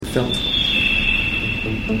film.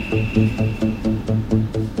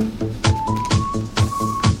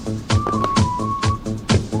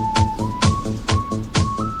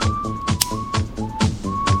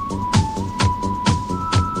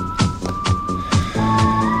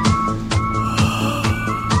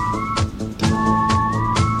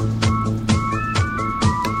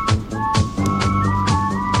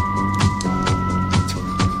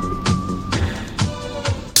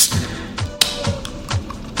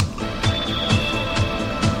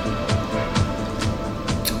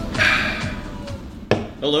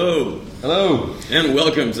 Hello, and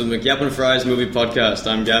welcome to the McYap & Fries Movie Podcast.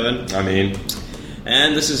 I'm Gavin. I'm Ian.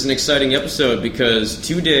 And this is an exciting episode because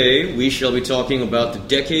today we shall be talking about the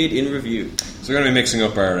decade in review. So we're going to be mixing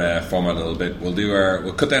up our format a little bit.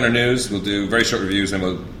 We'll cut down our news, we'll do very short reviews, and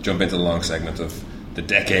we'll jump into the long segment of the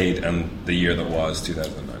decade and the year that was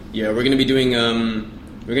 2009. Yeah, we're going to be doing a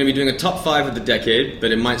top 5 of the decade,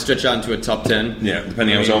 but it might stretch out into a top 10. Yeah,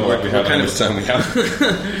 depending on how much we have, how much time we have.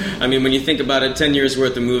 I mean, when you think about it, 10 years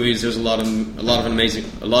worth of movies, there's a lot of amazing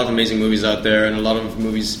movies out there, and a lot of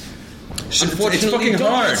movies. Unfortunately, it's fucking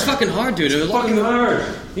hard. It's fucking hard, dude. It's fucking hard.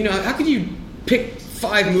 You know, how could you pick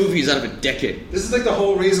 5 movies out of a decade? This is like the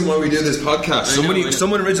whole reason why we do this podcast.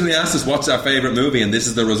 Someone originally asked us what's our favorite movie, and this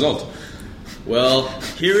is the result. Well,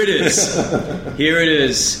 here it is. Here it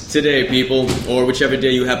is today, people, or whichever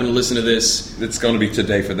day you happen to listen to this. It's going to be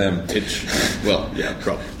today for them. Probably.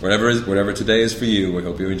 Whatever today is for you, we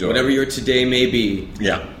hope you enjoy. Whatever your today may be.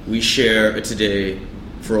 Yeah. We share a today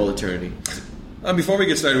for all eternity. And before we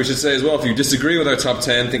get started, we should say as well, if you disagree with our top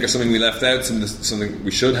 10, think of something we left out, something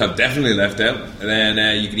we should have definitely left out, and then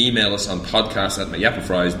you can email us on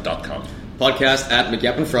podcast@myapandfries.com.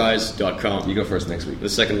 Podcast@myapandfries.com. You go first next week. The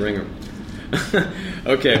second ringer.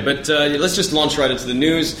 Okay, but let's just launch right into the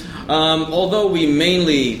news. Although we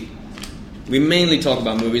mainly talk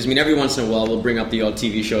about movies. I mean, every once in a while we'll bring up the odd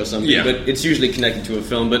TV show or something, but it's usually connected to a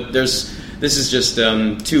film. But this is just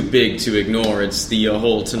too big to ignore. It's the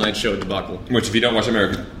whole Tonight Show debacle. Which, if you don't watch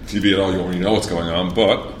American TV at all, you won't really know what's going on.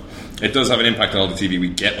 But it does have an impact on all the TV we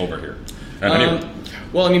get over here. Anyway.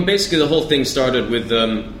 Well, I mean, basically the whole thing started with...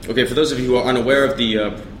 okay, for those of you who are unaware of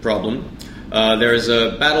the problem... there's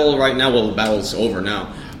a battle right now. Well, the battle's over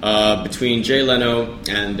now between Jay Leno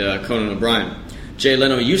and Conan O'Brien. Jay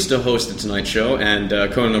Leno used to host the Tonight Show, and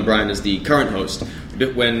Conan O'Brien is the current host.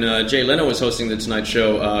 When Jay Leno was hosting the Tonight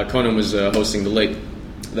Show, Conan was hosting Was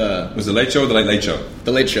the Late Show or the Late Show?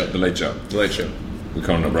 The Late Show. The Late Show. The Late Show. With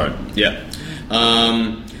Conan O'Brien. Yeah.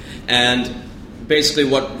 And basically,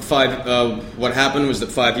 what happened was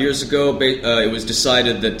that 5 years ago, it was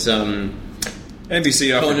decided that.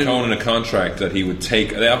 NBC offered Conan a contract that he would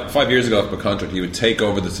take... 5 years ago, offered a contract he would take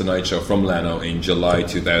over the Tonight Show from Leno in July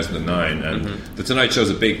 2009, and the Tonight Show's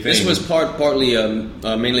a big thing. This was partly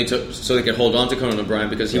mainly so they could hold on to Conan O'Brien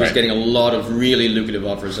because he was getting a lot of really lucrative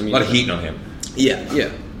offers. I mean, a lot of heat on him. Yeah.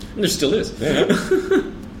 And there still is. Yeah.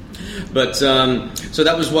 But so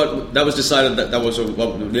that was decided that was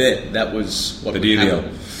what the deal.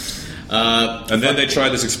 And then they tried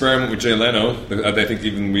this experiment with Jay Leno. I think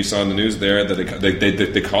even we saw in the news there that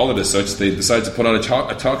they call it as such. They decided to put on a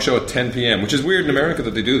talk show at 10 p.m., which is weird in America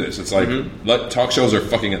that they do this. It's like talk shows are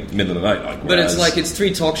fucking at the middle of the night. But it's like it's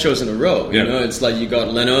 3 talk shows in a row. You know, it's like you got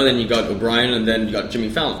Leno, then you got O'Brien, and then you got Jimmy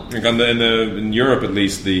Fallon. In Europe, at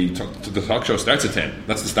least, the talk show starts at 10.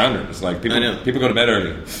 That's the standard. It's like people go to bed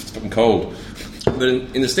early. It's fucking cold. But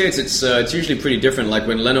in the States, it's usually pretty different. Like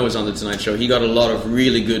when Leno was on the Tonight Show, he got a lot of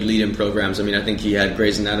really good lead-in programs. I mean, I think he had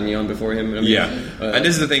Grey's Anatomy on before him. I mean, and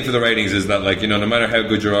this is the thing for the ratings is that, like, no matter how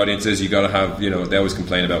good your audience is, you got to have, they always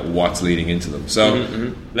complain about what's leading into them. So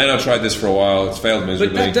Leno tried this for a while; it's failed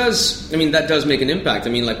miserably. But that does make an impact. I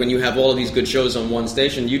mean, like when you have all of these good shows on one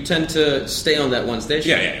station, you tend to stay on that one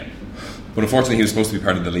station. Yeah. But unfortunately, he was supposed to be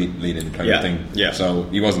part of the lead-in kind of thing. Yeah. So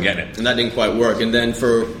he wasn't getting it, and that didn't quite work. And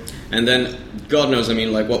then God knows, I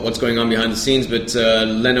mean, like what's going on behind the scenes, but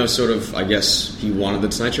Leno sort of, I guess, he wanted the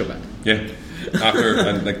Tonight Show back. Yeah.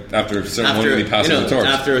 After ceremoniously passing the torch.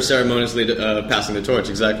 After ceremoniously passing the torch,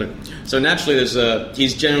 exactly. So naturally,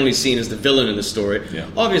 he's generally seen as the villain in the story. Yeah.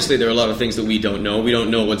 Obviously, there are a lot of things that we don't know. We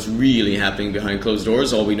don't know what's really happening behind closed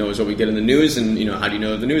doors. All we know is what we get in the news, and how do you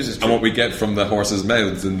know the news is true? And what we get from the horses'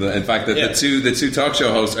 mouths. And in fact, that the two talk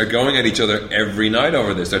show hosts are going at each other every night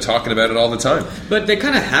over this. They're talking about it all the time. But they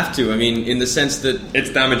kind of have to. I mean, in the sense that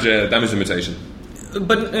it's damage imitation.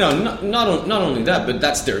 But not only that, but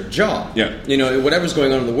that's their job. Yeah. Whatever's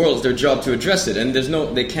going on in the world, it's their job to address it, and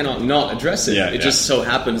they cannot not address it. Yeah, it just so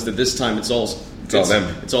happens that this time it's all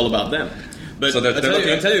them. It's all about them. But So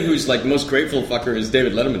I tell you who's like the most grateful fucker is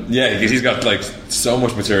David Letterman. Yeah, because he's got like so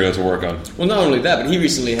much material to work on. Well, not only that, but he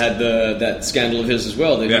recently had that scandal of his as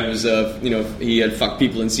well. That he was, he had fucked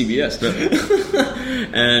people in CBS,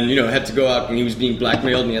 and had to go out and he was being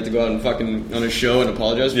blackmailed, and he had to go out and fucking on a show and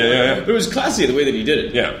apologize for it. But it was classy the way that he did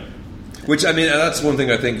it. Yeah. Which, I mean, that's one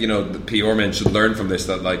thing I think, the PR men should learn from this,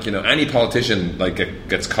 that, like, any politician, like,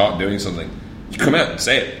 gets caught doing something, you come out and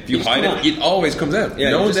say it. If you hide it, it always comes out.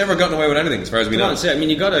 Yeah, no one's ever gotten away with anything, as far as we know. I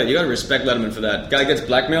mean, you gotta respect Letterman for that. Guy gets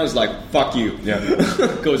blackmailed, is like, fuck you. Yeah.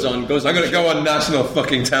 goes on. I'm gonna go on national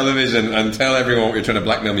fucking television and tell everyone what you're trying to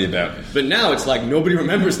blackmail me about. But now it's like, nobody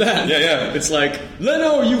remembers that. Yeah. It's like,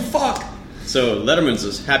 Leno, you fuck! So Letterman's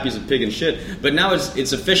as happy as a pig and shit. But now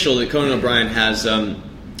it's official that Conan O'Brien has...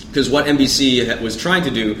 because what NBC was trying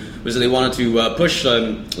to do was that they wanted to push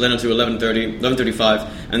Leno to 11:35,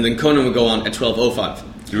 and then Conan would go on at 12:05.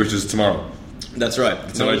 Which is tomorrow. That's right.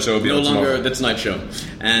 The Tonight Show will be no on longer tomorrow. the Tonight Show.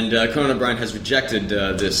 And Conan O'Brien has rejected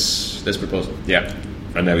this proposal. Yeah.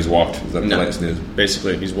 And now he's walked. Is that the latest news?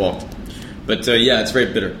 Basically, he's walked. But it's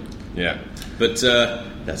very bitter. Yeah. But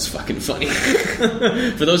that's fucking funny.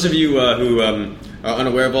 For those of you who are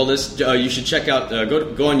unaware of all this, you should check out,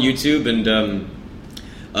 go on YouTube and...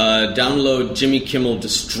 download Jimmy Kimmel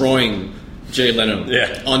destroying Jay Leno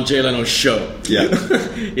on Jay Leno's show. Yeah,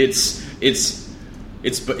 it's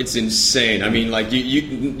insane. I mean, like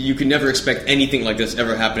you can never expect anything like this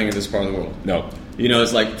ever happening in this part of the world. No,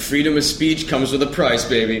 it's like freedom of speech comes with a price,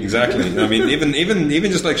 baby. Exactly. I mean, even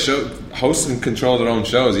just like hosts and control their own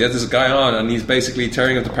shows. He has this guy on, and he's basically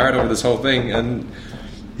tearing it apart over this whole thing, and.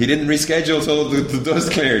 He didn't reschedule till the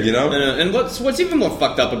dust cleared, And what's even more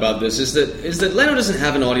fucked up about this is that Leno doesn't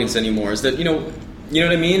have an audience anymore. Is that you know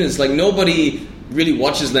what I mean? It's like nobody really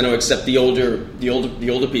watches Leno except the older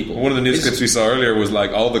people. One of the news clips we saw earlier was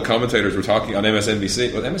like all the commentators were talking on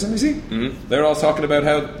MSNBC. Was MSNBC? Mm-hmm. They were all talking about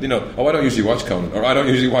how I don't usually watch Conan, or I don't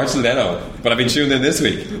usually watch Leno, but I've been tuned in this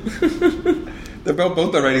week.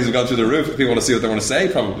 Both their ratings have gone through the roof. People want to see what they want to say,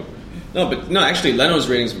 probably. No, actually, Leno's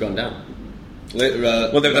ratings have gone down.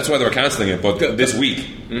 Well, that's why they were cancelling it. But this week,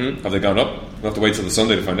 have they gone up? We'll have to wait till the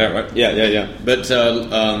Sunday to find out, right? Yeah. But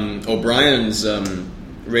O'Brien's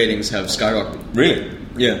ratings have skyrocketed. Really?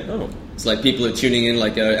 Yeah. Oh. It's like people are tuning in,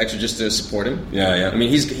 like actually just to support him. Yeah. I mean,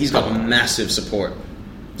 he's got massive support.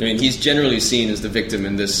 I mean, he's generally seen as the victim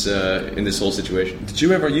in this whole situation.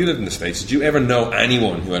 You lived in the States? Did you ever know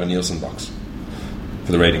anyone who had a Nielsen box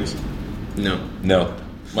for the ratings? No.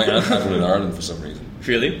 My aunt had one in Ireland for some reason.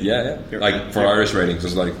 Really? Yeah. For Irish ratings,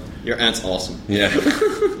 it's like your aunt's awesome. Yeah.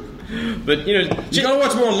 But you gotta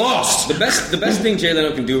watch more Lost. The best thing Jay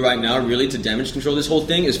Leno can do right now, really, to damage control this whole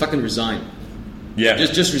thing, is fucking resign. Yeah.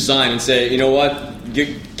 Just resign and say, you know what?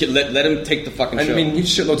 Let him take the fucking show. I mean, he's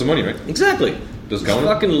shitloads of money, right? Exactly. Does Conan?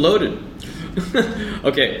 Fucking loaded.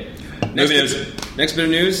 Okay. Next bit of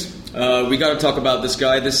news. We got to talk about this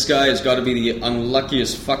guy. This guy has got to be the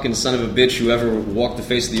unluckiest fucking son of a bitch who ever walked the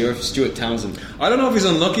face of the earth. Stuart Townsend. I don't know if he's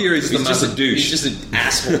unlucky or he's just a massive douche. He's just an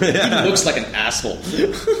asshole. He looks like an asshole.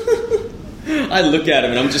 I look at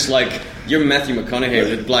him and I'm just like, you're Matthew McConaughey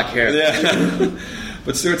with black hair. Yeah.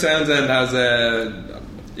 But Stuart Townsend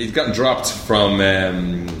he's gotten dropped from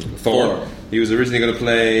Thor. He was originally going to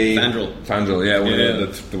play Fandral, yeah, one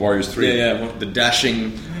of the Warriors 3. Yeah, the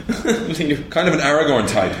dashing... kind of an Aragorn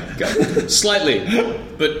type. Slightly,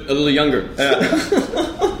 but a little younger.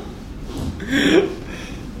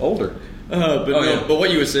 Older. But what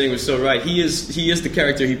you were saying was so right. He is the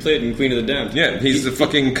character he played in Queen of the Damned. Yeah, he's the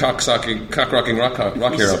fucking cock-rocking rock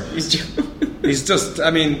hero. He's just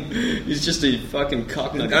a fucking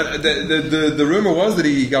cocknugget. The rumor was that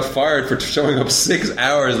he got fired for showing up 6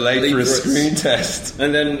 hours late for a screen test.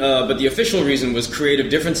 And then, but the official reason was creative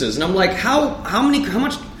differences. And I'm like, how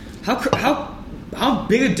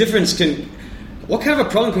big a difference what kind of a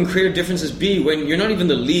problem can creative differences be when you're not even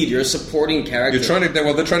the lead, you're a supporting character?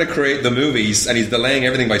 They're trying to create the movies, and he's delaying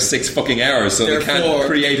everything by 6 fucking hours, so they can't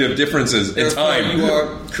creative differences in time. You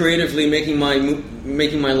are creatively making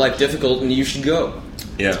my life difficult, and you should go.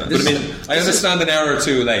 Yeah, but I mean, I understand an hour or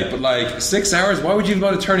two late, but like 6 hours, why would you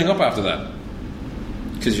bother turning up after that?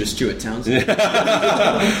 Because you're Stuart Townsend.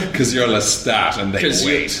 Because you're Lestat and they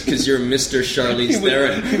wait. Because you're Mr. Charlize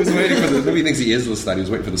Theron. He was waiting for nobody thinks he is Lestat. He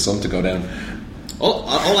was waiting for the sun to go down.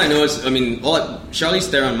 All I know is, Charlize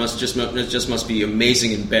Theron must be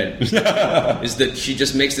amazing in bed. Is that she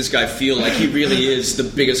just makes this guy feel like he really is the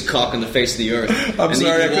biggest cock on the face of the earth. I'm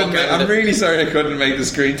really sorry I couldn't make the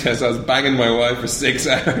screen test. I was banging my wife for 6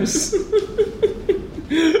 hours.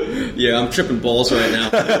 Yeah, I'm tripping balls right now.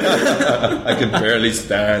 I can barely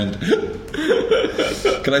stand.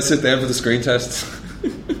 Can I sit down for the screen test?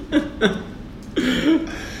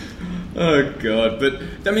 Oh God! But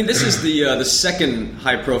I mean, this is the second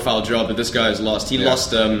high-profile job that this guy has lost. He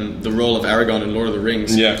lost the role of Aragorn in Lord of the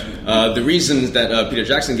Rings. Yeah. The reason that Peter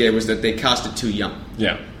Jackson gave was that they cast it too young.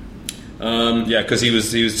 Yeah. Because he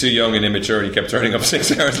was too young and immature, and he kept turning up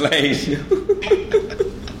 6 hours late.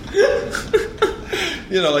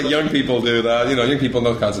 Like young people do that. Young people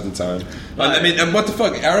know concept of time. And what the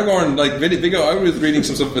fuck? Aragorn, like Viggo. I was reading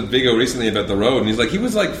some stuff about Viggo recently about The Road, and he's like, he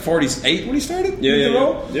was like 48 when he started. The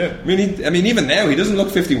role. Yeah. I mean, even now he doesn't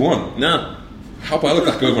look 51. No. I hope I look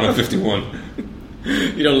that good when I'm 51.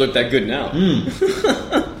 You don't look that good now.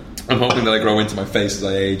 I'm hoping that I grow into my face as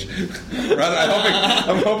I age. Rather,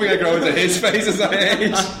 I'm hoping I grow into his face as I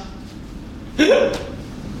age.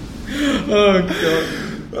 Oh God.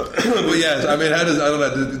 But yes, I mean, I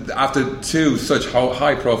don't know. After 2 such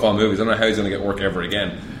high-profile movies, I don't know how he's going to get work ever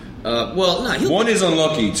again. One is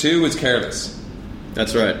unlucky. 2 is careless.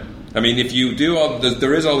 That's right. I mean, if you do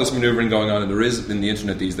there is all this maneuvering going on, and there is in the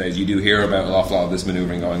internet these days. You do hear about an awful lot of this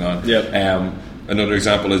maneuvering going on. Yep. Another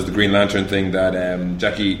example is the Green Lantern thing that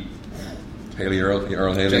Jackie Earl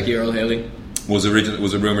Haley. Jackie Earl Haley was a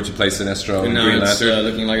rumor to play Sinestro in Green it's Lantern.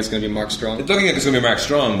 looking like it's going to be Mark Strong. It's looking like it's going to be Mark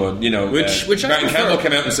Strong, but which Martin Campbell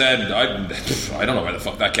came out and said, I don't know where the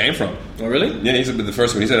fuck that came from. Oh really? Yeah, he said the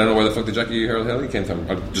first one. He said, I don't know where the fuck the Jackie Earl Haley came from.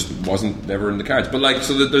 I just wasn't never in the cards. But like,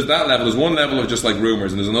 so there's that level. There's one level of just like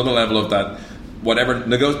rumors, and there's another level of that. Whatever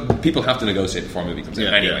people have to negotiate before a movie comes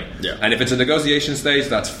out anyway. Yeah. And if it's a negotiation stage,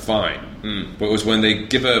 that's fine. But it was when they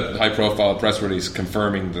give a high-profile press release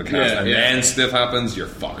confirming the cast, and then stuff happens, you're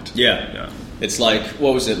fucked. Yeah. It's like,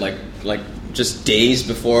 what was it, like just days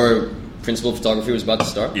before principal photography was about to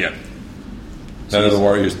start? Yeah. Night of the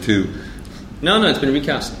Warriors 2. No, it's been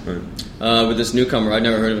recast. Right. With this newcomer. I'd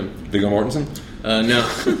never heard of him. Viggo Mortensen? No.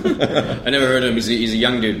 I never heard of him. He's a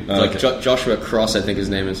young dude. Joshua Cross, I think his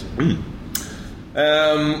name is.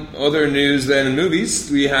 Other news then in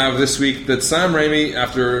movies, we have this week that Sam Raimi,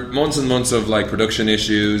 after months and months of like production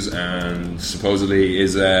issues, and supposedly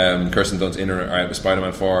is Kirsten Dunst in or out with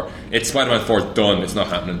Spider-Man 4. It's Spider-Man 4 done. It's not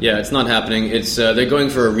happening. Yeah, it's not happening. It's they're going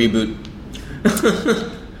for a reboot.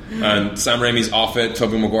 And Sam Raimi's off it.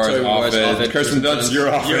 Tobey Maguire's off it. Kirsten Dunst,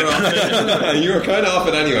 you're off it. You were kind of off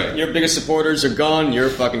it anyway. Your biggest supporters are gone. You're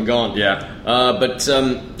fucking gone. Yeah. But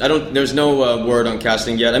I don't. There's no word on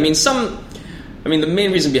casting yet. I mean, the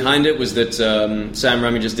main reason behind it was that Sam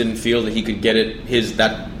Raimi just didn't feel that he could get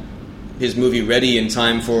his movie ready in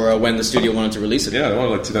time for when the studio wanted to release it. Yeah, they wanted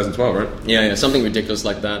like 2012, right? Yeah, something ridiculous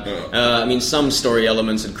like that. Some story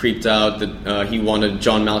elements had creeped out that he wanted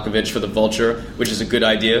John Malkovich for the Vulture, which is a good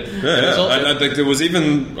idea. Yeah. And I think there was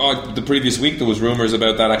even the previous week there was rumors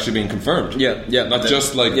about that actually being confirmed. Yeah. Not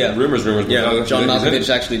just like rumors. But John Malkovich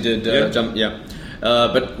actually did.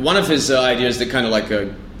 But one of his ideas that kind of like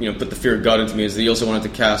put the fear of God into me is that he also wanted to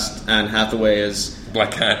cast Anne Hathaway as Black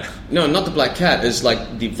Cat. No, not the Black Cat. As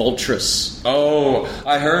like the Vultress. Oh,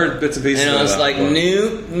 I heard bits and pieces. And I was like,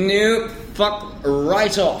 no, fuck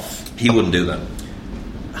right off. He wouldn't do that.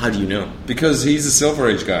 How do you know? Because he's a Silver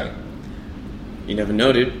Age guy. You never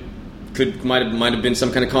know, dude. Might have been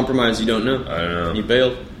some kind of compromise. You don't know. I don't know. You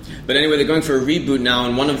bailed. But anyway, they're going for a reboot now,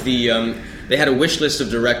 and one of the they had a wish list of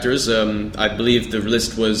directors. I believe the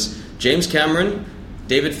list was James Cameron,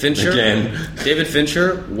 David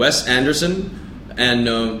Fincher, Wes Anderson,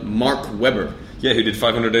 and Mark Webber. Yeah, who did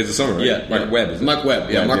 500 Days of Summer, right? Yeah. Mark Webb. Mark Webb,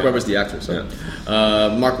 yeah. Mark Webber's the actor, so.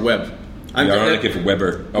 Yeah. Mark Webb. I'm ironic if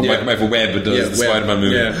Webber. Oh, yeah. Michael Webb does the Spider-Man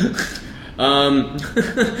movie.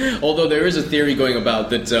 Yeah. Although there is a theory going about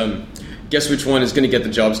that, guess which one is going to get the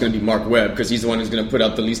job is going to be Mark Webb, because he's the one who's going to put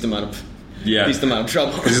out the least amount of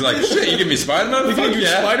trouble. He's like, shit, you give me Spider-Man? You give me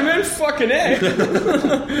Spider-Man? Fucking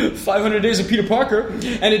A. 500 Days of Peter Parker.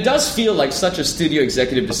 And it does feel like such a studio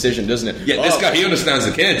executive decision, doesn't it? Yeah, this guy, he understands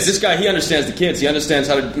the kids. This guy, he understands the kids. He understands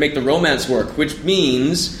how to make the romance work, which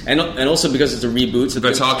means, and also because it's a reboot. So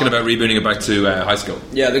they're talking about rebooting it back to high school.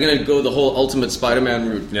 Yeah, they're going to go the whole Ultimate Spider-Man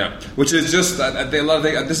route. Yeah, which is just, this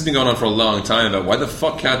has been going on for a long time, about why the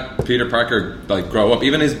fuck can't Peter Parker grow up?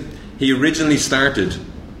 Even he originally started...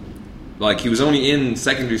 he was only in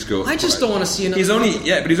secondary school. I just don't want to see another...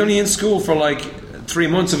 But he's only in school for 3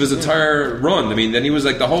 months of his entire run. I mean, then he was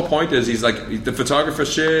the whole point is he's the photographer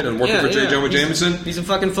shit and working for J. Jonah Jameson. He's a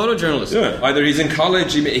fucking photojournalist. Yeah. Either he's in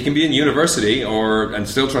college, he can be in university, and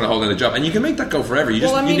still trying to hold in a job. And you can make that go forever. You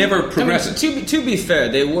never progress it. To be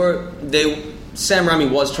fair, Sam Raimi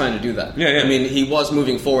was trying to do that. Yeah. I mean, he was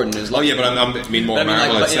moving forward in his life. Oh, yeah, but I mean more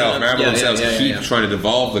Marvel itself. Marvel themselves keep trying to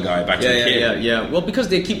devolve the guy back to the kid. Yeah. Well, because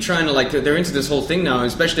they keep trying to, they're into this whole thing now,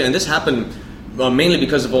 especially, and this happened mainly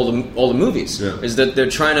because of all the movies, Yeah. is that they're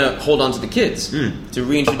trying to hold on to the kids to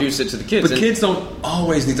reintroduce it to the kids. But kids don't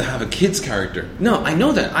always need to have a kid's character. No, I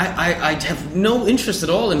know that. I have no interest at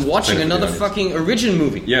all in watching another fucking origin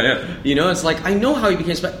movie. Yeah. You know, it's like, I know how he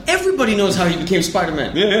became Spider-Man. Everybody knows how he became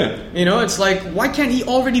Spider-Man. Yeah. You know, it's like, why can't he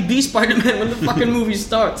already be Spider-Man when the fucking movie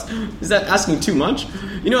starts? Is that asking too much?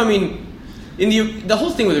 You know, I mean, in the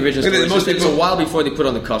whole thing with origin stories, it's a while before they put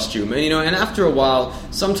on the costume, and and after a while,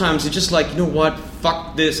 sometimes it's just like, you know what,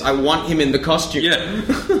 fuck this, I want him in the costume.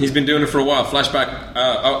 Yeah, he's been doing it for a while. Flashback.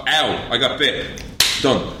 Ow! I got bit.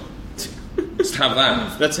 Done. Just have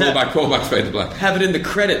that. Let's pull back, fade to black. Have it in the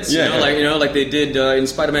credits. Yeah, like they did in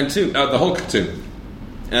Spider-Man 2. The Hulk 2.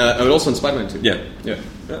 And also in Spider-Man 2. Yeah,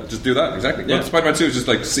 just do that, exactly. Yeah. Well, Spider-Man 2 is just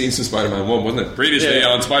like scenes from Spider-Man 1, wasn't it? Previously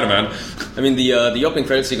on Spider-Man. I mean, the opening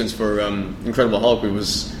credit sequence for Incredible Hulk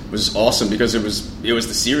was awesome because it was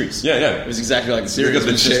the series. Yeah. It was exactly like the series.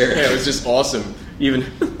 Because the chair. It was just awesome. Even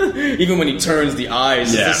when he turns the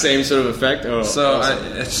eyes, it's the same sort of effect. Oh, so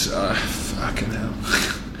awesome. it's fucking hell.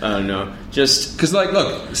 I don't know. Just because, like,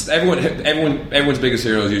 look, everyone's biggest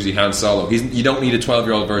hero is usually Han Solo. You don't need a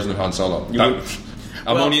 12-year-old version of Han Solo.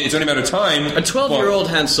 It's only a matter of time. A 12-year-old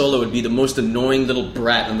Han Solo would be the most annoying little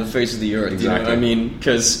brat on the face of the earth. Exactly. You know what I mean,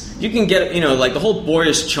 because you can get, like the whole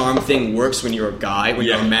boyish charm thing works when you're a guy, when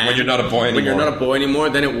you're a man. When you're not a boy anymore. When you're not a boy anymore,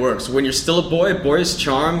 then it works. When you're still a boy, boyish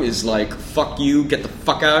charm is like, fuck you, get the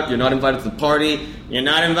fuck out, you're not invited to the party. You're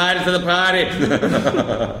not invited to the party.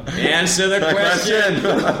 Answer the question.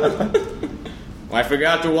 I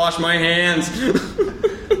forgot to wash my hands.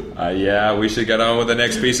 We should get on with the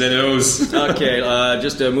next piece of news. Okay,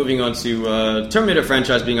 just moving on to Terminator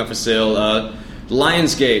franchise being up for sale.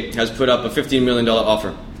 Lionsgate has put up a $15 million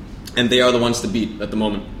offer, and they are the ones to beat at the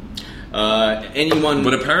moment.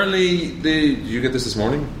 But apparently, did you get this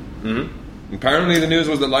morning? Mm-hmm. Apparently, the news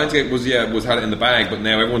was that Lionsgate was had it in the bag, but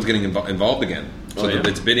now everyone's getting involved again. So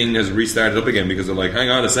its bidding has restarted up again because they're like, hang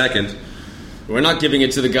on a second, we're not giving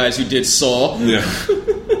it to the guys who did Saw. Yeah.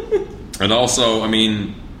 And also, I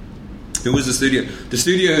mean, who was the studio? The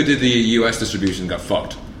studio who did the US distribution got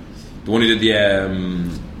fucked. The one who did the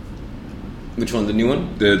which one? The new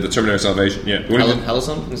one? The Terminator Salvation. Yeah.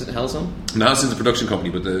 Hellison? Is it Hellison? No, Hellison's a production company,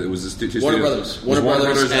 but it was the studio. Warner Brothers. Warner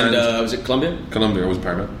Brothers and was it Columbia? Columbia, or was it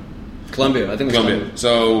Paramount? Columbia, I think it was Columbia.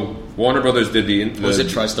 So Warner Brothers did the was it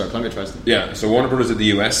TriStar? Columbia TriStar. Yeah. So Warner Brothers did the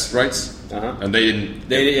US rights, and they didn't.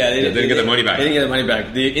 They didn't get their money back. They didn't get their money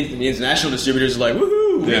back. The international distributors are like,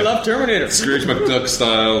 woohoo! We love Terminator. Scrooge McDuck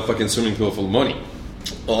style fucking swimming pool full of money.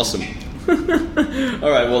 Awesome. All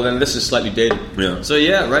right. Well, then this is slightly dated. Yeah. So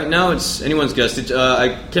right now it's anyone's guess.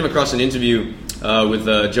 I came across an interview with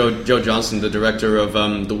Joe Johnston, the director of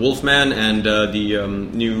The Wolfman and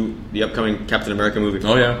the upcoming Captain America movie.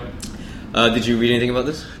 Oh yeah. Did you read anything about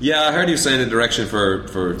this? Yeah, I heard you saying the direction for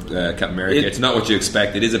Captain America. It's not what you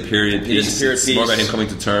expect. It is a period piece. It's more about him coming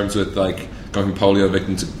to terms with like going from polio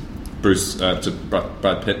victim to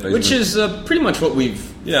Brad Pitt, basically. Which is pretty much what we've.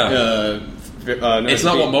 Yeah. It's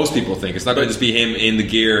not what most people think. It's not going to just be him in the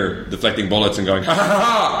gear deflecting bullets and going ha ha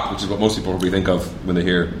ha, which is what most people probably think of when they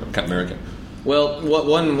hear Captain America. Well,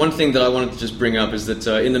 one thing that I wanted to just bring up is that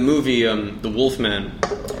in the movie The Wolfman,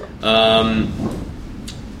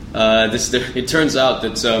 it turns out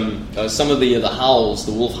that some of the howls,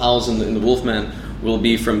 the wolf howls in the Wolfman, will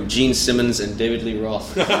be from Gene Simmons and David Lee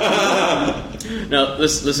Roth. Now,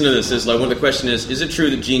 listen to this. It's like, the question is it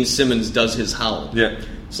true that Gene Simmons does his howl? Yeah.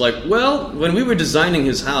 It's like, well, when we were designing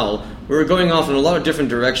his howl, we were going off in a lot of different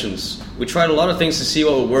directions. We tried a lot of things to see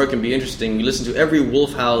what would work and be interesting. We listened to every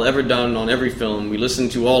wolf howl ever done on every film. We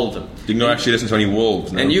listened to all of them. You can actually listen to any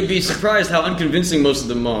wolves, no? And you'd be surprised how unconvincing most of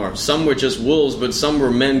them are. Some were just wolves, but some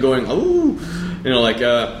were men going, ooh, like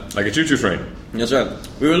a choo-choo train. That's right.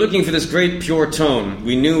 We were looking for this great pure tone.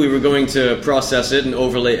 We knew we were going to process it and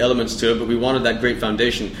overlay elements to it, but we wanted that great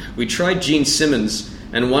foundation. We tried Gene Simmons,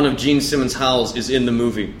 and one of Gene Simmons' howls is in the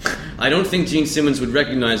movie. I don't think Gene Simmons would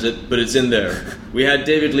recognize it, but it's in there. We had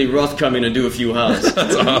David Lee Roth come in and do a few howls.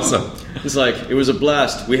 That's awesome. It's like, it was a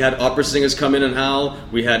blast. We had opera singers come in and howl.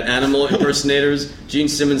 We had animal impersonators. Gene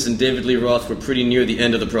Simmons and David Lee Roth were pretty near the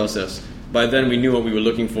end of the process. By then, we knew what we were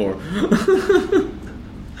looking for.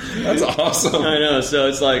 That's awesome. I know. So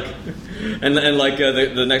it's like, and like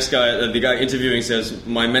the next guy, the guy interviewing says,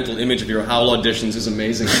 "My mental image of your howl auditions is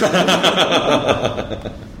amazing."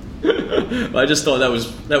 I just thought that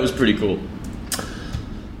was pretty cool.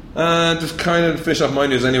 Just kind of finish off my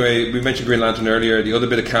news anyway. We mentioned Green Lantern earlier. The other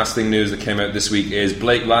bit of casting news that came out this week is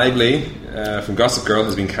Blake Lively from Gossip Girl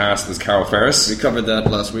has been cast as Carol Ferris. We covered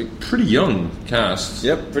that last week. Pretty young cast.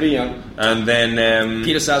 Yep, pretty young. And then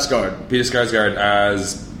Peter Sarsgaard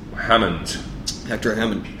as Hammond. Hector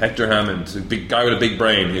Hammond. Hector Hammond, a big guy with a big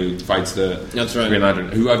brain who fights the That's right. Green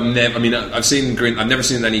Lantern. Who I've never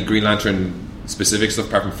seen any Green Lantern specific stuff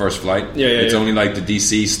apart from First Flight. It's only like the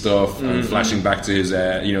DC stuff and flashing back to his,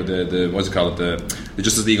 the what's it called, the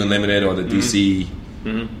Justice League Unlimited or the DC,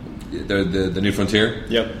 the New Frontier.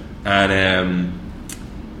 Yep. And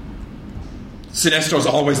Sinestro's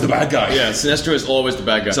always the bad guy. Yeah, Sinestro is always the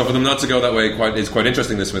bad guy. So for them not to go that way is quite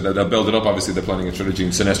interesting this way. They'll build it up, obviously they're planning a trilogy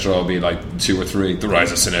and Sinestro will be like 2 or 3, The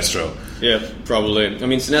Rise of Sinestro. Yeah, probably. I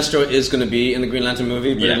mean, Sinestro is going to be in the Green Lantern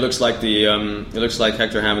movie, but it looks like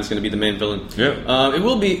Hector Hammond's going to be the main villain. Yeah. It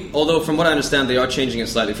will be, although from what I understand they are changing it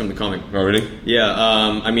slightly from the comic. Oh really? Yeah,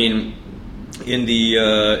 I mean in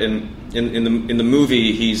the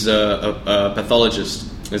movie he's a pathologist.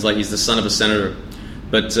 It's like he's the son of a senator.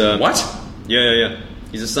 But what? Yeah.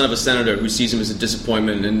 He's the son of a senator who sees him as a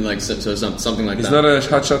disappointment and like something like He's that. He's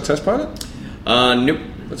not a hotshot test pilot? Nope.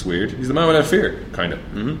 That's weird. He's the man without fear, kind of.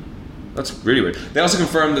 Mm-hmm. That's really weird. They also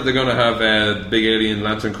confirmed that they're going to have big alien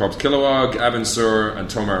Lantern Corps Kilowog, Abin Sur, and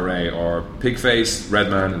Tomar Ray, or Pigface,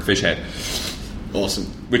 Redman, and Fishhead. Awesome.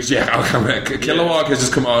 Which, Kilowog has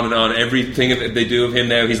just come on and on. Everything that they do of him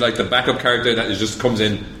now, he's like the backup character that just comes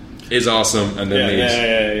in, is awesome, and then leaves.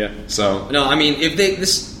 Yeah. So no, I mean,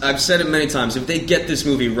 if I've said it many times. If they get this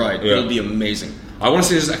movie right, it'll be amazing. I want to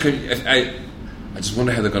see this. I just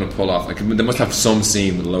wonder how they're going to pull off. Like, they must have some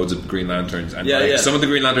scene with loads of Green Lanterns, and some of the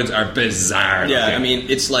Green Lanterns are bizarre. Yeah, looking. I mean,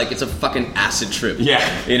 it's a fucking acid trip.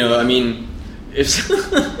 Yeah, you know, I mean, if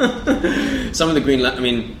some of the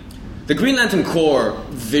the Green Lantern Corps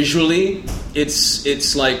visually,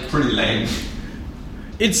 it's like pretty lame.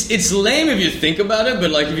 It's lame if you think about it,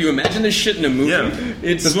 but like if you imagine this shit in a movie,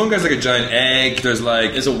 there's one guy's like a giant egg. There's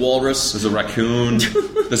a walrus. There's a raccoon.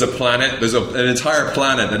 There's a planet. There's an entire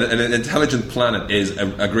planet, and an intelligent planet is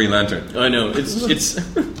a Green Lantern. I know it's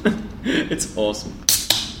it's awesome.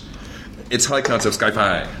 It's high concept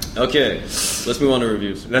sci-fi. Okay, let's move on to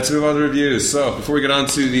reviews. So before we get on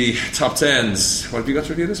to the top 10s, what have you got to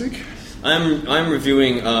review this week? I'm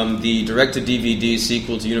reviewing the direct-to-DVD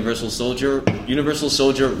sequel to Universal Soldier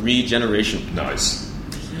Regeneration. Nice.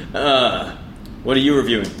 What are you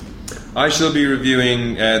reviewing? I shall be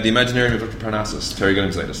reviewing the Imaginarium of Dr Parnassus, Terry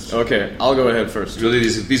Gilling's latest. Okay, I'll go ahead first. Really,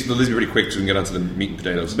 these will be pretty quick so we can get onto the meat and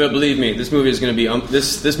potatoes. But believe me, this movie is going to be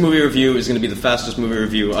this movie review is going to be the fastest movie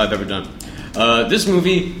review I've ever done. This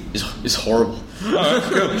movie is horrible. Oh,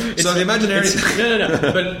 cool. So the Imaginarium... No.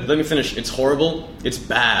 But let me finish. It's horrible. It's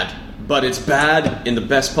bad. But it's bad in the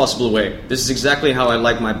best possible way. This is exactly how I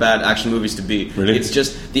like my bad action movies to be. Really? It's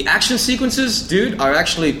just the action sequences, dude, are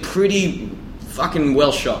actually pretty fucking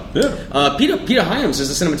well shot. Yeah. Peter Hyams is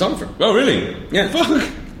the cinematographer. Oh, really? Yeah. Fuck.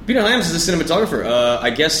 Peter Hyams is the cinematographer. I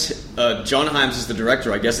guess John Hyams is the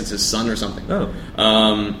director. I guess it's his son or something. Oh.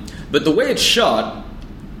 But the way it's shot,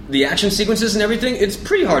 the action sequences and everything, it's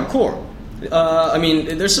pretty hardcore. I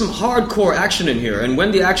mean, there's some hardcore action in here, and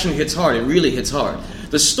when the action hits hard, it really hits hard.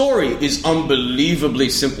 The story is unbelievably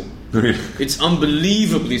simple. It's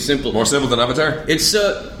unbelievably simple. More simple than Avatar? It's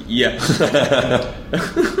yeah.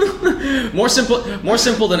 more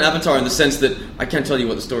simple than Avatar in the sense that I can't tell you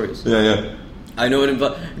what the story is. Yeah. I know it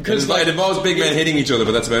involves because it involves big men hitting each other,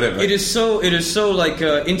 but that's about it. Right? It is so like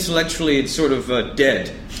intellectually it's sort of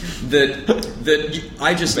dead that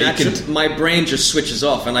I just my brain just switches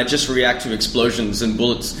off and I just react to explosions and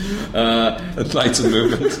bullets, and lights and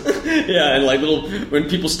movement. Yeah, and like when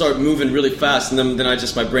people start moving really fast, and then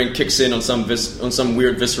my brain kicks in on some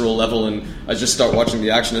weird visceral level, and I just start watching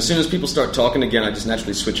the action. As soon as people start talking again, I just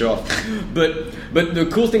naturally switch off. But the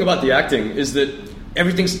cool thing about the acting is that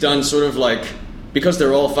everything's done sort of like, because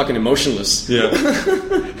they're all fucking emotionless. Yeah.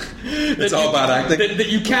 It's all bad acting. That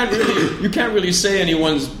you can't really say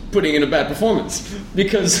anyone's putting in a bad performance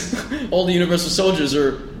because all the Universal Soldiers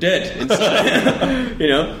are dead inside. You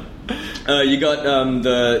know, you got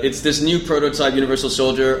it's this new prototype Universal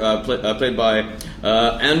Soldier played by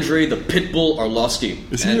Andrei the Pitbull Arlovsky.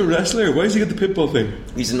 Is he a wrestler? Why does he get the Pitbull thing?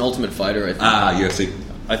 He's an Ultimate Fighter, I think. UFC.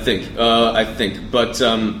 I think. But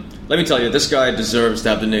let me tell you, this guy deserves to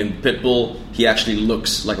have the name Pitbull. He actually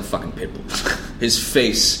looks like a fucking pitbull. His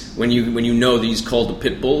face, when you know that he's called a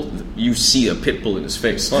pitbull, you see a pitbull in his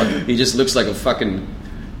face. Fuck. He just looks like a fucking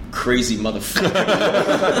crazy motherfucker.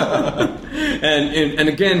 and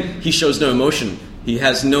again, he shows no emotion.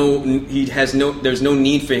 There's no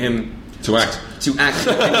need for him to act in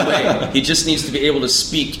any way. He just needs to be able to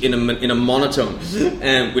speak in a monotone,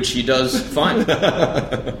 and which he does fine.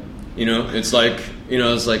 You know, it's like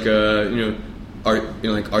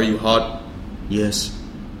are you hot? Yes.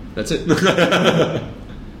 That's it.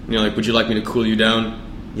 Like, would you like me to cool you down?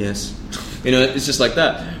 Yes. It's just like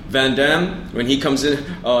that. Van Damme, when he comes in,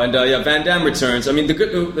 Van Damme returns. I mean,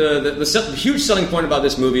 the huge selling point about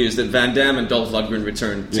this movie is that Van Damme and Dolph Lundgren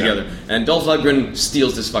return together, and Dolph Lundgren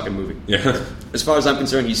steals this fucking movie. Yeah. As far as I'm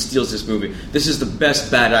concerned, he steals this movie. This is the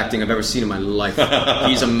best bad acting I've ever seen in my life.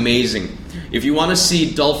 He's amazing. If you want to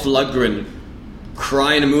see Dolph Lundgren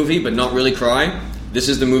cry in a movie but not really cry, this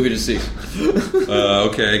is the movie to see.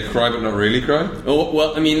 Okay, cry but not really cry. Oh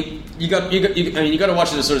well, I mean, you got to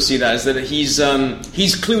watch it to sort of see that. Is that he's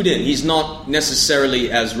clued in. He's not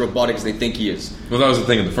necessarily as robotic as they think he is. Well, that was the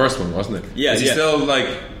thing in the first one, wasn't it? Yeah, he's still like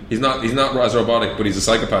he's not as robotic, but he's a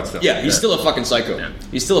psychopath still. Yeah, he's still a fucking psycho. Yeah.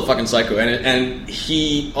 He's still a fucking psycho, and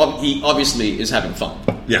he obviously is having fun.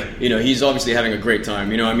 Yeah, he's obviously having a great time.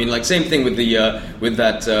 I mean, like same thing with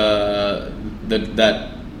that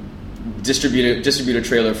distributor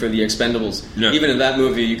trailer for The Expendables. Yeah. Even in that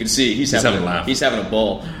movie, you can see he's having a laugh. He's having a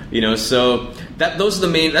ball. So that's the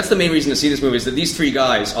main reason to see this movie is that these three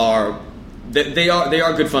guys are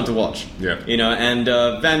good fun to watch. Yeah. And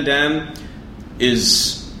Van Damme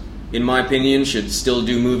is, in my opinion, should still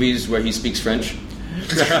do movies where he speaks French.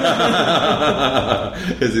 Is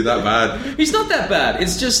he that bad? He's not that bad.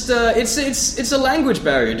 It's just it's a language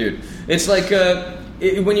barrier, dude. It's like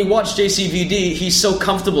when you watch JCVD, he's so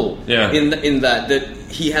comfortable in that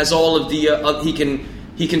he has all of the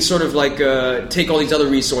he can sort of like take all these other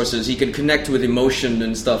resources. He can connect with emotion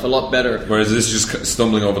and stuff a lot better. Whereas this is just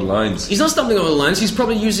stumbling over the lines. He's not stumbling over the lines. He's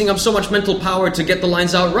probably using up so much mental power to get the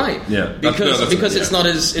lines out right. Yeah, because it's not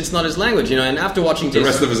his language. And after watching the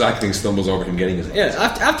rest of his acting stumbles over him getting his lines.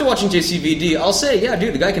 Yeah, after watching JCVD, I'll say, yeah,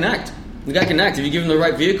 dude, the guy can act. The guy can act. If you give him the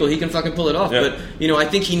right vehicle, he can fucking pull it off. Yeah. But, I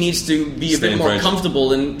think he needs to be a bit more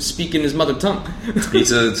comfortable and speak in his mother tongue. He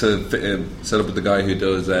needs to set up with the guy who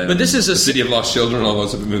does but this is The City of Lost Children and all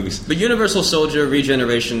those other movies. But Universal Soldier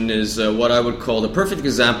Regeneration is what I would call the perfect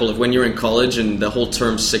example of when you're in college and the whole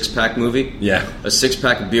term six-pack movie. Yeah. A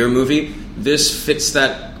six-pack beer movie. This fits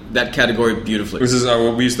that category beautifully. This is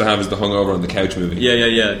what we used to have is the hungover on the couch movie.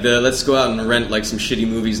 Yeah. Let's go out and rent like some shitty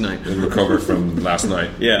movies night and recover from last night.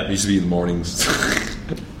 Yeah, it used to be in the mornings.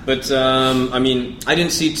 But I mean, I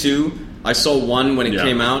didn't see 2. I saw 1 when it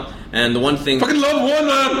came out, and the one thing fucking love 1,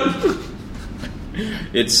 man.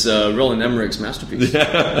 It's Roland Emmerich's masterpiece.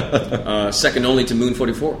 Yeah. Second only to Moon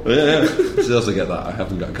 44. Yeah. Should also get that. I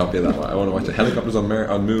haven't got a copy of that one. I want to watch the helicopters on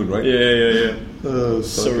Moon, right? Yeah. Oh,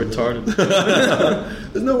 so retarded.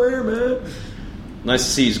 There's no air, man. Nice to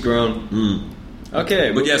see he's grown.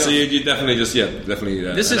 Okay, but so you definitely this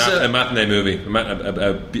is a matinee movie,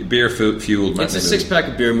 a beer fueled matinee movie. It's a six-pack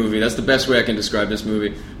of beer movie. That's the best way I can describe this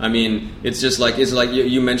movie. I mean, it's like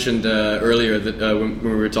you mentioned earlier that when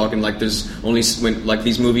we were talking, like there's only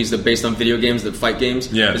these movies that are based on video games, that fight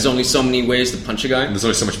games. Yeah. There's only so many ways to punch a guy. And there's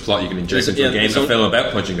only so much plot you can inject into a game, a film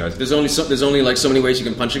about punching guys. There's only like so many ways you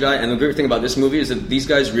can punch a guy. And the great thing about this movie is that these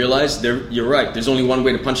guys realize you're right. There's only one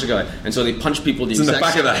way to punch a guy, and so they punch people in the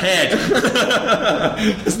back of the head.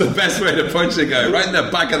 It's the best way to punch a guy, right in the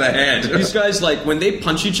back of the head. These guys, like, when they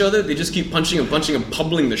punch each other, they just keep punching and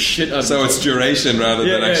pummeling the shit out of each other. So it's duration rather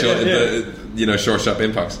than actual, short, sharp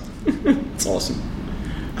impacts. It's awesome.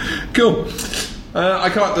 Cool. I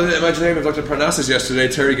caught the Imaginarium of Dr Parnassus yesterday,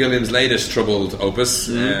 Terry Gilliam's latest troubled opus.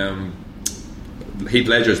 Heath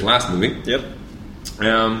Ledger's last movie. Yep.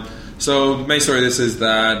 So the main story of this is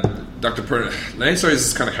that the main story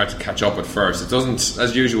is kind of hard to catch up at first. It doesn't,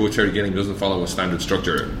 as usual with Terry Gilliam, doesn't follow a standard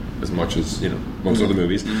structure as much as most other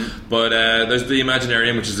movies. But there's the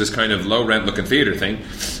Imaginarium, which is this kind of low rent looking theatre thing,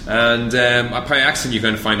 and by accident you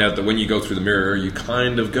kind of find out that when you go through the mirror, you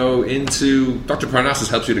kind of go into Dr Parnassus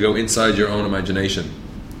helps you to go inside your own imagination.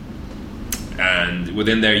 And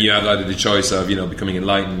within there, you have either the choice of becoming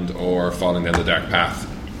enlightened or falling down the dark path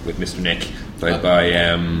with Mr. Nick, played by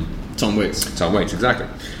Tom Waits. Tom Waits, exactly.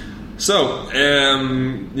 So,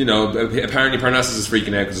 apparently Parnassus is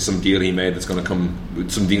freaking out because of some deal he made that's going to come.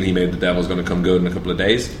 Some deal he made with the devil is going to come good in a couple of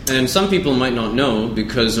days. And some people might not know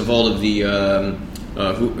because of all of the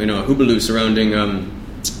hubaloo surrounding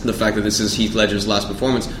the fact that this is Heath Ledger's last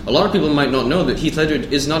performance. A lot of people might not know that Heath Ledger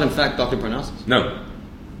is not in fact Dr. Parnassus. No.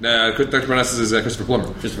 Dr. Parnassus is Christopher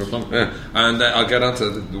Plummer. Yeah. And I'll get onto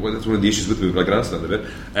that's one of the issues with the movie, but I'll get onto that in a bit.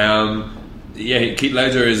 Heath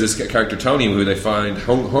Ledger is this character Tony, who they find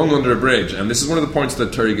hung under a bridge, and this is one of the points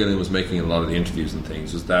that Terry Gilliam was making in a lot of the interviews and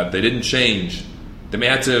things, was that they didn't change. They may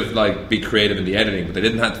have to be creative in the editing, but they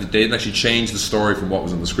didn't actually change the story from what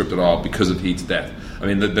was in the script at all because of Heath's death. I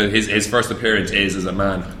mean, his first appearance is as a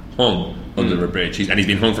man hung under a bridge, and he's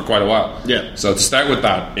been hung for quite a while. Yeah. So to start with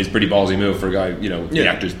that is pretty ballsy move for a guy. The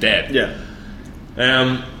actor's dead. Yeah.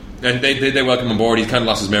 And they welcome him on board. He's kind of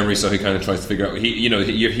lost his memory, so he kind of tries to figure out.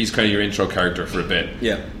 He's kind of your intro character for a bit.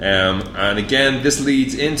 Yeah. And again, this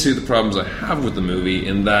leads into the problems I have with the movie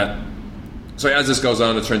in that. So as this goes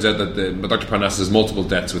on, it turns out that Dr. Parnassus has multiple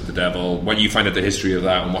debts with the devil. When you find out the history of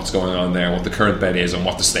that and what's going on there, what the current bet is, and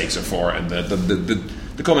what the stakes are for, and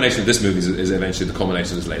the culmination of this movie is eventually the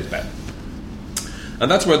culmination of his latest bet.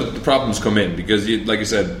 And that's where the problems come in, because, like you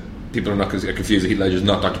said, people are not confused that Heath Ledger is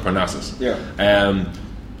not Dr. Parnassus. Yeah.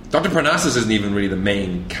 Dr. Parnassus isn't even really the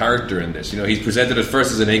main character in this. He's presented at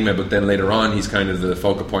first as an enigma, but then later on he's kind of the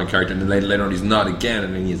focal point character, and then later on he's not again,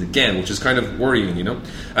 and then he is again, which is kind of worrying,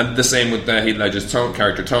 And the same with Heath Ledger's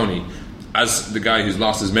character Tony, as the guy who's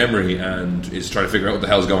lost his memory and is trying to figure out what the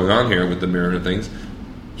hell's going on here with the mirror and things.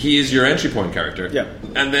 He is your entry point character. Yeah.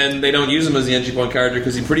 And then they don't use him as the entry point character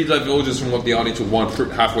because he pretty divulges from what the audience would want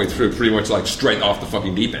halfway through, pretty much like straight off the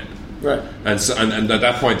fucking deep end. Right. And at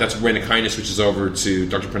that point, that's when it kind of switches over to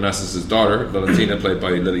Dr. Parnassus' daughter, Valentina, played by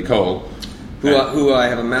Lily Cole. Who I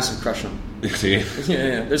have a massive crush on. See?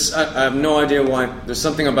 Yeah. I have no idea why. There's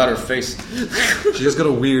something about her face. She just got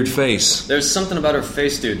a weird face. There's something about her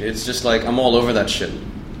face, dude. It's just like, I'm all over that shit.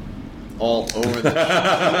 All over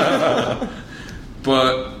that shit.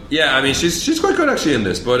 But yeah, I mean, she's quite good actually in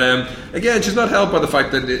this. But again, she's not helped by the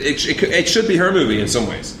fact that it should be her movie in some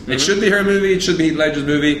ways. Mm-hmm. It should be her movie. It should be Heath Ledger's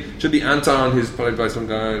movie. It should be Anton, who's played by some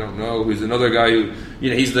guy I don't know, who's another guy who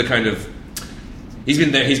he's the kind of. He's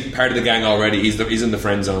been there. He's part of the gang already. He's in the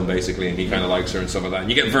friend zone basically, and he kind of likes her and stuff like that. And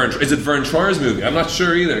you get Vern. Is it Vern Troyer's movie? I'm not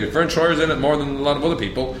sure either. Vern Troyer's in it more than a lot of other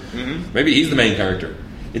people. Mm-hmm. Maybe he's the main character.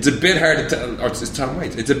 It's a bit hard to tell. Or it's Tom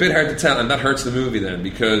Waits. It's a bit hard to tell, and that hurts the movie then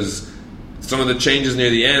because some of the changes near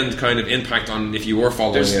the end kind of impact on if you were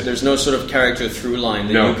following it. There's no sort of character through line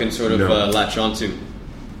that you can sort of latch onto.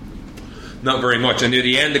 Not very much. And near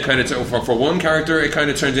the end, it kind of for one character, it kind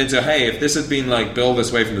of turns into, hey, if this had been like built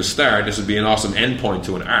this way from the start, this would be an awesome endpoint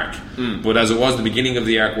to an arc. But as it was, the beginning of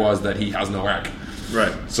the arc was that he has no arc.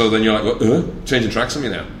 Right. So then you're like, changing tracks on me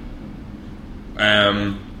now.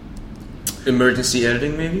 Emergency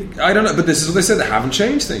editing, maybe? I don't know, but this is what they said. They haven't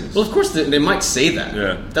changed things. Well, of course, they might say that.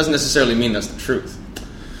 Yeah. Doesn't necessarily mean that's the truth.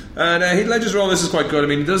 And Heath Ledger's role in this is quite good. I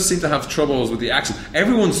mean, he does seem to have troubles with the accent.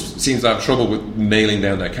 Everyone seems to have trouble with nailing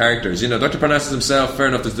down their characters. Dr. Parnassus himself, fair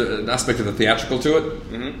enough, there's an aspect of the theatrical to it.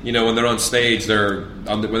 Mm-hmm. When they're on stage, when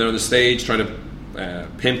they're on the stage trying to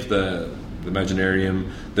pimp the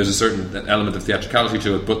Imaginarium, there's a certain element of theatricality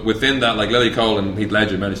to it. But within that, like Lily Cole and Heath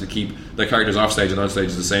Ledger managed to keep their characters off stage and on stage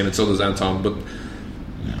is the same, and so does Anton. But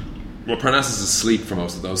Parnassus is asleep for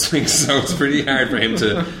most of those things, so it's pretty hard for him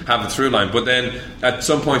to have a through line. But then at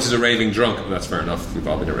some points he's a raving drunk. Well, that's fair enough. We've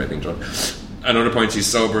all been a raving drunk. At other points he's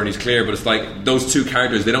sober and he's clear. But it's like those two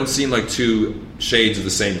characters, they don't seem like two shades of the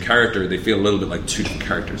same character. They feel a little bit like two different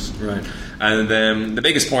characters. Right. And the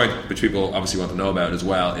biggest point, which people obviously want to know about as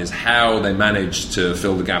well, is how they managed to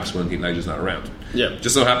fill the gaps when Heath Ledger's not around. Yeah.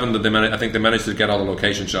 Just so happened that I think they managed to get all the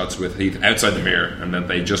location shots with Heath outside the mirror, and then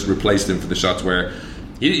they just replaced him for the shots where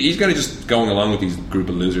he's kind of just going along with these group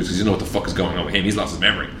of losers because you know what the fuck is going on with him. He's lost his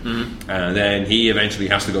memory. Mm-hmm. And then he eventually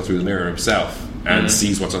has to go through the mirror himself and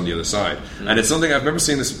sees what's on the other side. Mm-hmm. And it's something I've never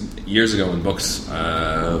seen this years ago in books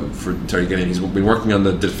for Terry Gilliam. He's been working on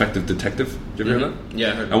the Defective Detective. Did you ever hear that? Yeah,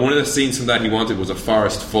 I heard that. And one of the scenes from that he wanted was a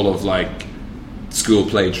forest full of like school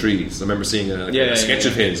play trees. I remember seeing a sketch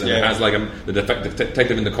of his, and it has like the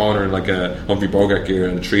detective in the corner in like a Humphrey Bogart gear,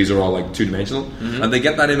 and the trees are all like two-dimensional. Mm-hmm. And they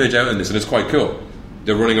get that image out in this, and it's quite cool.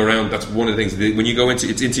 They're running around. That's one of the things. When you go into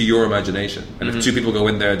it's into your imagination, and if two people go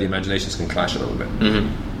in there, the imaginations can clash a little bit.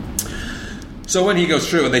 Mm-hmm. So when he goes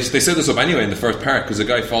through, and they set this up anyway in the first part, because the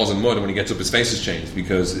guy falls in mud, and when he gets up, his face is changed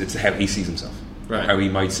because it's how he sees himself, right? How he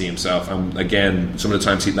might see himself. And again, some of the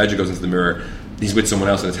times Heath Ledger goes into the mirror, he's with someone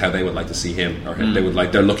else, and it's how they would like to see him, or they would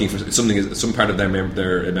like. They're looking for something. Some part of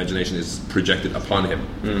their imagination is projected upon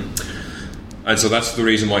him, and so that's the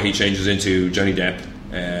reason why he changes into Johnny Depp.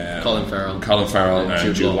 Colin Farrell,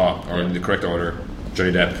 and Jude Law, or in the correct order: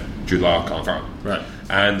 Johnny Depp, Jude Law, Colin Farrell. Right.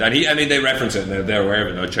 And they reference it, and they're aware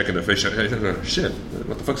of it. They're checking their fish. Shit,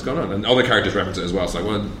 what the fuck's going on? And other characters reference it as well. It's like,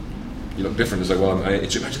 well, you look different. It's like, well,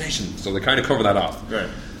 it's your imagination. So they kind of cover that off. Right.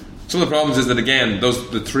 Some of the problems is that again,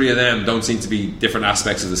 the three of them don't seem to be different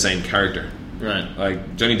aspects of the same character. Right.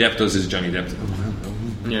 Like Johnny Depp does his Johnny Depp.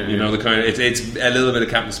 The kind of it's a little bit of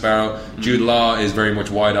Captain Sparrow. Jude Law is very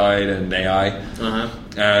much wide-eyed and AI.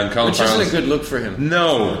 And Colin Farrell, which isn't a good look for him.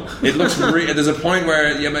 No, it looks. There's a point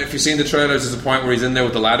where if you've seen the trailers, there's a point where he's in there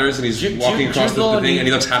with the ladders and he's walking across the thing, and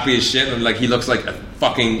he looks happy as shit, and like he looks like he's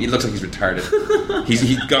retarded.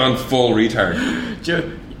 he's gone full retard.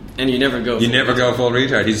 And you never go. You never go full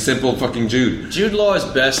retard. He's simple fucking Jude. Jude Law is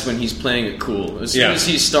best when he's playing it cool. As soon as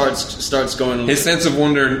he starts going, his sense of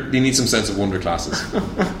wonder. He needs some sense of wonder classes.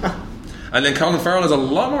 And then Colin Farrell has a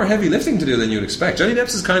lot more heavy lifting to do than you'd expect. Johnny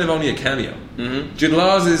Depp's is kind of only a cameo. Mm-hmm. Jude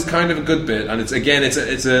Law's is kind of a good bit, and it's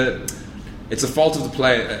a fault of the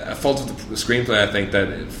play, a fault of the screenplay. I think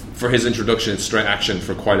that for his introduction, it's straight action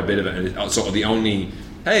for quite a bit of it, and it's sort of the only.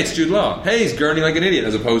 Hey, it's Jude Law. Hey, he's gurning like an idiot,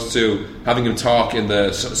 as opposed to having him talk in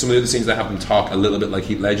some of the other scenes that have him talk a little bit like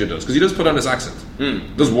Heath Ledger does, because he does put on his accent.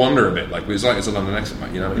 Does wonder a bit, like it's like it's a London accent,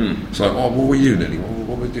 like, you know what I mean? It's like, oh, what were you, Nelly?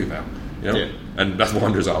 What would we do now? You know? Yeah. And that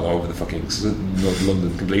wanders all over the fucking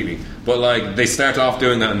London completely. But like they start off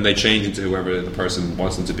doing that and they change into whoever the person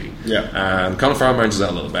wants them to be. Yeah. Colin Farrell manages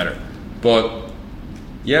that a little better. But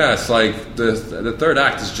yeah, it's like the third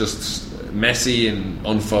act is just messy and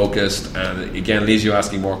unfocused, and again leaves you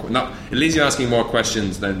asking more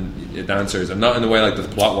questions than it answers, and not in the way like the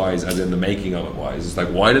plot wise as in the making of it wise. It's like,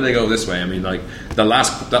 why did they go this way? I mean, like that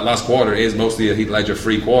last quarter is mostly a Heath Ledger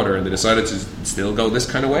free quarter, and they decided to still go this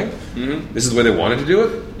kind of way. This is the way they wanted to do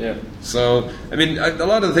it. Yeah. So I mean, a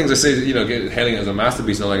lot of the things I say, you know, hailing it as a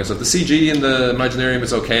masterpiece and all that kind of stuff. The CG in the Imaginarium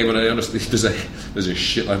is okay, but I understand there's a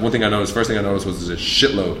shit. Like first thing I noticed was there's a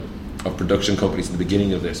shitload of production companies at the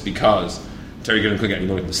beginning of this, because Terry Gilliam couldn't get any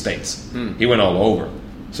money from the States. He went all over.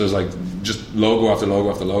 So it was like just logo after logo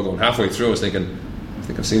after logo. And halfway through I was thinking, I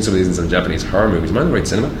think I've seen some of these in some Japanese horror movies. Am I in the right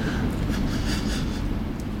cinema?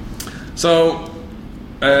 So,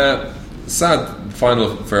 sad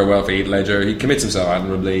final farewell for Heath Ledger. He commits himself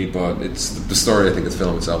admirably, but it's the story, I think the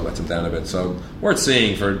film itself lets him down a bit. So worth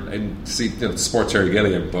seeing to support Terry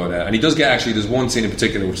Gilliam. But and he does get, actually, there's one scene in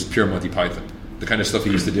particular which is pure Monty Python. The kind of stuff he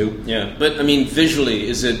used to do. Yeah, but I mean, visually,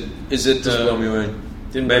 is it? Doesn't blow me away.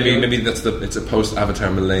 Maybe it's a post-Avatar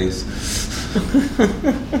malaise.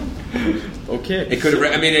 Okay, it could.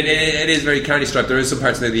 I mean, it is very Carney Stripe. There is some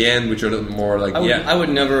parts near the end which are a little more like. I would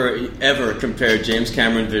never ever compare James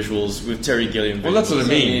Cameron visuals with Terry Gilliam visuals. Well, that's what I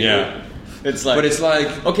mean. Yeah, it's like. But it's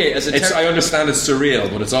like, okay, I understand it's surreal,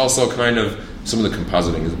 but it's also kind of, some of the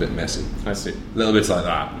compositing is a bit messy. I see. Little bits like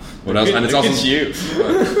that. What else? And it's also it's you.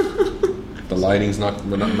 The lighting's not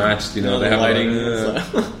matched, you know. They have lighting.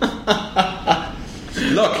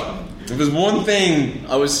 Look, if there's one thing,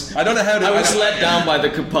 I don't know how to. I was let down by the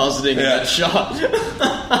compositing in that shot.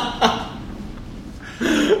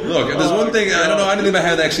 Look, if there's one thing, God. I don't know anything about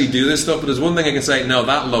how they actually do this stuff, but there's one thing I can say. No,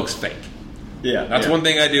 that looks fake. Yeah, that's one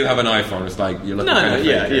thing I do have an eye for. It's like you're looking. No,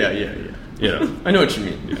 yeah. You know, I know what you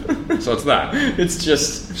mean. Yeah. So it's that. It's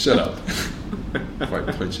just shut up. Quite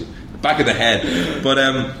punchy. Back of the head, but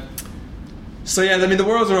So yeah, I mean the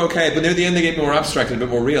worlds are okay, but near the end they get more abstract and a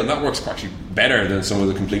bit more real, and that works actually better than some of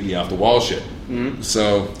the completely off the wall shit.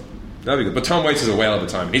 So that'd be good. But Tom Waits is a whale of a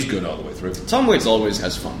time, and he's good all the way through. Tom Waits always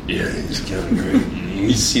has fun. Yeah, he's kind of great.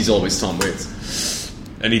 He's always Tom Waits,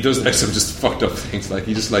 and he does like some just fucked up things. Like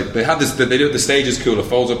he just like they have this. They do the stage is cool. It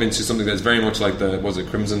folds up into something that's very much like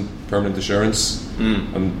Crimson Permanent Assurance,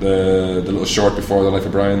 and the little short before The Life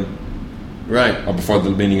of Brian, right? Or before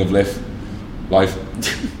The Meaning of Life.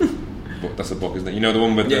 That's a book, isn't it? You know, the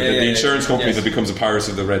one with the insurance company that becomes a pirate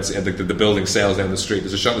of the Red Sea. The building sails down the street.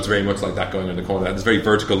 There's a shot that's very much like that going in the corner. This very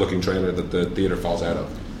vertical looking trailer that the theatre falls out of.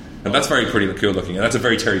 And that's very pretty cool looking. And that's a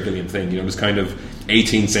very Terry Gilliam thing. You know, this kind of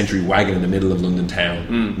 18th century wagon in the middle of London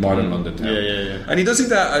town. Modern London town. Yeah. And he does think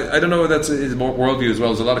that, I don't know if that's his worldview as well.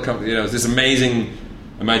 There's a lot of, you know, this amazing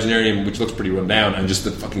Imaginarium which looks pretty run down, and just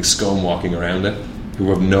the fucking scum walking around it who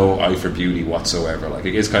have no eye for beauty whatsoever. Like,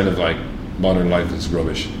 it is kind of like modern life is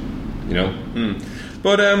rubbish. You know?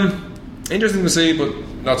 But interesting to see, but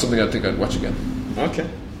not something I think I'd watch again. Okay.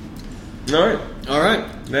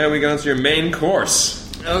 Alright. Now we go on to your main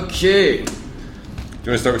course. Okay. Do you want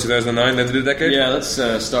to start with 2009, then do the decade? Yeah, let's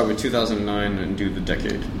start with 2009 and do the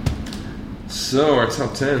decade. So, our top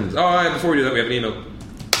 10s. Oh, alright, before we do that, we have an email.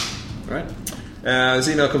 Alright. This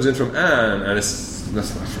email comes in from Anne, and that's not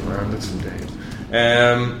from Anne, that's from Dave.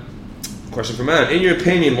 Question from Anne. In your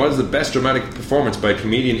opinion, what is the best dramatic performance by a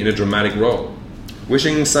comedian in a dramatic role?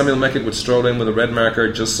 Wishing Samuel Beckett would stroll in with a red marker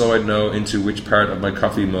just so I'd know into which part of my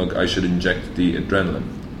coffee mug I should inject the adrenaline.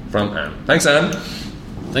 From Anne. Thanks, Anne.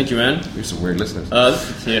 Thank you, Anne. You're some weird listeners.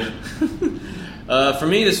 Yeah. For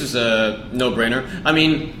me, this was a no-brainer. I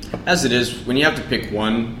mean, as it is, when you have to pick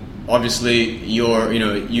one, obviously you're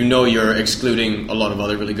excluding a lot of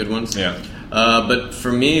other really good ones. Yeah. But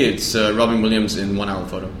for me, it's Robin Williams in 1 Hour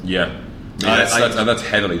Photo. Yeah. That's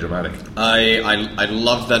heavily dramatic. I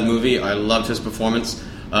loved that movie. I loved his performance.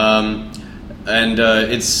 I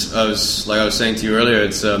was saying to you earlier,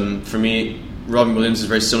 it's for me, Robin Williams is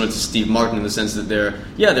very similar to Steve Martin in the sense that they're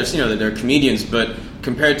comedians, but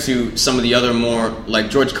compared to some of the other more, like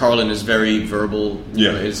George Carlin is very verbal.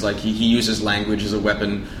 Yeah. It's like he uses language as a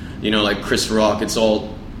weapon. Like Chris Rock, it's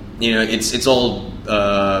all, it's all,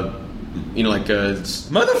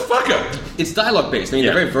 motherfucker. It's dialogue based.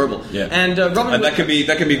 They're very verbal. Yeah. And that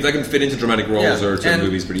can fit into dramatic roles or to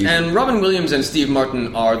movies pretty easily. And Robin Williams and Steve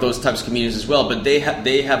Martin are those types of comedians as well, but they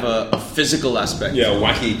have a physical aspect. Yeah,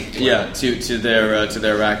 wacky. Yeah, to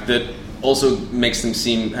their act that also makes them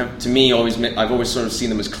seem, to me, I've always sort of seen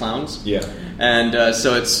them as clowns. Yeah. And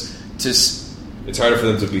so it's just, it's harder for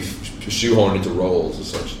them to be shoehorned into roles as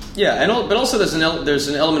such. Yeah, but also there's an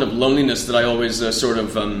element of loneliness that I always sort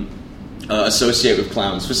of associate with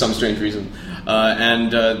clowns for some strange reason,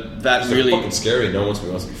 and that they're really fucking scary. No one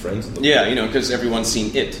wants to be friends with them. Yeah, because everyone's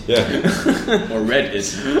seen it. Yeah, or read it.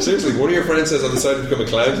 Seriously, one of your friends says, "I decided to become a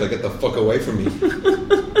clown." Like, get the fuck away from me.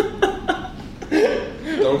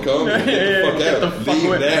 Don't come. Get the fuck out.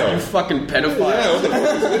 Leave now. You fucking pedophile. Yeah, what the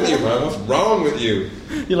fuck is with you, man? What's wrong with you?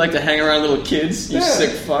 You like to hang around little kids? You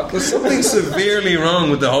sick fuck. There's something severely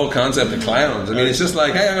wrong with the whole concept of clowns. I mean, it's just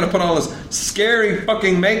like, hey, I'm going to put all this scary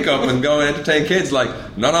fucking makeup and go and entertain kids. Like,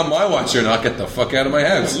 not on my watch, you're not. Get the fuck out of my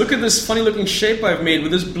house. Look at this funny looking shape I've made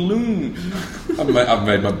with this balloon. I've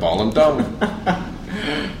made my ball and dome.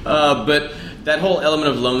 But that whole element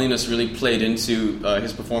of loneliness really played into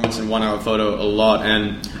his performance in 1 Hour Photo a lot,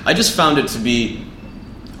 and I just found it to be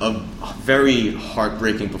a very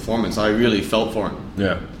heartbreaking performance. I really felt for him.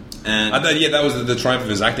 Yeah. And that was the triumph of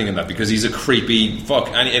his acting in that, because he's a creepy fuck,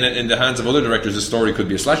 and in the hands of other directors, the story could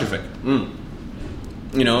be a slasher flick.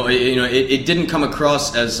 It didn't come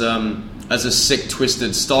across as a sick,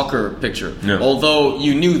 twisted stalker picture. Yeah. Although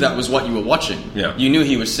you knew that was what you were watching. Yeah. You knew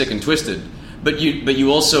he was sick and twisted. But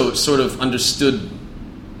you also sort of understood.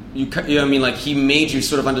 He made you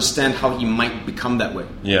sort of understand how he might become that way.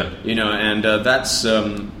 Yeah. And that's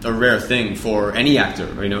a rare thing for any actor.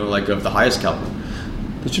 Of the highest caliber.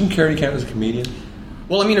 Did Jim Carrey count as a comedian?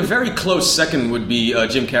 Well, a very close second would be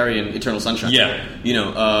Jim Carrey in Eternal Sunshine. Yeah.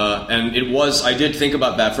 And it was. I did think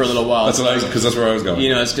about that for a little while. Because that's where I was going.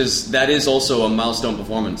 It's because that is also a milestone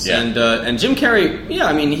performance. Yeah. And Jim Carrey,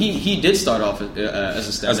 he did start off as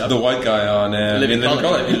a stand-up. As the white guy on Living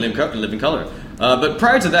Color. In Living Color. But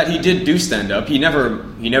prior to that, he did do stand-up. He never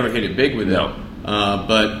hit it big with it.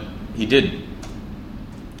 But he did.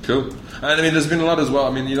 Cool. And there's been a lot as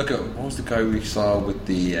well. You look at, what was the guy we saw with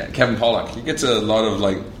the Kevin Pollak? He gets a lot of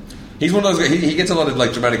he's one of those guys. He gets a lot of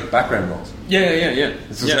dramatic background roles. Yeah. And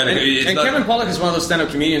Kevin Pollak is one of those stand-up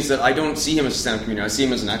comedians that I don't see him as a stand-up comedian. I see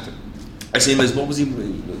him as an actor. I see him as, what was he?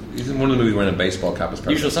 He's in one of the movies wearing a baseball cap. As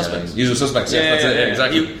Usual Suspects. Usual Suspects. Yeah, that's it.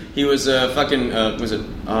 Exactly. He was fucking. Was it?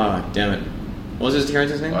 Damn it. What was his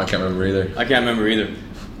character's name? I can't remember either.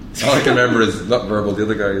 All I can remember is not verbal. The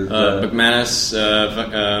other guy is McManus.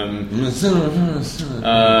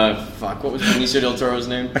 Fuck. What was Benicio del Toro's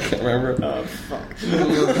name? I can't remember. Fuck.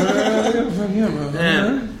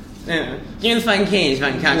 Yeah. Give the fucking keys,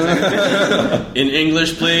 fucking cocksucker. In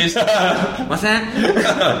English, please. What's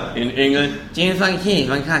that? In English. Give the fucking keys,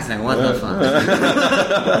 fucking cocksucker. What the fuck?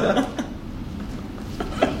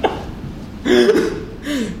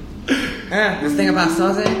 This thing about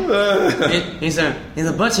sausage? He's a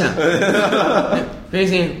butcher.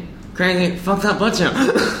 Crazy, fucked up butcher.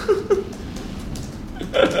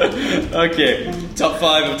 Okay, top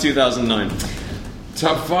 5 of 2009.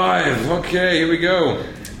 Top 5. Okay, here we go.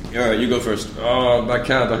 Alright, you go first. Oh, I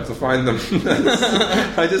can't. I have to find them.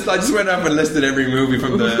 I just went up and listed every movie for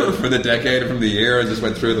the decade or from the year and just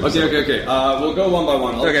went through them. Okay. We'll go one by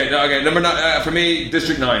one. Okay. Number 9 for me,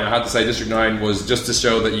 District 9. I had to say District 9 was just to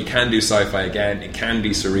show that you can do sci-fi again. It can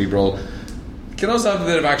be cerebral. It can also have a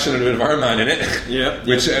bit of action and a bit of Iron Man in it. Yeah.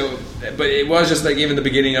 But it was just even the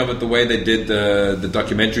beginning of it, the way they did the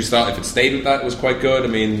documentary style. If it stayed with that, it was quite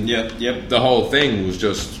good. The whole thing was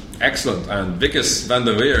just excellent, and Vickers van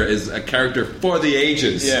der Veer is a character for the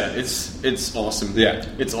ages. Yeah, it's awesome. Yeah,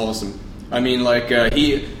 it's awesome.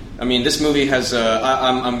 This movie has.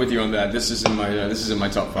 I'm with you on that. This is in my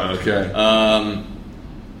top 5. Okay.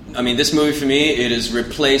 This movie for me, it has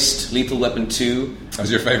replaced Lethal Weapon 2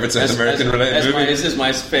 as your favorite South American related movie. This is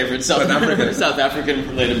my favorite South African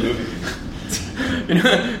related movie. You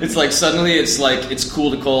know, it's like suddenly it's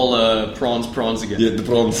cool to call prawns again. Yeah, the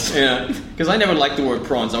prawns. Yeah, because I never liked the word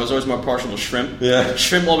prawns. I was always more partial to shrimp. Yeah,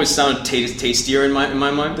 shrimp always sounded tastier in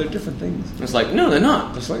my mind. They're different things. It's like, no, they're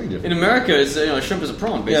not. They're slightly different. In America, it's shrimp is a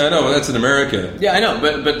prawn. Basically. Yeah, I know, but that's in America. Yeah, I know,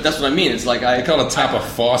 but that's what I mean. It's like they call it tap a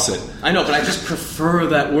faucet. I know, but I just prefer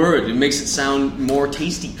that word. It makes it sound more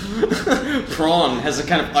tasty. Prawn has a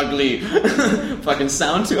kind of ugly fucking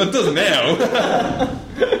sound to it. Well, it does now.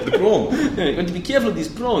 The prawn. Yeah, you have to be careful of these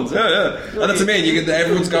prawns. Yeah. And that's what I mean.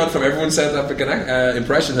 Everyone's South African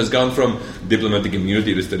impression has gone from diplomatic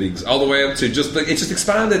immunity to studies all the way up to just it's just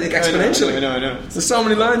expanded exponentially. I know. There's so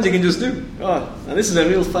many lines you can just do. Oh, and this is a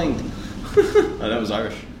real find. Oh, that was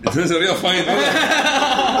Irish. This is a real find.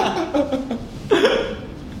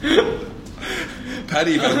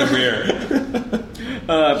 Paddy found the beer.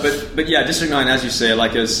 But yeah, District 9, as you say,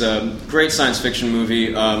 like is a great science fiction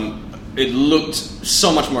movie. It looked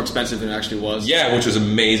so much more expensive than it actually was. Yeah, which was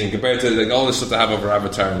amazing compared to like all this stuff they have over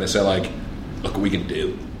Avatar, and they say like, look what we can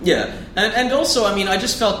do. Yeah, and also, I mean, I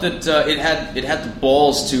just felt that it had the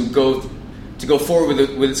balls to go forward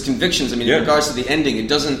with its convictions. I mean, in regards to the ending, it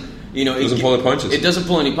doesn't. It doesn't pull any punches. It doesn't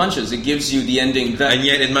pull any punches. It gives you the ending that... And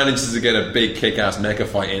yet it manages to get a big kick-ass mecha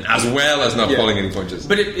fight in, as well as not pulling any punches.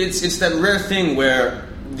 But it's that rare thing where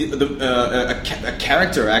a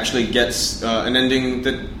character actually gets an ending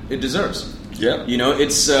that it deserves. Yeah.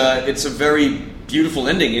 It's a very beautiful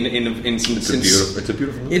ending in some... It's a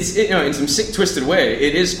beautiful movie. In some sick, twisted way,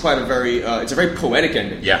 it is quite a very... it's a very poetic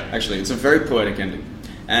ending. Yeah. Actually, it's a very poetic ending.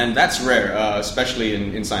 And that's rare, especially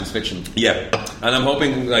in science fiction. Yeah, and I'm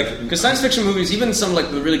hoping because science fiction movies, even some like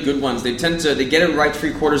the really good ones, they get it right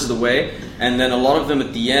 3/4 of the way, and then a lot of them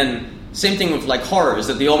at the end. Same thing with like horrors,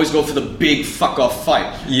 that they always go for the big fuck off fight.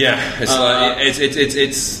 Yeah, it's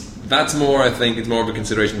that's more. I think it's more of a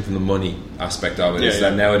consideration from the money aspect of it.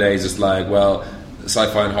 That nowadays it's like, well,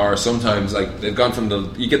 sci-fi and horror sometimes like they've gone from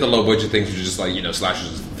you get the low budget things which are just like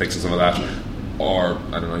slashes, fixing some of that. Or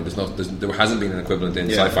I don't know. There hasn't been an equivalent in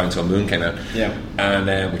sci-fi until Moon came out,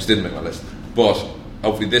 and which didn't make my list. But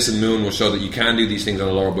hopefully, this and Moon will show that you can do these things on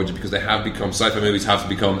a lower budget because they have to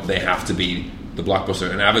be the blockbuster.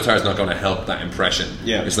 And Avatar is not going to help that impression.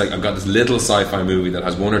 Yeah, it's like I've got this little sci-fi movie that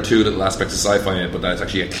has one or two little aspects of sci-fi in it, but that's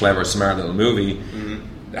actually a clever, smart little movie.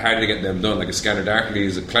 Mm-hmm. Hard to get them done. Like A Scanner Darkly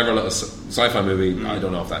is a clever little sci-fi movie. Mm-hmm. I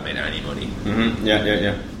don't know if that made any money. Mm-hmm.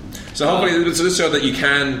 Yeah. So hopefully, this show that you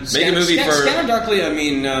can make a movie for... Scanner Darkly, I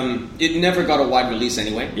mean, it never got a wide release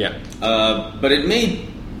anyway. Yeah. But it made,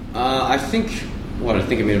 I think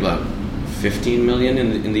it made about 15 million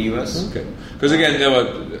in the US. Okay. Because again,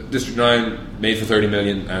 District 9 made for 30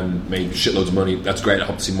 million and made shitloads of money. That's great. I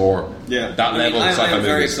hope to see more. Yeah. That level of sci-fi movies. I'm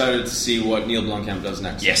very excited to see what Neil Blomkamp does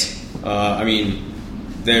next. Yes. I mean,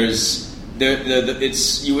 you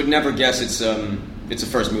would never guess it's a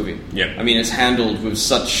first movie. Yeah. I mean, it's handled with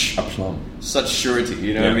such aplomb, such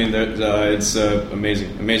surety. I mean, it's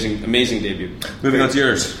amazing debut. Moving on to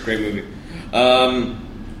yours. Great movie.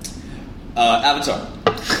 Avatar.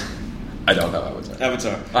 I don't have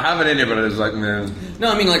Avatar. I have it in here, but it's like, man. No,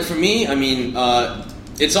 I mean, like for me, I mean,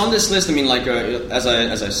 it's on this list. I mean, like as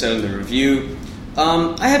I said in the review,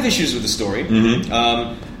 I have issues with the story.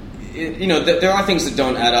 Mm-hmm. There are things that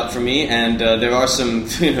don't add up for me, and there are some.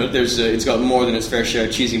 It's got more than its fair share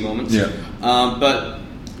of cheesy moments. Yeah. But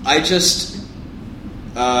I just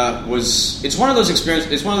It's one of those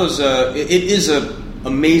experiences. It's one of those. It is a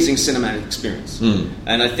amazing cinematic experience,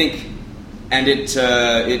 and I think, and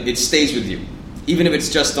it stays with you, even if it's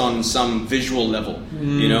just on some visual level.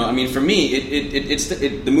 You know, I mean, for me,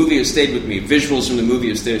 the movie has stayed with me. Visuals from the movie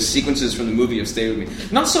have stayed. Sequences from the movie have stayed with me.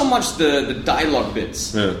 Not so much the dialogue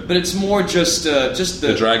bits, but it's more just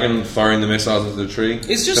the dragon firing the missiles into the tree.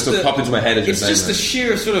 It's just that's what popped into my head. It's just the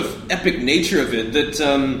sheer sort of epic nature of it that.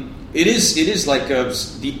 It is like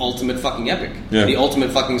the ultimate fucking epic, the ultimate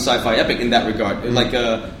fucking sci-fi epic in that regard. Like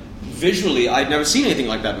visually, I'd never seen anything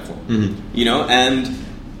like that before. You know, and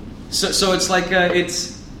so it's like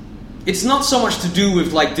it's not so much to do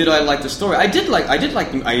with like, did I like the story? I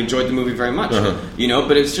enjoyed the movie very much. You know,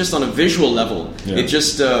 but it's just on a visual level. It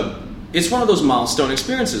just it's one of those milestone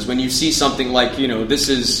experiences when you see something like, you know, this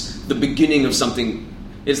is the beginning of something.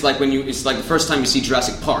 It's like it's like the first time you see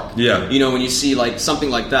Jurassic Park. Yeah. You know, when you see like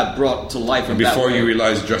something like that brought to life. And before you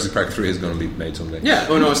realize Jurassic Park 3 is going to be made someday. Yeah.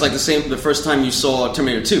 Oh no, it's like the first time you saw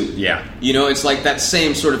Terminator 2. Yeah. You know, it's like that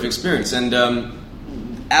same sort of experience. And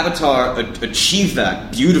Avatar achieved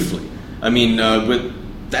that beautifully. I mean, with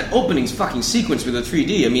that opening fucking sequence with the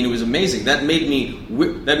 3D, I mean, it was amazing. That made me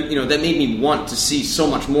that made me want to see so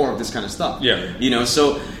much more of this kind of stuff. Yeah. You know,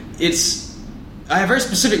 so it's I have very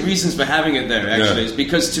specific reasons for having it there, actually. It's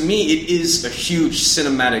because to me it is a huge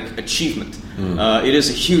cinematic achievement. It is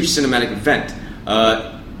a huge cinematic event.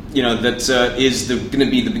 That is going to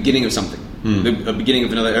be the beginning of something. The beginning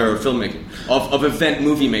of another era of filmmaking, of event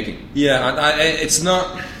movie making. Yeah, it's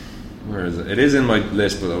not... Where is it? It is in my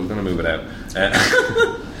list, but I was going to move it out.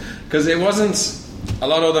 Because it wasn't... A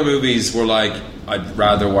lot of other movies were like, I'd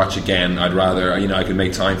rather watch again. I'd rather, I could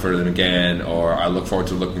make time for it again, or I look forward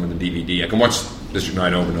to looking at the DVD. I can watch District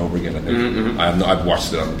 9 over and over again, I think. I've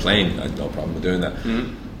watched it on the plane. I have no problem with doing that.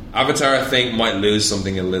 Avatar, I think, might lose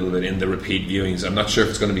something a little bit in the repeat viewings. I'm not sure if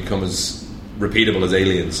it's going to become as repeatable as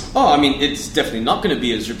Aliens. Oh, I mean, it's definitely not going to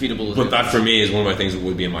be as repeatable as But that, for me, is one of my things that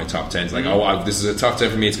would be in my top 10. It's like, this is a top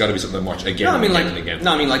 10 for me. It's got to be something I watch again and again.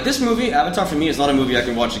 No, I mean, like, this movie, Avatar, for me, is not a movie I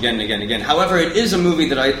can watch again and again and again. However, it is a movie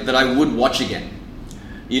that I would watch again.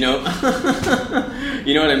 You know?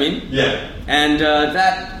 You know what I mean? Yeah. And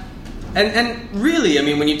And really, I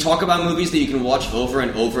mean, when you talk about movies that you can watch over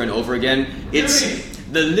and over and over again,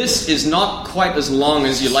 the list is not quite as long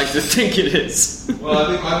as you like to think it is. Well, I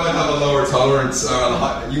think I might have a lower tolerance.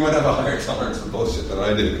 You might have a higher tolerance for bullshit than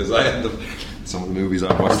I do, because I end up... Some of the movies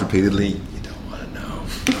I've watched repeatedly, you don't want to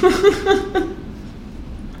know.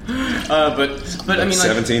 But I mean,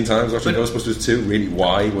 17 times watching Ghostbusters 2. Really,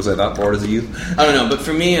 why was I that bored as a youth? I don't know, but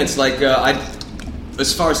for me, it's like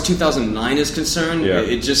as far as 2009 is concerned,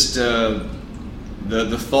 it just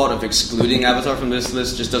the thought of excluding Avatar from this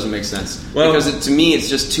list just doesn't make sense. Well, because to me, it's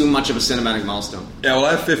just too much of a cinematic milestone. Yeah, well,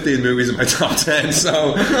 I have 15 movies in my top 10,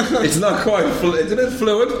 so it's not quite. It's a bit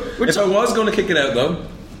fluid. If I was going to kick it out, though,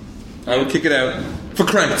 I would kick it out for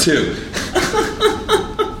Crank 2.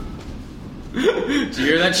 Did you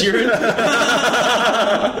hear that, Sheeran?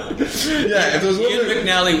 Yeah, if there was one Ian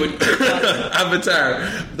McNally would... Avatar,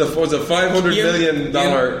 was a $500 million...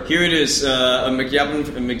 Here it is, a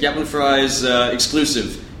McYappin Fries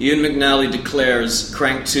exclusive. Ian McNally declares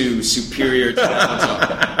Crank 2 superior to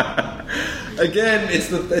Avatar. Again, it's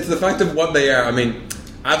the fact of what they are. I mean,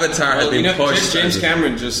 Avatar has been pushed. James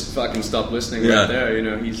Cameron just fucking stopped listening right there. You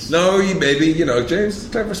know, he's maybe James is a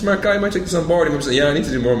clever, smart guy. He might take this on board. He might say, I need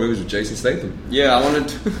to do more movies with Jason Statham. Yeah, I wanted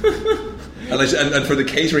to. and for the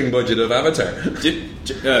catering budget of Avatar,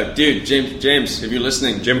 dude, James, if you're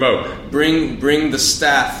listening, Jimbo, bring the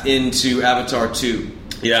staff into Avatar 2.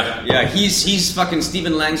 Yeah, he's fucking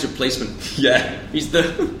Stephen Lang's replacement. Yeah, he's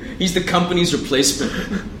the company's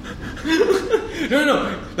replacement.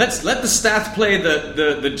 No. Let the staff play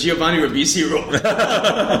the Giovanni Ribisi role.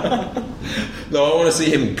 No, I want to see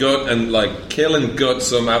him gut and kill and gut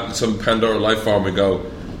some Pandora life form and go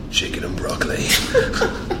chicken and broccoli.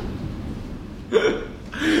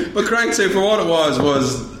 But Crank 2, for what it was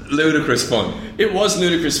ludicrous fun. It was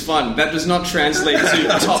ludicrous fun. That does not translate to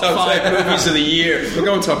top 5 movies of the year. We're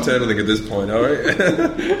going top 10, I think, at this point, alright?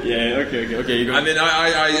 Yeah, okay. You go. I mean,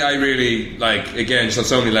 I really, again, just on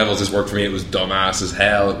so many levels, this worked for me. It was dumbass as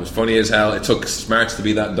hell. It was funny as hell. It took smarts to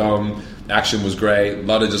be that dumb. Action was great. A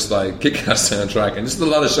lot of just, kick-ass soundtrack. And just a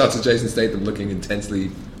lot of shots of Jason Statham looking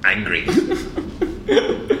intensely angry.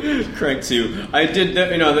 Crank 2. I did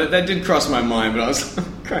that, that did cross my mind, but I was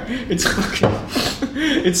like,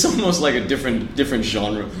 it's almost like a different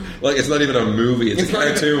genre. It's not even a movie, it's a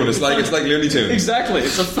cartoon. It's like Looney Tunes. Exactly,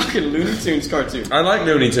 it's a fucking Looney Tunes cartoon. I like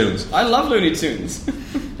Looney Tunes. I love Looney Tunes.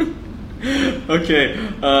 Okay,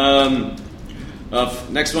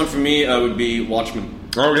 next one for me would be Watchmen.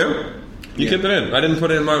 Oh yeah? You kept it in. I didn't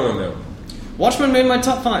put it in my one though. Watchmen made my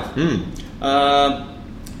top 5.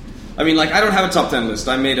 I mean, I don't have a top 10 list.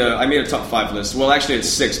 I made a top 5 list. Well, actually, it's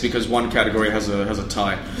 6 because one category has a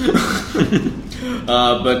tie.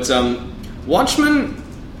 But Watchmen,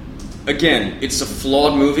 again, it's a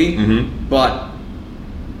flawed movie, but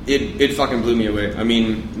it fucking blew me away. I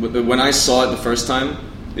mean, when I saw it the first time,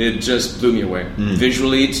 it just blew me away.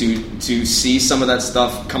 Visually, to see some of that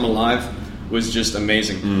stuff come alive was just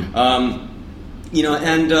amazing. And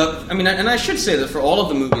I should say that for all of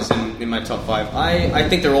the movies in my top 5, I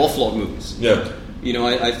think they're all flawed movies. Yeah.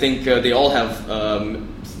 I think they all have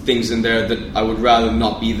things in there that I would rather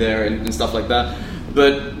not be there and stuff like that.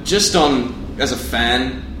 But just as a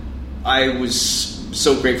fan, I was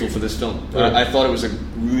so grateful for this film. Yeah. I thought it was a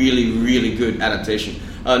really, really good adaptation.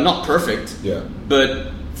 Not perfect,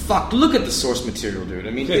 but fuck, look at the source material, dude. I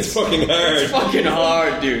mean, it's fucking hard. It's fucking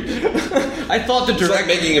hard, dude. I thought the director... It's like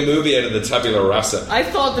making a movie out of the tabula rasa. I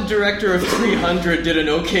thought the director of 300 did an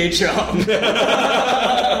okay job.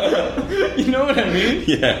 You know what I mean?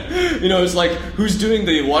 Yeah. It's like, who's doing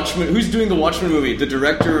the Watchmen movie? The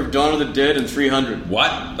director of Dawn of the Dead and 300.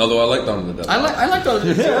 What? Although I like Dawn of the Dead. I like Dawn of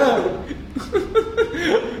the Dead.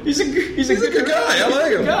 He's a good guy. I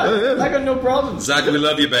like him. I got no problem. Zach, we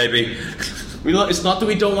love you, baby. It's not that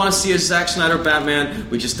we don't want to see a Zack Snyder Batman.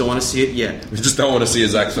 We just don't want to see it yet. We just don't want to see a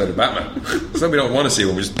Zack Snyder Batman. It's not we don't want to see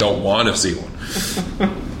one. We just don't want to see one.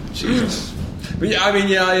 Jesus. But yeah, I mean,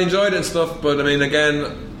 yeah, I enjoyed it and stuff. But I mean,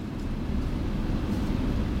 again,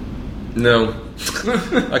 no.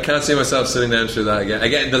 I can't see myself sitting down through that again.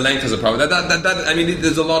 Again, the length is a problem. That I mean,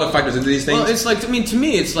 there's a lot of factors into these things. Well, it's like, I mean, to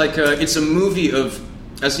me, it's like it's a movie of,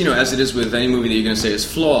 as you know, as it is with any movie that you're going to say is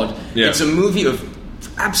flawed. Yeah. It's a movie of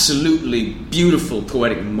absolutely beautiful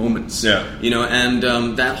poetic moments. Yeah. You know, and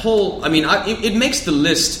that whole, I mean, it makes the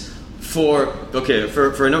list for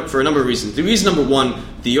a number of reasons. The reason number one,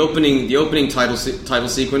 the opening title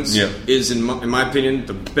sequence is in my opinion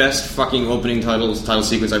the best fucking opening title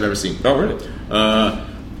sequence I've ever seen. Oh really?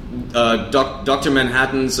 Dr.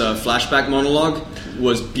 Manhattan's flashback monologue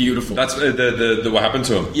was beautiful. That's the what happened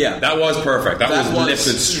to him. Yeah, that was perfect. That was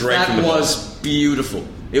lifted straight from the That was beautiful.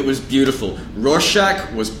 It was beautiful.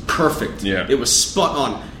 Rorschach was perfect. Yeah, it was spot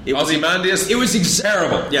on. Ozymandias. It was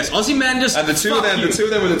terrible. Yes, Ozymandias. And the two of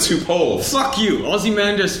them were the two poles. Fuck you,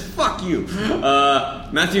 Ozymandias. Fuck you,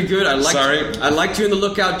 Matthew Good. I liked you in The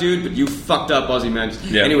Lookout, dude, but you fucked up Ozymandias.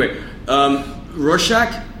 Yeah. Anyway,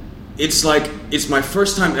 Rorschach. It's like it's my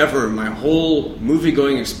first time ever in my whole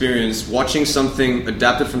movie-going experience watching something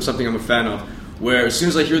adapted from something I'm a fan of. Where as soon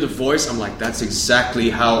as I hear the voice, I'm like, that's exactly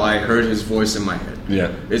how I heard his voice in my head.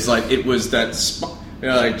 Yeah, it's like it was that.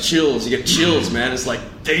 Like chills, you get chills, man. It's like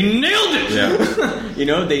they nailed it. Yeah. You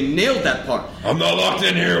know, they nailed that part. I'm not locked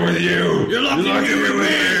in here with you. You're locked in here with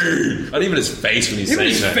me. Not even his face when he's saying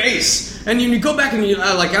that. Even his face. And you go back and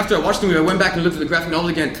like after I watched the movie, I went back and looked at the graphic novel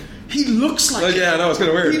again. He looks like him. Yeah, no, it's kind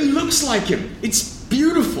of weird. He looks like him. It's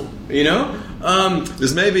beautiful. You know.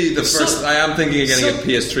 This may be the first. I am thinking of getting a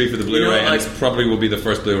PS3 for the Blu-ray, you know, and it probably will be the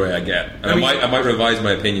first Blu-ray I get. And I might revise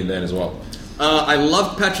my opinion then as well. I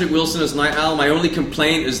loved Patrick Wilson as Night Owl. My only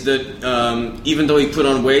complaint is that even though he put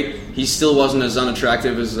on weight, he still wasn't as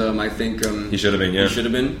unattractive as I think he should have been. Yeah, he should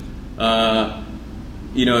have been.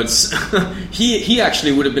 You know, it's he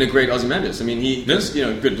actually would have been a great Ozymandias. I mean, he was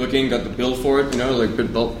good looking, got the build for it. You know, like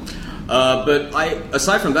good build. But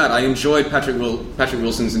aside from that, I enjoyed Patrick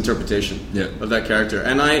Wilson's interpretation of that character,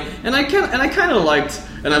 and I kind of liked,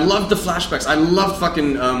 and I loved the flashbacks. I loved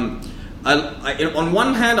fucking. On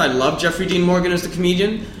one hand, I love Jeffrey Dean Morgan as the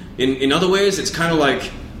comedian. In other ways, it's kind of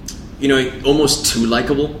like, you know, almost too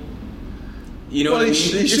likable. You know, well, he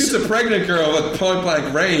shoots a pregnant girl at point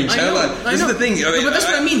blank range. I know. This is the thing. But that's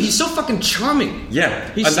what I mean. He's so fucking charming.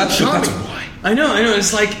 Yeah, he's so charming. That's why. I know.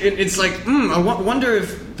 It's like I wonder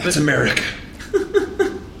if that's America.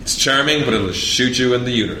 It's charming, but it'll shoot you in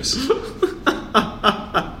the uterus.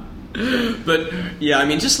 But yeah, I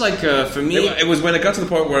mean, just like for me, it was when it got to the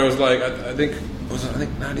point where I was like, I think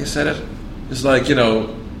Nadia said it. It's like, you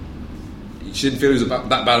know, she didn't feel he was that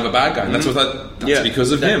bad of a bad guy, and that's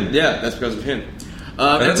because of him. Yeah, that's because of him.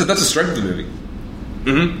 And that's a strength of the movie.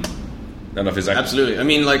 Mm-hmm. And of his acting. Absolutely. I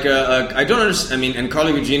mean, like I don't understand. I mean, and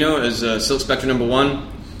Carly Gugino as Silk Spectre #1,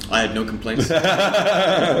 I had no complaints.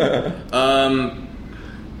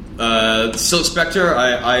 Silk Spectre,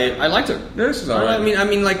 I liked her. Yes, all right. I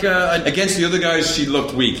mean, like against the other guys, she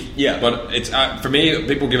looked weak. Yeah, but it's for me.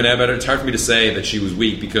 People giving out about her. It's hard for me to say that she was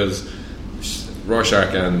weak because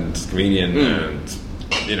Rorschach and comedian, and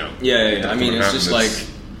you know. Yeah. I mean, it's just like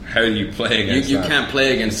how do you play against? You can't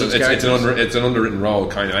play against those characters. It's an underwritten role,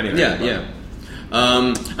 kind of. Anyway. Yeah.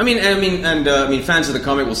 I mean, fans of the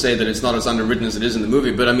comic will say that it's not as underwritten as it is in the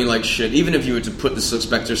movie. But I mean, like, shit. Even if you were to put the Silk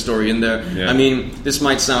Spectre story in there, I mean, this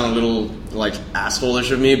might sound a little like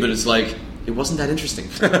asshole-ish of me, but it's like it wasn't that interesting.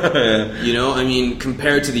 You know, I mean,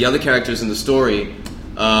 compared to the other characters in the story,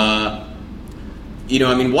 you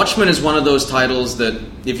know, I mean, Watchmen is one of those titles that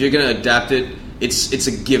if you're going to adapt it, it's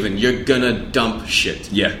a given. You're gonna dump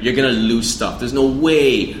shit. Yeah, you're gonna lose stuff. There's no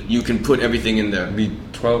way you can put everything in there. It'd be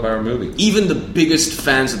 12-hour movie. Even the biggest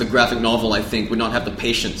fans of the graphic novel, I think, would not have the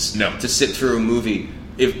patience to sit through a movie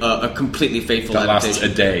if a completely faithful adaptation. Lasts a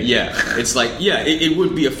day. Yeah, it's like it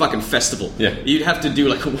would be a fucking festival. Yeah, you'd have to do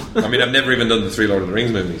like. I mean, I've never even done the 3 Lord of the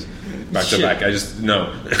Rings movies back to back. I just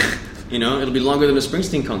no. You know, it'll be longer than a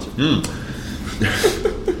Springsteen concert.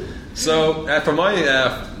 So for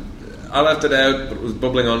my. I left it out, but it was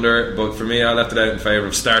bubbling under. But for me, I left it out in favour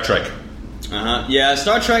of Star Trek. Yeah,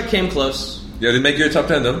 Star Trek came close. Yeah, did it make your top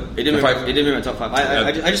 10 though? It didn't make my top 5.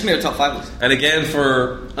 I just made a top 5 list. And again,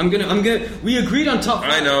 I'm gonna. We agreed on top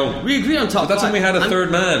 5. I know. We agreed on top 5. That's when we had a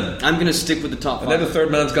third man. I'm gonna stick with the top 5. And then the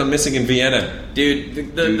third man's gone missing in Vienna.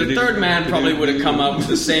 Dude, the third man probably would have come up with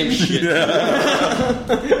the same shit.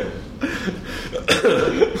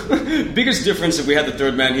 Biggest difference if we had the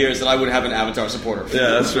third man here is that I would have an Avatar supporter.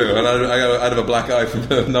 Yeah, that's true. And I'd have a black eye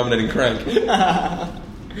from nominating Crank.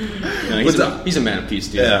 No, he's a man of peace,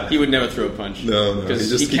 dude. Yeah. He would never throw a punch. No. He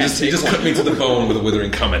just cut me to the bone with a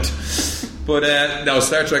withering comment. But no,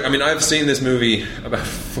 Star Trek. I mean, I've seen this movie about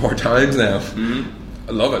 4 times now. Mm-hmm.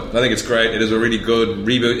 I love it. I think it's great. It is a really good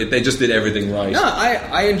reboot. They just did everything right. No,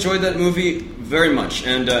 I enjoyed that movie very much.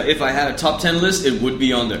 And if I had a top 10 list, it would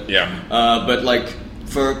be on there. Yeah. But like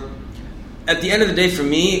at the end of the day, for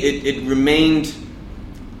me, it remained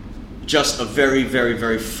just a very, very,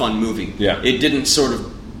 very fun movie. Yeah. It didn't sort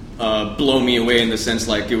of blow me away in the sense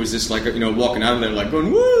like it was just like walking out of there like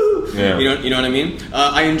going woo. Yeah. You know what I mean?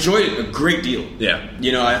 I enjoyed it a great deal. Yeah.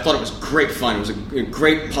 I thought it was great fun. It was a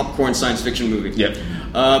great popcorn science fiction movie. Yeah.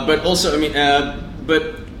 But also, I mean,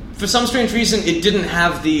 but for some strange reason, it didn't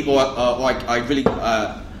have the I really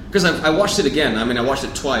because I watched it again. I mean, I watched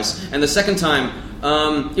it twice, and the second time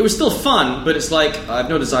it was still fun, but it's like I have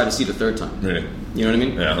no desire to see it a third time. Really. You know what I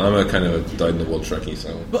mean? Yeah, I'm a kind of a dyed-in-the-wool Trekkie,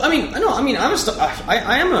 so. But I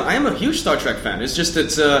am a huge Star Trek fan. It's just that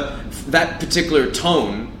that particular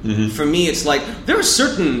tone for me, it's like there are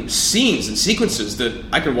certain scenes and sequences that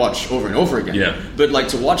I can watch over and over again. Yeah. But like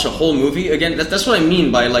to watch a whole movie again, that's what I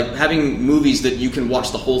mean by like having movies that you can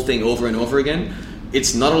watch the whole thing over and over again.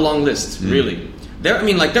 It's not a long list, really. There are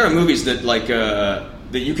movies that like.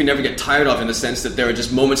 That you can never get tired of in the sense that there are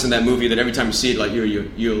just moments in that movie that every time you see it, like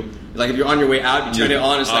you like if you're on your way out, you turn it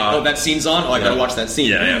on, it's like, that scene's on, I gotta watch that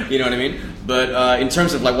scene. Yeah. You know what I mean? But in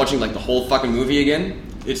terms of like watching like the whole fucking movie again,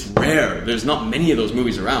 it's rare. There's not many of those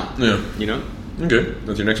movies around. Yeah. You know? Okay.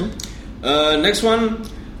 That's your next one? Next one,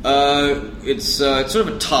 it's sort of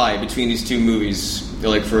a tie between these two movies,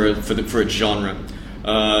 like for a genre.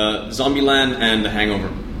 Zombieland and The Hangover.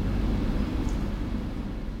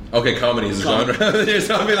 Okay, comedy is a genre.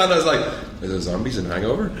 Zombieland, I was like, is there zombies in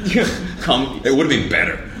Hangover? Comedy. It would have been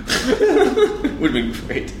better. Would have been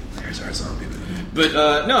great. There's our zombie. But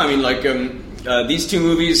no, I mean, like these two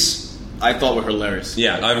movies, I thought were hilarious.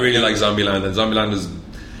 Yeah, I really like Zombieland, and Zombieland is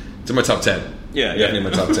in my top 10. Yeah, definitely in my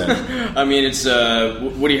top 10. I mean, it's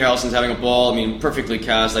Woody Harrelson's having a ball. I mean, perfectly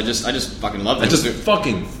cast. I just fucking love it. It's just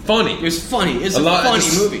fucking funny. It was funny. It's a funny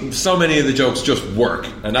movie. So many of the jokes just work,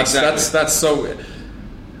 and that's so.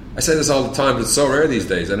 I say this all the time, but it's so rare these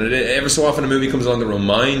days. And ever so often a movie comes along that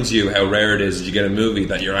reminds you how rare it is that you get a movie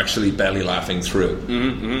that you're actually belly laughing through.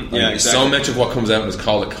 Yeah, exactly. So much of what comes out is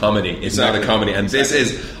called a comedy. It's not a comedy. And this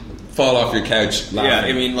is fall off your couch laughing. Yeah,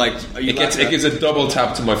 I mean, like... It gives a double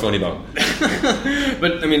tap to my funny bone.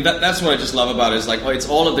 But, I mean, that's what I just love about it. Is like, it's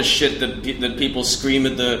all of the shit that people scream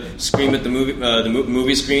at the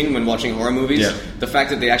movie screen when watching horror movies. Yeah. The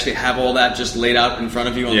fact that they actually have all that just laid out in front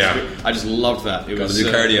of you on the screen. I just loved that. It was do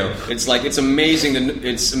cardio. It's like, it's amazing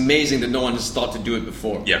that no one has thought to do it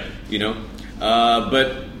before. Yeah. You know?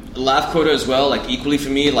 But laugh quota as well, like equally for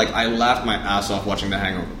me, like I laughed my ass off watching The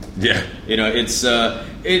Hangover. Yeah. You know, it's really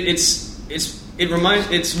my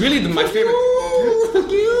favorite.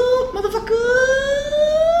 Fuck you, motherfucker.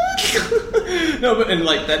 No, but and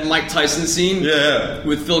like that Mike Tyson scene,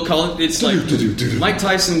 with Phil Collins, it's like Mike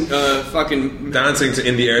Tyson, fucking dancing to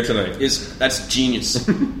 "In the Air Tonight" that's genius.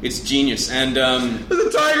 It's genius, and there's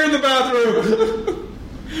a tiger in the bathroom.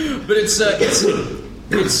 But it's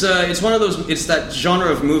one of those. It's that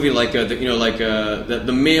genre of movie, like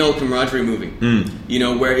the male camaraderie movie. You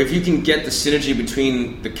know, where if you can get the synergy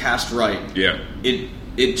between the cast right,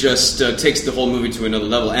 it just takes the whole movie to another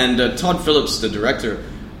level. And Todd Phillips, the director,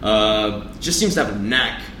 just seems to have a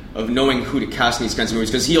knack of knowing who to cast in these kinds of movies,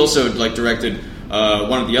 because he also like directed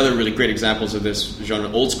one of the other really great examples of this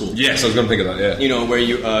genre, Old School. Yes, I was going to think of that. Yeah, you know, where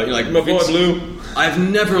you're like my boy Blue. I've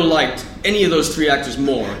never liked any of those three actors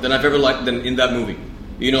more than I've ever liked them in that movie.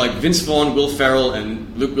 You know, like Vince Vaughn, Will Ferrell,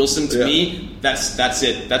 and Luke Wilson. To me, that's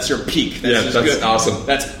it. That's your peak. That's good. Awesome.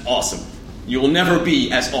 That's awesome. You will never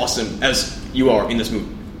be as awesome as you are in this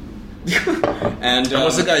movie. And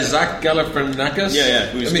what's the guy, Zach Galifianakis?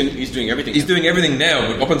 Yeah. He's doing everything. He's doing everything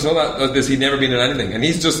now, but up until this, he'd never been in anything, and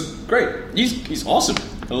he's just great. He's awesome.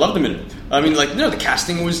 I loved him in it. I mean, like, the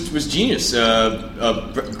casting was genius.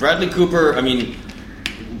 Bradley Cooper. I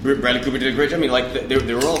Bradley Cooper did a great job. I mean, like,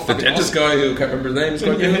 they were all the dentist guy who can't remember the name.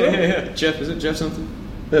 Yeah. Jeff, is it Jeff something?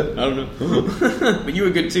 I don't know. But you were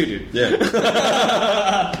good too, dude. Yeah.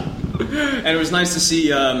 And it was nice to see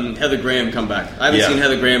Heather Graham come back. I haven't seen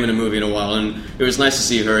Heather Graham in a movie in a while, and it was nice to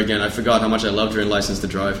see her again. I forgot how much I loved her in License to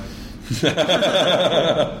Drive.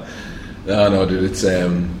 No, dude, it's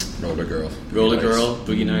Roller Girl.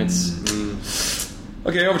 Boogie Nights.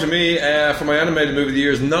 Okay, over to me. For my animated movie of the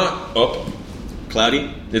year is not Up.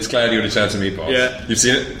 Cloudy? It's Cloudy with a Chance of Meatballs. Yeah. You've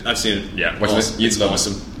seen it? I've seen it. Yeah. Watch it. You'd love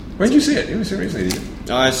awesome. it. When did you see it? You see it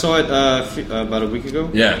recently? I saw it about a week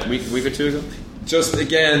ago. Yeah, week or two ago. I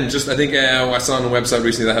think I saw on a website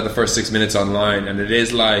recently that had the first 6 minutes online, and it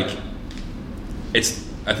is like I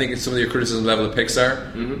think it's some of your criticism level of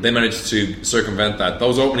Pixar. Mm-hmm. They managed to circumvent that.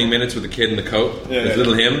 Those opening minutes with the kid in the coat, with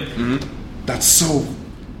little him, that's so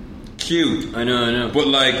cute. I know. But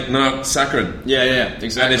like not saccharine. Yeah,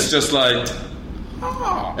 exactly. And it's just like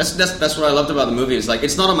that's what I loved about the movie. Is like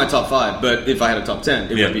it's not on my top 5, but if I had a top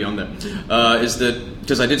 10, it would be on there. Is that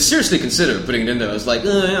because I did seriously consider putting it in there? I was like,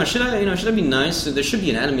 should I be nice? There should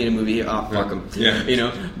be an animated movie here. Oh, fuck them.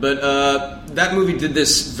 Yeah. But that movie did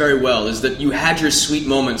this very well. Is that you had your sweet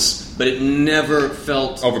moments, but it never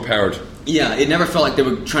felt overpowered. Yeah, it never felt like they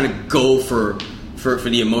were trying to go for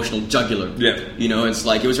the emotional jugular. Yeah. It's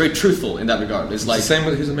like it was very truthful in that regard. It's like the same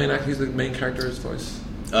with who's the main actor? Who's the main character's voice?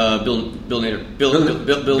 Bill Hader. Bill Hader.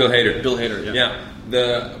 Bill Hader. Yeah. Yeah.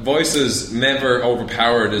 The voices never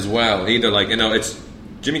overpowered as well either. Like it's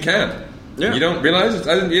Jimmy Caan. Yeah. You don't realize it.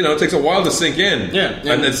 It takes a while to sink in. Yeah.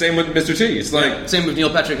 And the same with Mr. T. It's like same with Neil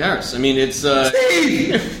Patrick Harris. I mean, it's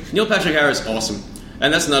Steve! Neil Patrick Harris, awesome.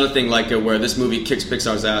 And that's another thing, like where this movie kicks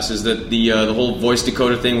Pixar's ass, is that the whole voice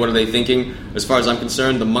decoder thing. What are they thinking? As far as I'm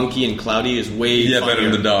concerned, the monkey in Cloudy is way funnier, better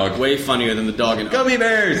than the dog. Way funnier than the dog in Gummy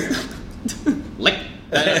Bears. Lick.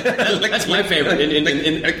 That's my favorite in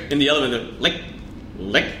the elevator. Lick.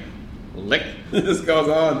 It just goes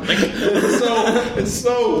on. It's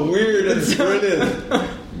so weird and brilliant.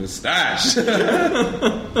 Mustache. And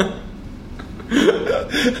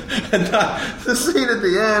the scene at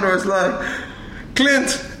the end where it's like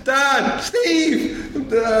Clint, Dad, Steve,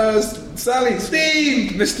 Sally,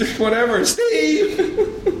 Steve, Mr. Whatever, Steve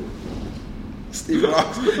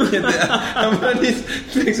rocks. And when he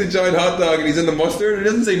makes a giant hot dog and he's in the mustard, he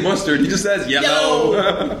doesn't say mustard, he just says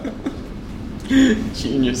yellow.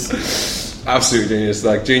 Genius. Absolute genius.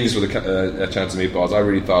 Like genius with a chance of meatballs. I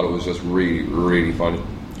really thought it was just really, really funny.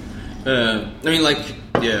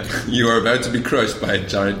 You are about to be crushed by a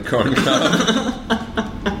giant corn cob.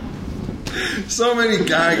 So many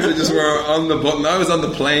gags that just were on the button. I was on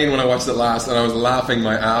the plane when I watched it last, and I was laughing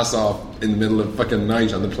my ass off in the middle of fucking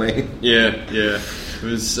night on the plane. Yeah. It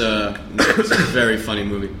was a very funny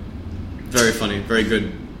movie. Very funny, very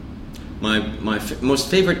good. My most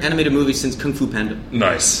favorite animated movie since Kung Fu Panda.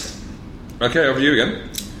 Nice. Okay, over to you again.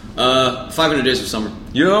 500 Days of Summer.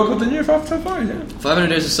 You put in your top 5, yeah. 500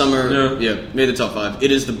 Days of Summer, made the top 5.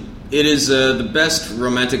 It is the best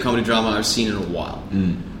romantic comedy drama I've seen in a while.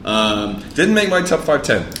 Didn't make my top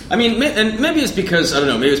 5-10. I mean, and maybe it's because, I don't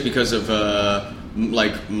know, maybe it's because of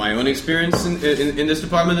my own experience in this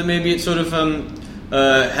department that maybe it sort of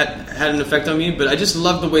had an effect on me. But I just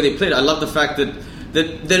love the way they played it. I love the fact that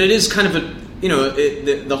it is kind of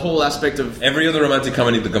the whole aspect of every other romantic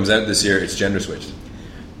comedy that comes out this year, it's gender switched.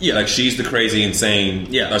 Yeah, like she's the crazy, insane.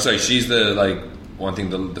 Yeah, she's the wanting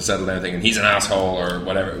the settle down thing, and he's an asshole or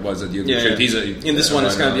whatever it was. He's in this one,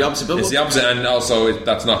 it's kind of the opposite. It's the opposite, and also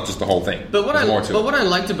that's not just the whole thing. But what I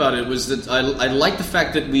liked about it was that I liked the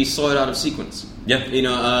fact that we saw it out of sequence. Yeah,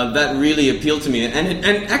 that really appealed to me, and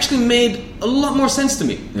actually made a lot more sense to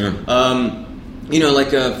me. Yeah.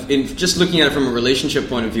 In just looking at it from a relationship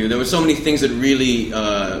point of view, there were so many things that really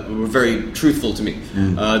were very truthful to me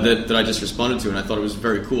that I just responded to, and I thought it was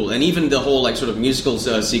very cool. And even the whole sort of musical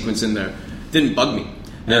sequence in there didn't bug me.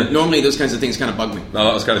 Yeah. And normally those kinds of things kind of bug me. Oh,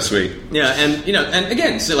 that was kind of sweet. Yeah, and and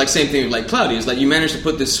again, so same thing with Cloudy is you managed to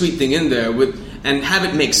put this sweet thing in there and have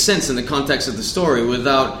it make sense in the context of the story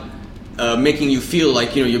without making you feel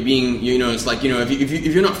like you're being it's like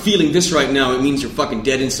if you're not feeling this right now, it means you're fucking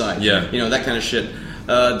dead inside. Yeah, that kind of shit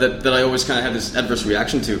that I always kind of have this adverse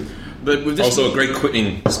reaction to. But with this also a great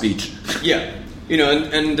quitting speech. Yeah,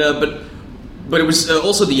 but it was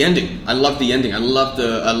also the ending. I loved the ending. I loved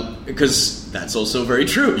because that's also very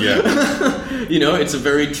true. Yeah, it's a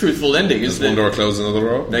very truthful ending. There's one door closed, another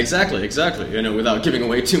door. Exactly. Without giving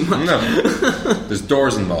away too much. No, there's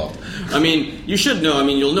doors involved. I mean, you should know. I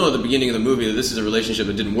mean, you'll know at the beginning of the movie that this is a relationship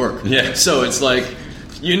that didn't work. Yeah. So it's like,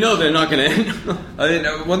 they're not going to end. I mean,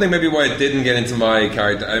 one thing maybe why it didn't get into my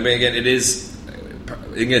character. I mean, again, it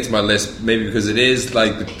didn't get to my list maybe because it is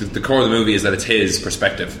the core of the movie is that it's his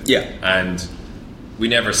perspective. Yeah. And we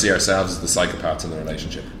never see ourselves as the psychopaths in the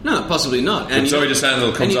relationship. No, possibly not. And Zoe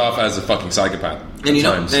Deschanel comes off as a fucking psychopath. And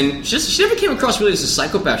and she never came across really as a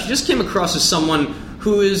psychopath. She just came across as someone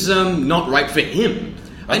who is not right for him.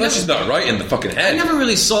 I know she's not right in the fucking head. I never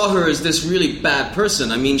really saw her as this really bad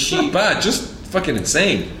person. I mean, not bad, just fucking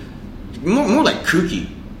insane. More like kooky.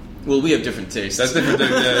 Well, we have different tastes. That's different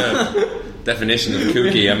definition of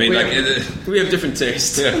kooky. I mean, we have different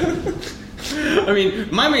tastes. Yeah. I mean,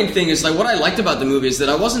 my main thing is like what I liked about the movie is that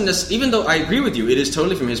I wasn't even though I agree with you, it is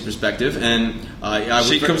totally from his perspective, and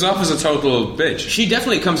she comes off as a total bitch. She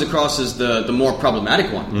definitely comes across as the more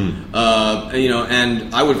problematic one,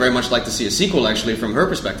 and I would very much like to see a sequel actually from her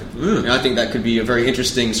perspective. I think that could be a very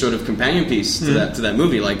interesting sort of companion piece to that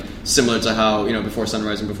movie, like similar to how Before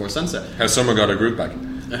Sunrise and Before Sunset. How Summer got her group back.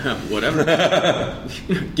 Whatever.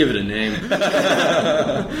 Give it a name.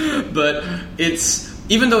 But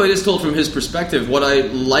even though it is told from his perspective, what I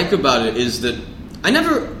like about it is that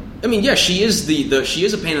she is she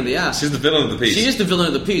is a pain in the ass. She's the villain of the piece. She is the villain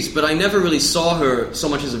of the piece, but I never really saw her so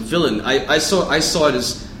much as a villain. I saw it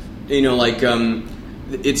as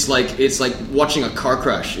it's like watching a car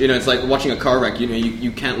crash. It's like watching a car wreck.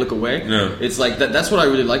 You can't look away. No. It's like that. That's what I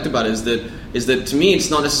really liked about it. Is that to me it's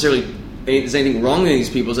not necessarily there's anything wrong with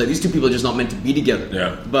these people. It's like these two people are just not meant to be together.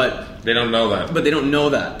 Yeah. But they don't know that.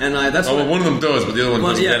 And that's one of them does, but the other one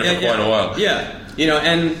doesn't get it for quite a while. Yeah.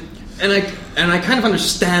 And I kind of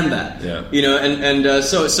understand that. Yeah.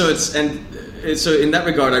 So in that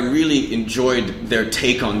regard, I really enjoyed their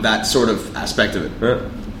take on that sort of aspect of it. Yeah.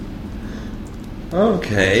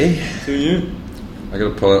 Okay. To you. I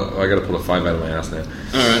gotta pull a 5 out of my ass now.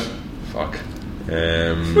 All right. Fuck.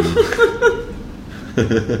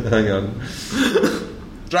 Hang on.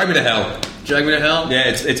 Drag Me to Hell. Drag Me to Hell? Yeah,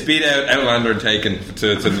 it's beat out Outlander and Taken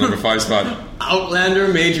to the number 5 spot. Outlander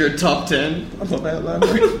made your top 10? I love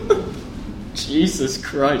Outlander. Jesus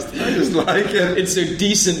Christ. I just like it. It's a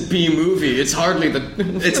decent B movie. It's hardly the...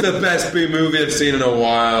 It's the best B movie I've seen in a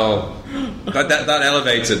while. That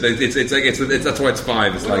elevates it. That's why it's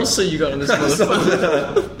 5. It's what else you got on this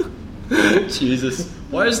motherfucker? Jesus.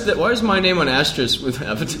 Why is my name on asterisk with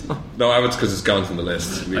Avatar? No, it's because it's gone from the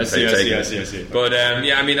list. I see. But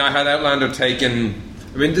I had Outlander, Taken.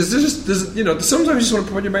 I mean, there's sometimes you just want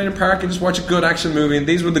to put your brain in park and just watch a good action movie, and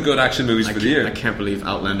these were the good action movies for the year. I can't believe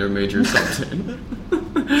Outlander made your top 10.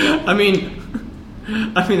 I mean,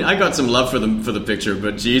 I got some love for the picture,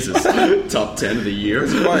 but Jesus, top 10 of the year.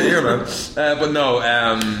 It's quite a year, man. But no,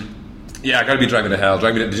 I gotta be Drag Me to Hell.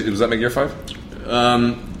 Does that make your 5?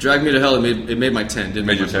 Drag Me to Hell. It made my 10. Didn't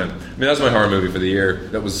made your 10. I mean, that was my horror movie for the year.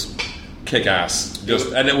 That was kick ass.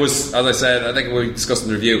 And it was, as I said, I think we discussed in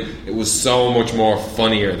the review, it was so much more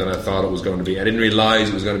funnier than I thought it was going to be. I didn't realise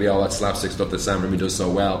it was going to be all that slapstick stuff that Sam Raimi does so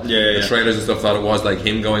well. The trailers and stuff thought it was like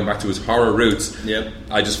him going back to his horror roots. Yep.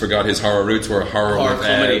 I just forgot his horror roots were horror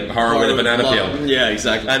comedy, horror with a banana peel. Yeah,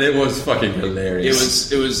 exactly. And it was fucking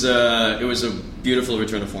hilarious. It was a beautiful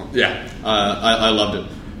return to form. Yeah. I loved it.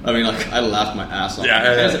 I mean, like, I laughed my ass off. Yeah.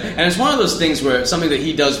 And it's one of those things where something that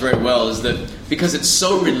he does very well is that because it's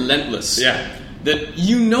so relentless, that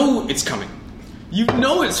you know it's coming. You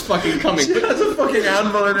know it's fucking coming. She has a fucking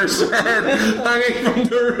anvil in her shirt hanging from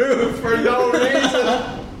the roof for no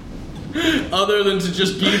reason. Other than to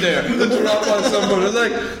just be there. To drop on someone. It's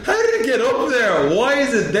like, how did it get up there? Why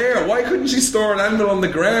is it there? Why couldn't she store an anvil on the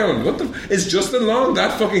ground? Is Justin Long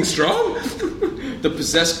that fucking strong? The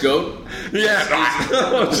possessed goat. Yeah.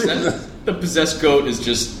 The possessed goat is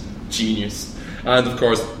just genius. And of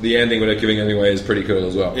course, the ending, without giving anything away, is pretty cool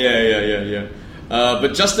as well. Yeah.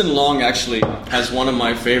 But Justin Long actually has one of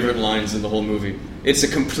my favorite lines in the whole movie. It's a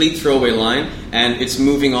complete throwaway line, and it's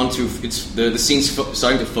moving on to the scene's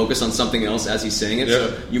starting to focus on something else as he's saying it,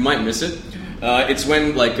 so you might miss it. It's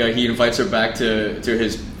when he invites her back to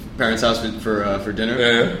his parents' house for dinner,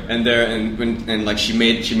 and she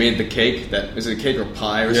made the cake. That is it, a cake or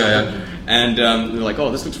pie or something? And they're like,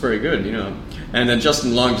 oh, this looks very good, And then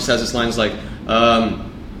Justin Long just has this line, it's like,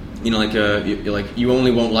 you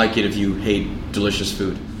only won't like it if you hate delicious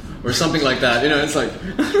food, or something like that. It's like,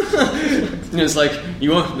 it's like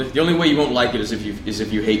the only way you won't like it is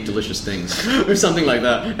if you hate delicious things, or something like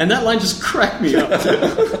that. And that line just cracked me up.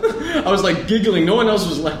 I was like giggling. No one else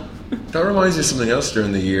was laughing. That reminds me of something else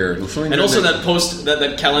during the year. And also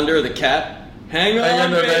that calendar, the cat. Hang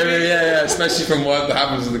on, baby. Yeah. Especially from what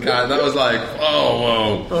happens to the cat. That was like, oh,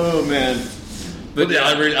 whoa. Oh, man. But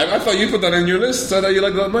I thought you put that in your list. So I thought you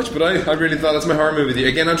liked it that much, but I really thought that's my horror movie.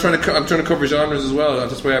 Again, I'm trying to cover genres as well.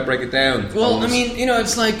 That's the way I break it down. Well, almost. I mean,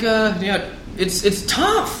 it's like, it's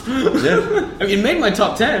tough. Yeah. I mean, it made my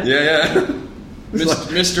top 10. Yeah.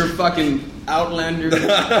 Mr. fucking Outlander.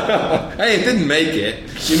 Hey, it didn't make it.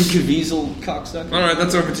 Jim Caviezel cocksucker. All right,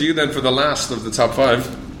 that's over to you then for the last of the top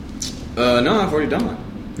 5. No, I've already done that.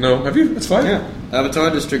 No, have you? That's fine. Yeah. Avatar,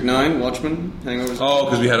 District 9, Watchmen, Hangover. Oh,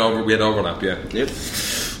 because we had overlap, yeah. Yep.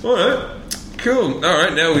 All right. Cool. All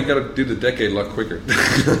right, now we got to do the decade a lot quicker.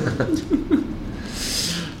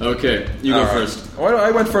 Okay, you go first. Oh,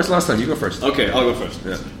 I went first last time. You go first. Okay, I'll go first.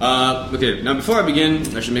 Yeah. Okay, now before I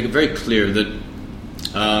begin, I should make it very clear that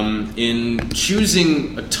In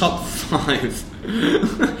choosing a top 5.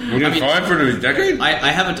 We did 5 for the decade? I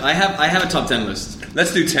have a top 10 list.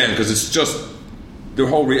 Let's do 10 because it's just the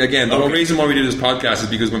whole whole reason why we do this podcast is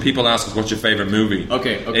because when people ask us what's your favorite movie,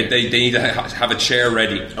 they need to have a chair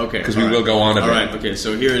ready, because we will go on a bit. All right, okay,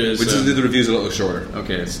 so here it is. Which is the review's a little shorter.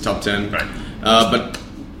 Okay, it's top 10. Right. But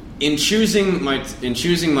in choosing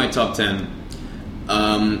my top 10,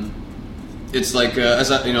 it's like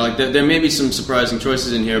there may be some surprising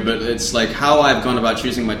choices in here, but it's like how I've gone about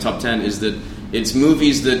choosing my top 10 is that it's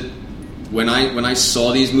movies that when I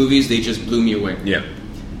saw these movies, they just blew me away. Yeah.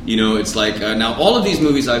 It's like now all of these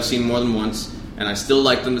movies I've seen more than once, and I still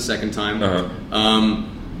like them the second time.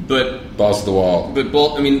 But balls to the wall. But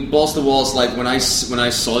balls to the wall is like when I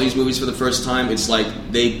saw these movies for the first time, it's like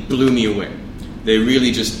they blew me away. They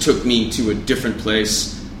really just took me to a different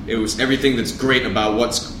place. It was everything that's great about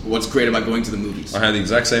what's great about going to the movies. I had the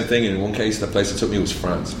exact same thing. In one case, the place that took me was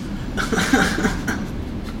France.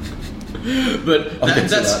 But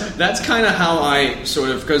that's kind of how I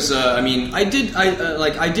sort of, because I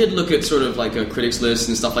did look at sort of like a critics list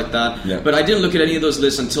and stuff like that. Yeah. But I didn't look at any of those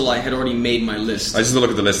lists until I had already made my list. I just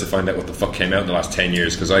look at the list to find out what the fuck came out in the last 10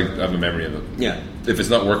 years because I have a memory of it. Yeah. If it's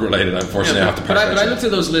not work related, unfortunately, I have to. But I looked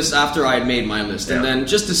at those lists after I had made my list, and then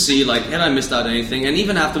just to see like had I missed out on anything. And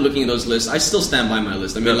even after looking at those lists, I still stand by my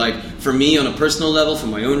list. I mean, like for me on a personal level, for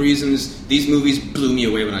my own reasons, these movies blew me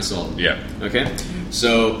away when I saw them. Yeah. Okay.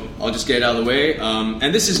 So I'll just get it out of the way.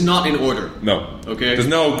 And this is not in order. No. Okay. There's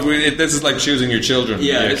no. This is like choosing your children.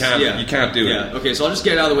 Yeah. You can't do it. Yeah. Okay. So I'll just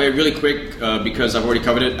get it out of the way really quick because I've already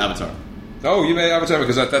covered it. Avatar. Oh, you made Avatar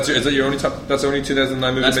because is that your only top? That's the only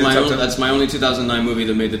 2009 movie. That's my only 2009 movie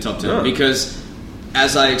that made the top 10 because,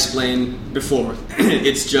 as I explained before,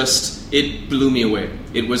 it blew me away.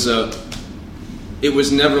 It was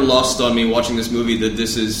never lost on me watching this movie that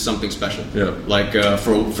this is something special. Yeah. Like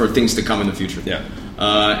for things to come in the future. Yeah.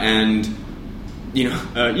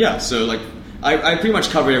 So like. I pretty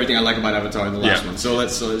much covered everything I like about Avatar in the last one, so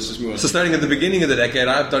let's just move on. So starting at the beginning of the decade,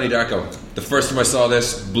 I have Donnie Darko. The first time I saw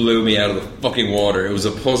this blew me out of the fucking water. It was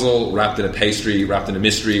a puzzle wrapped in a pastry, wrapped in a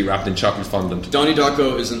mystery, wrapped in chocolate fondant. Donnie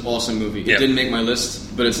Darko is an awesome movie. It didn't make my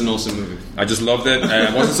list, but it's an awesome movie. I just loved it.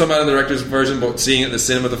 It wasn't so bad in the director's version, but seeing it in the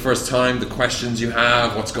cinema the first time, the questions you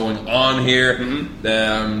have, what's going on here.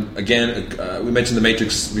 Mm-hmm. We mentioned The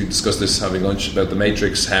Matrix. We discussed this having lunch about The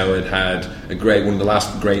Matrix, how it had one of the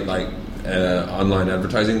last great online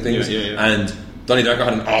advertising things, and Donnie Darko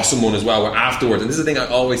had an awesome one as well where afterwards, and this is the thing I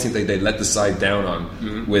always think they let the side down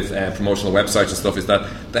on with promotional websites and stuff, is that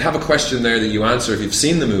they have a question there that you answer if you've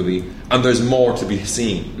seen the movie and there's more to be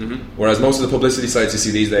seen. Whereas most of the publicity sites you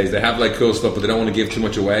see these days, they have like cool stuff but they don't want to give too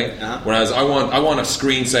much away. Whereas I want a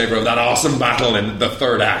screensaver of that awesome battle in the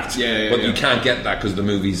third act, but you can't get that because the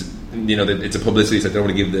movie's it's a publicity site. They don't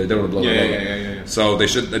want to give they don't want to blow the logo. So they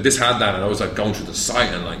should. This had that, and I was like going through the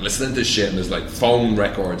site and like listening to shit, and there's like phone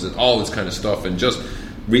records and all this kind of stuff, and just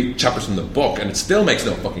read chapters from the book, and it still makes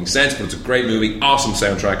no fucking sense. But it's a great movie, awesome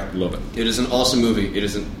soundtrack, love it. It is an awesome movie. It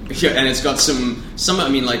isn't, and it's got some. I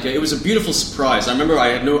mean, like it was a beautiful surprise. I remember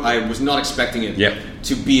I was not expecting it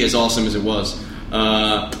to be as awesome as it was.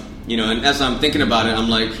 And as I'm thinking about it, I'm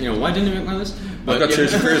like, why didn't it make my list? But I've got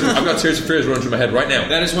Tears of Fears running through my head right now.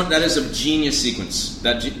 That is a genius sequence.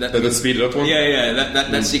 That speeded up one.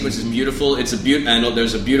 That sequence is beautiful. It's and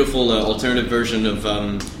there's a beautiful alternative version of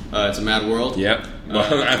It's a Mad World. Yeah,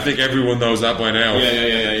 I think everyone knows that by now.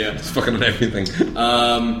 Yeah. It's fucking on everything.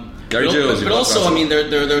 Gary Jules. But also, I mean,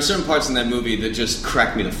 there are certain parts in that movie that just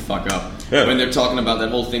crack me the fuck up when they're talking about that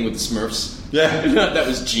whole thing with the Smurfs. Yeah, that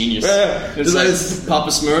was genius. It's like Papa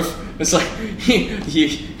Smurf. It's like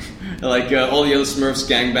he all the other Smurfs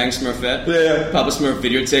gangbang Smurfette. Papa Smurf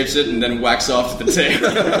videotapes it and then whacks off the tape.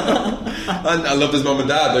 And I love his mom and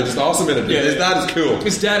dad. They're just awesome in it. His dad is cool.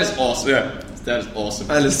 His dad is awesome. His dad is awesome.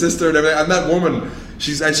 And his sister and everything. And that woman,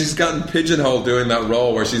 she's gotten pigeonholed doing that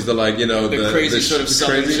role where she's the crazy sort of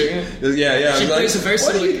southern chick. Yeah. She plays a very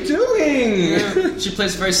similar. What are you doing? Yeah. She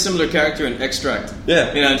plays a very similar character in Extract.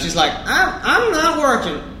 Yeah. And she's like, I'm not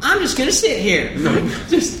working. I'm just gonna sit here.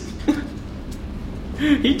 Just.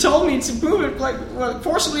 He told me to move it,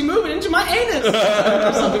 forcibly move it into my anus,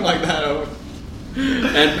 or something like that.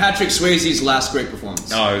 And Patrick Swayze's last great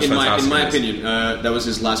performance. Oh, it was fantastic. In my opinion, that was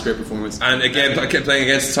his last great performance. And again, playing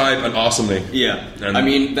against type and awesomely. Yeah, and, I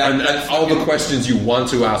mean, and all the questions you want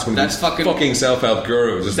to ask from these fucking self-help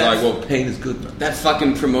gurus. It's pain is good, man. That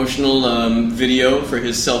fucking promotional video for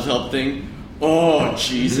his self-help thing. Oh,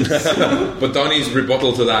 Jesus. But Donnie's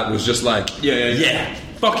rebuttal to that was just like, yeah,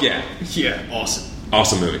 fuck yeah. Yeah, awesome.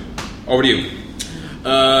 Awesome movie. Over to you.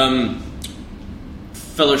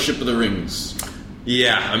 Fellowship of the Rings.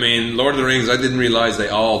 Yeah, I mean, Lord of the Rings, I didn't realise they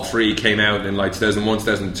all three came out in like 2001,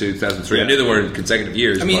 2002, 2003. Yeah. I knew they were in consecutive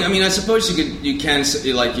years. I mean, I suppose you can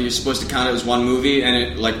like you're supposed to count it as one movie and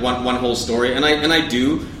it, like one whole story, and I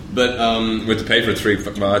do, but we had to pay for three.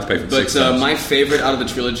 Well, I had to pay for six. But my favorite out of the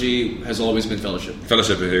trilogy has always been Fellowship.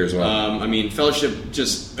 Fellowship is here as well. I mean, Fellowship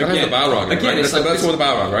just that has the Balrog. Again, it's like that's one of the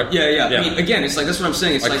Balrog, right? Yeah. I mean, again, it's like that's what I'm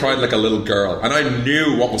saying. It's I cried like a little girl, and I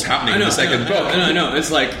knew what was happening in the second book. I know.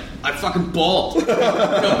 It's like I fucking bawled.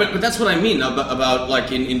 But that's what I mean about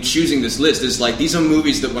like in choosing this list. Is like these are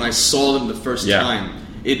movies that when I saw them the first time,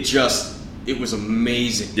 it was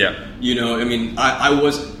amazing. Yeah. You know, I mean,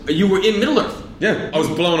 you were in Middle Earth. Yeah, I was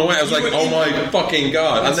blown away. I was like, "Oh my fucking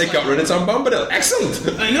god!" And they got rid of Tom Bombadil.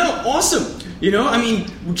 Excellent. I know, awesome. You know, I mean,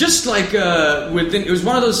 just like it was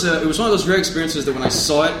one of those rare experiences that when I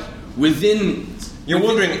saw it within. You're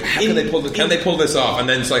wondering how can they pull this off? And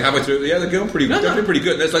then it's like halfway through, they're going pretty good. They're pretty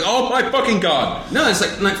good. And it's like, oh my fucking god! No, it's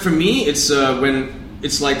like for me, it's when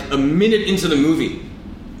it's like a minute into the movie.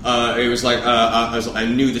 It was like I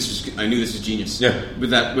knew this was genius. Yeah,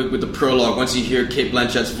 with the prologue. Once you hear Cate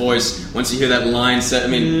Blanchett's voice, once you hear that line set, I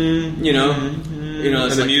mean, you know,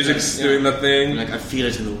 and the music's doing that thing. Like I feel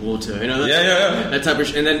it in the water. You know, that type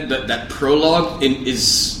of. And then that prologue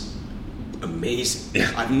is amazing.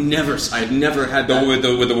 Yeah. I've never had that with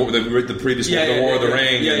the previous one, the War of the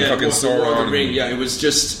Ring, and fucking Sauron. War of the Ring. Yeah, it was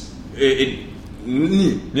just it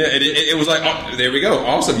was like, oh, there we go,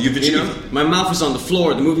 awesome, you've achieved. You know, my mouth was on the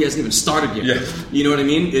floor. The movie hasn't even started yet. Yeah. You know what I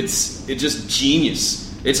mean? It's just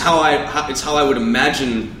genius. It's how I would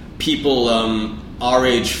imagine people our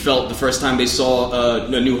age felt the first time they saw A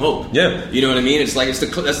New Hope. Yeah. You know what I mean? It's like that's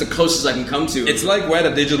the closest I can come to. It's like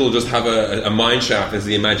Weta Digital just have a mine shaft as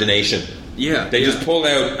the imagination. Yeah, they just pulled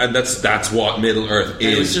out, and that's what Middle Earth is.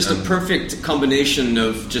 And it was just a perfect combination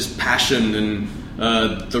of just passion and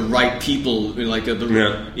the right people, like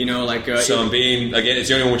Sean Bean again. It's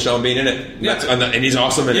the only one with Sean Bean in it. Yeah, and he's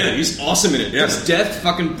awesome in it. Yeah, he's awesome in it. Yeah. His death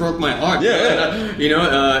fucking broke my heart. Yeah,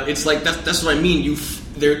 it's like that's what I mean. You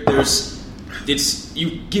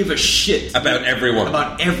give a shit about everyone.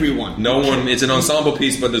 No one. It's an ensemble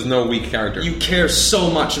piece, but there's no weak character. You care so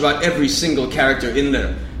much about every single character in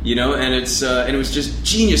there. You know, and it was just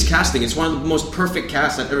genius casting. It's one of the most perfect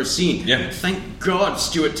casts I've ever seen. Yeah. Thank God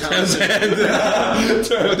Stuart Townsend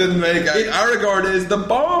didn't make it. Aragorn is the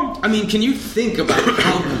bomb. I mean, can you think about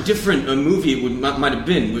how different a movie might have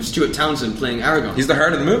been with Stuart Townsend playing Aragorn? He's the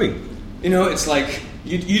heart of the movie. You know, it's like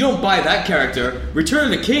you don't buy that character. Return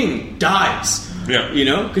of the King dies. Yeah. You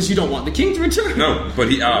know, because you don't want the king to return. No, but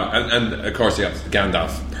he and of course,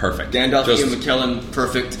 Gandalf, perfect. Ian McKellen,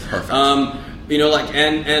 perfect. You know, like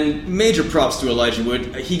and major props to Elijah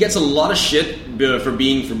Wood. He gets a lot of shit for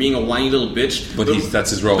being a whiny little bitch. But that's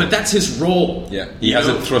his role. But that's his role. Yeah, he has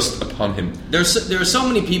it thrust upon him. There are so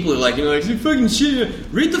many people who are like, you fucking shit.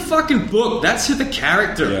 Read the fucking book. That's the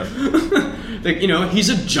character. Yeah. Like, he's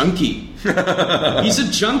a junkie. He's a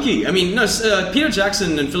junkie. I mean, no, Peter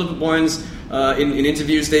Jackson and Philippa Boyens in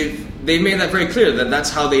interviews they've made that very clear that that's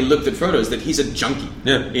how they looked at Frodo, is that he's a junkie.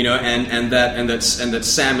 Yeah. And that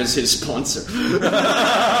Sam is his sponsor.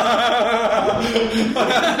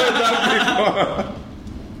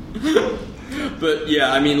 But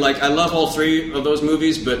yeah, I mean, like, I love all three of those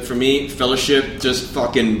movies, but for me, Fellowship just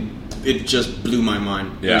blew my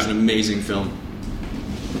mind. Yeah. It was an amazing film.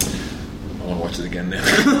 I want to watch it again now.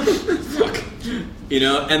 Fuck.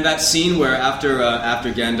 And that scene where after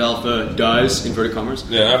Gandalf dies, inverted commas.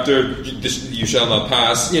 Yeah, after you shall not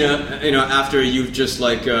pass. After you've just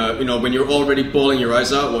when you're already bawling your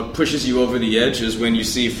eyes out, what pushes you over the edge is when you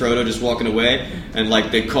see Frodo just walking away, and like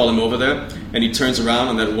they call him over there, and he turns around,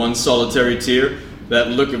 and that one solitary tear, that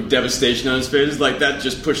look of devastation on his face, like that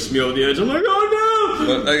just pushes me over the edge. I'm like, oh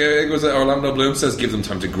no! But it was Orlando Bloom says, "Give them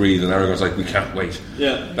time to grieve," and Aragorn's like, "We can't wait."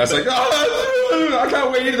 Yeah, that's like, I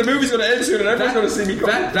can't wait. The movie's going to end soon, and everyone's going to see me come.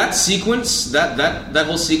 That sequence, that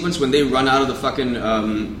whole sequence when they run out of the fucking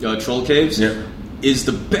troll caves, is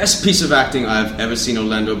the best piece of acting I've ever seen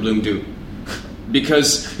Orlando Bloom do.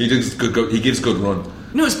 Because he gives good run.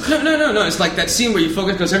 No, it's like that scene where you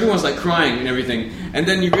focus because everyone's like crying and everything, and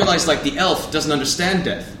then you realize like the elf doesn't understand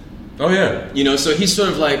death. Oh yeah. So he's sort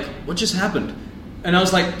of like, what just happened? And I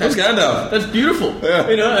was like, that's Gandalf. That's beautiful. Yeah.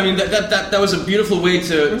 I mean that was a beautiful way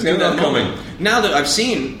to do that moment. Now that I've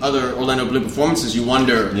seen other Orlando Bloom performances, you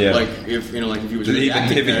wonder like if he was really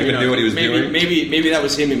acting if he even knew what he was doing. Maybe that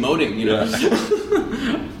was him emoting.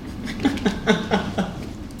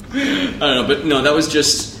 I don't know, but no, that was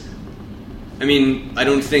just. I mean, I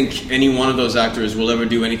don't think any one of those actors will ever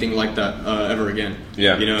do anything like that ever again.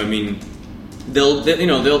 Yeah.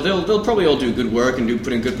 they'll probably all do good work and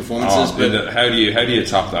put in good performances. But how do you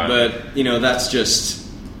top that? But that's just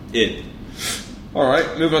it. All right,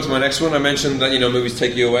 moving on to my next one. I mentioned that movies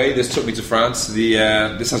take you away. This took me to France.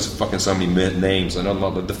 This has fucking so many names. I know a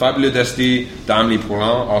lot. The Fabuleux Destin d'Amélie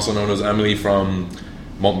Poulain, also known as Amélie from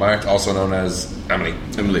Montmartre, also known as Amélie.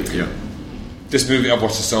 Amélie, yeah. This movie I've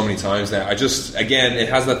watched it so many times now. Again, it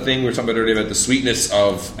has that thing we were talking about earlier about the sweetness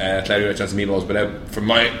of Claudia Chance Meatballs, but from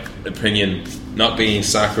my opinion, not being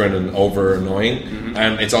saccharine and over annoying. Mm-hmm.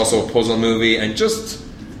 And it's also a puzzle movie, and just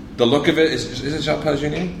the look of it is it Jacques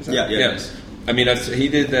Palagini? Yeah. Yes. I mean, he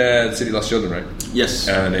did The City Lost Children, right? Yes.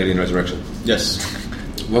 And Alien Resurrection. Yes.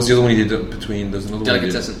 What's the other one he did between? There's another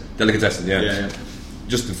Delicatessen. one. Delicatessen, yeah.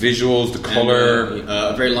 Just the visuals, the colour.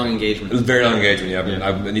 A very long engagement. Very long engagement, yeah.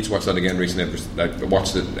 I need to watch that again recently. I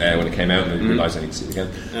watched it when it came out and I realised I need to see it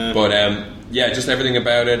again. Just everything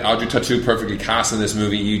about it. Audrey Tautou perfectly cast in this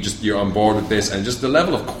movie. You're on board with this, and just the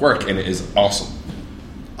level of quirk in it is awesome.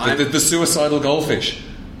 The suicidal goldfish.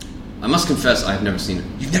 I must confess, I've never seen it.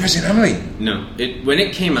 You've never seen Amélie? No. When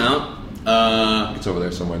it came out, it's over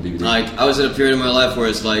there somewhere on DVD. Like, I was at a period in my life where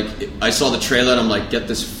it's like I saw the trailer and I'm like, get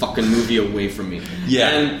this fucking movie away from me.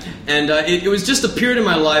 Yeah. And it was just a period in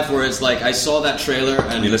my life where it's like I saw that trailer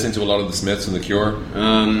and you listened to a lot of the Smiths and The Cure.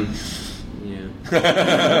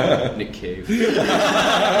 Yeah. Nick Cave.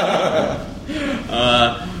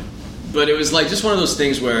 But it was like just one of those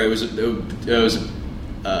things where it was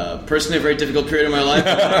personally a very difficult period in my life,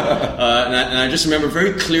 and I just remember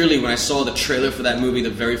very clearly when I saw the trailer for that movie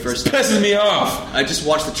the very first time. Pisses me off. I just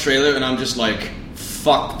watched the trailer and I'm just like,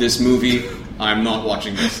 fuck this movie, I'm not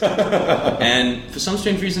watching this. And for some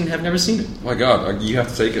strange reason have never seen it. Oh my god, you have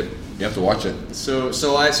to take it. You have to watch it. So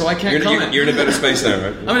I can't comment. You're in a better space now,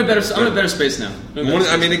 right? I'm in a better space now.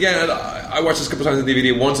 Again, I watched this a couple times on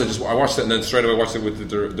DVD. Once I watched it and then straight away watched it with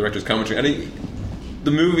the director's commentary, and the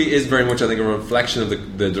movie is very much, I think, a reflection of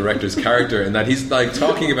the director's character, and that he's like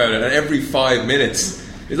talking about it, and every 5 minutes,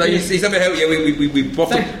 it's like he's talking about how we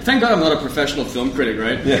buffed. Thank God I'm not a professional film critic,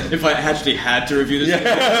 right? Yeah. If I actually had to review this,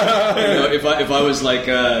 movie, if I was like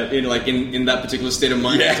in that particular state of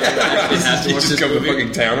mind, I actually had to watch this movie.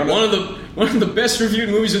 Fucking town on one of the best reviewed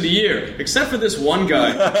movies of the year, except for this one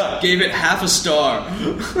guy, gave it half a star.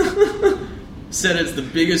 Said it's the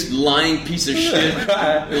biggest lying piece of shit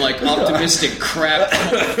and like optimistic crap.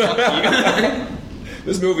 Oh, fuck you.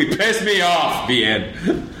 This movie pissed me off. The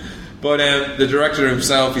end. But the director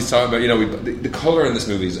himself, he's talking about, the colour in this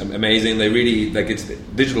movie is amazing. They really, like, it's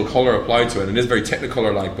digital colour applied to it, and it is very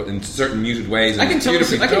technicolor-like, but in certain muted ways. I can tell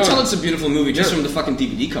it's a beautiful movie just from the fucking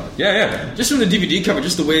DVD cover. Yeah. Just from the DVD cover,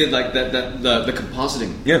 just the way, like, the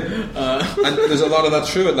compositing. Yeah. And there's a lot of that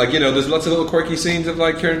through it. Like, there's lots of little quirky scenes of,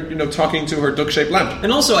 like, her, talking to her duck-shaped lamp.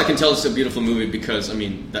 And also I can tell it's a beautiful movie because,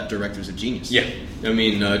 that director's a genius. Yeah.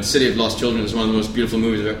 City of Lost Children is one of the most beautiful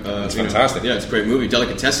movies. It's fantastic. Yeah, it's a great movie.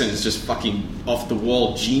 Delicatessen is just fucking off the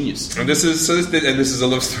wall genius. And this is a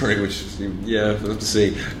love story, which we'll have to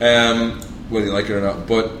see whether you like it or not.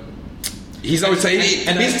 But he's always saying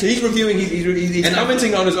he's reviewing, he's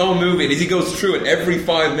commenting on his own movie, and as he goes through it every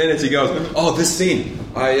 5 minutes, he goes, "Oh, this scene,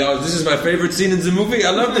 this is my favorite scene in the movie.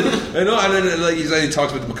 I loved it." And then he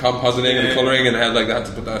talks about the compositing and the coloring and how they had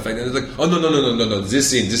to put that effect. And it's like, "Oh no, this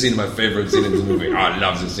scene is my favorite scene in the movie. Oh, I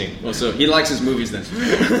love this scene." Well, so he likes his movies then.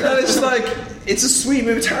 And it's just like, it's a sweet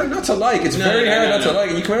movie. It's hard not to like. It's very hard not to like.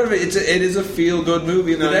 And you come out of it, it is a feel good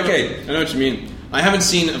movie in the decade. I know what you mean. I haven't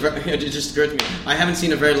seen. It just occurred to me. I haven't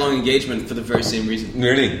seen A Very Long Engagement for the very same reason.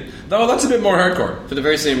 Really? No, that's a bit more hardcore. For the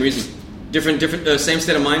very same reason. Different. Same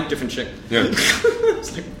state of mind, different chick. Yeah.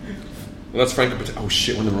 It's like, well, that's Franco Potente. Oh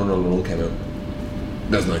shit! When The Runner Alone came out,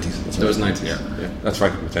 that was 90s. That was 90s. Yeah. That's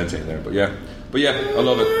Franco Potente in there. But yeah, I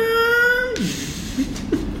love it.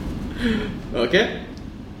 Okay.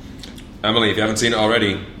 Amélie, if you haven't seen it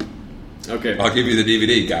already, okay, I'll give you the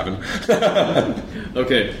DVD, Gavin.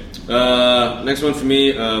 Okay. Next one for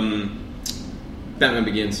me, Batman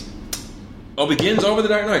Begins. Oh, Begins over The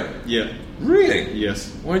Dark Knight? Yeah. Really?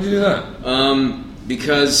 Yes. Why did you do that?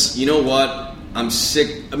 Because, you know what? I'm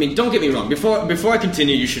sick. Don't get me wrong. Before I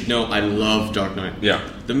continue, you should know I love Dark Knight. Yeah.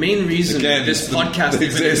 The main reason this podcast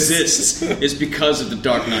even exists is because of the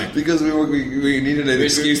Dark Knight. Because we needed an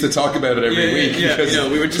excuse to talk about it every week. Yeah, because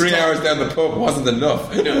we were just 3 hours down the pub wasn't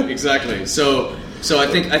enough. No, exactly. So I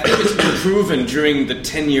think it's been proven during the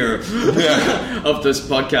tenure of this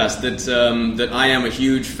podcast that I am a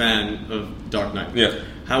huge fan of Dark Knight. Yeah.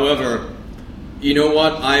 However, you know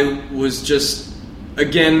what? I was just.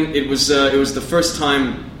 Again, it was the first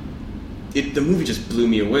time. The movie just blew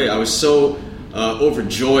me away. I was so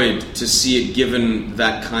overjoyed to see it given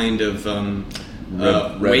that kind of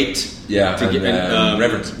weight,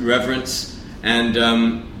 reverence, and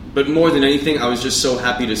but more than anything, I was just so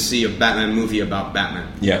happy to see a Batman movie about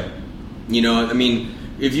Batman. Yeah, you know, I mean,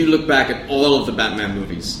 if you look back at all of the Batman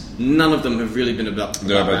movies, none of them have really been about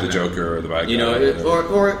the Joker or the bad guy. You know,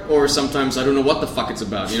 or sometimes I don't know what the fuck it's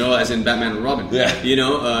about. You know, as in Batman and Robin. Yeah. You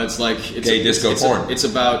know, it's like gay disco porn. It's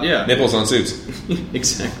about nipples on suits.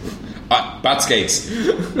 Exactly. Bat skates.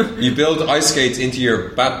 You build ice skates into your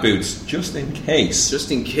bat boots just in case.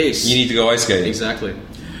 Just in case you need to go ice skating. Exactly.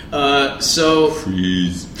 So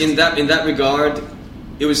freeze. In that regard,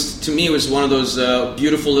 it was one of those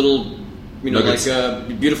beautiful little, you know, nuggets.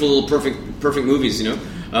 like beautiful little perfect movies. You know,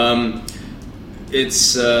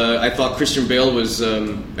 I thought Christian Bale was,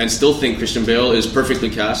 and still think Christian Bale is perfectly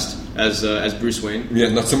cast as Bruce Wayne. Yeah,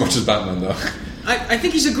 not so much as Batman though. I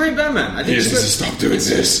think he's a great Batman. I think he needs to stop doing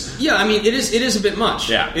this. Yeah, I mean, it is a bit much.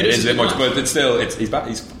 Yeah, it is a bit much, but it's still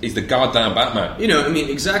he's the goddamn Batman. You know, I mean,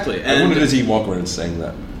 exactly. I wonder does he walk around saying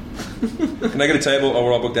that? Can I get a table? Oh,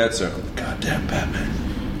 we're all booked out, sir. Goddamn Batman.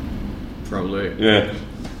 Probably. Yeah.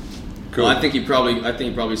 Cool. Well, I think he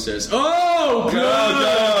probably says, "Oh,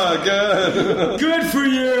 good, good for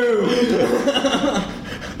you."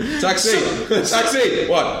 Taxi.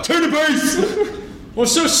 What? Turn the base. Well,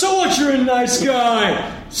 so what? You're a nice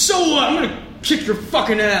guy. So what? I'm gonna kick your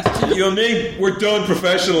fucking ass. You and me, we're done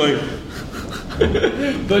professionally.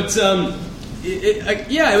 But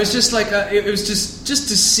it was just like it was just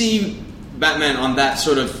to see Batman on that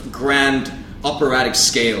sort of grand operatic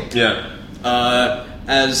scale. Yeah.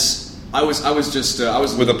 As I was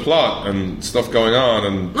with a plot and stuff going on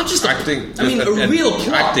and not just acting. a real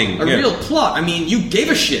plot. Acting. Real plot. I mean, you gave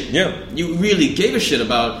a shit. Yeah. You really gave a shit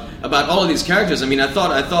about all of these characters. I mean, I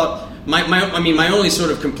thought my only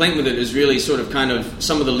sort of complaint with it is really sort of kind of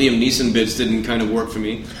some of the Liam Neeson bits didn't kind of work for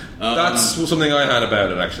me. That's something I had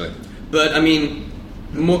about it actually. But I mean,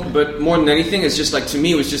 more than anything, it's just like to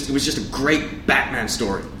me it was just a great Batman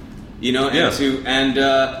story, you know. And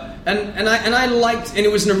I liked, and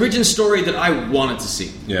it was an origin story that I wanted to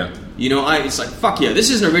see. Yeah. You know, it's like fuck yeah, this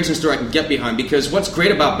is an origin story I can get behind, because what's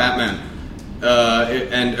great about Batman,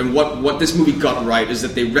 and what this movie got right is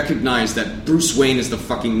that they recognize that Bruce Wayne is the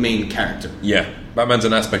fucking main character. Yeah. Batman's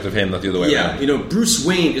an aspect of him, not the other way around. Yeah, you know, Bruce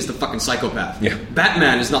Wayne is the fucking psychopath. Yeah.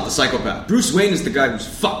 Batman is not the psychopath. Bruce Wayne is the guy who's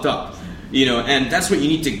fucked up. You know, and that's what you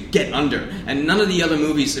need to get under. And none of the other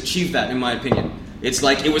movies achieved that, in my opinion. It's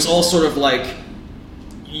like, it was all sort of like,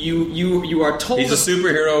 you are told... He's a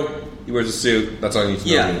superhero, he wears a suit, that's all you need to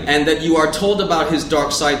know. Yeah, and that you are told about his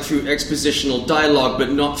dark side through expositional dialogue,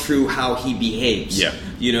 but not through how he behaves. Yeah.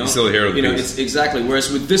 You know? He's still a hero of the piece. piece. It's exactly.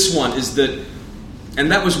 Whereas with this one is that... And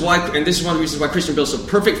that was why... And this is one of the reasons why Christian Bale's so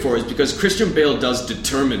perfect for it, is because Christian Bale does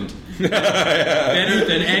determined better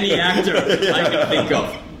than any actor I can think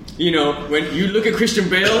of. You know, when you look at Christian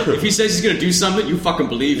Bale, if he says he's going to do something, you fucking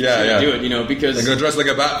believe he's going to do it. You know, because I'm going to dress like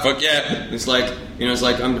a bat. Fuck yeah! It's like, you know, it's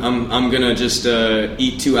like I'm going to just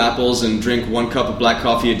eat 2 apples and drink 1 cup of black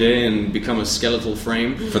coffee a day and become a skeletal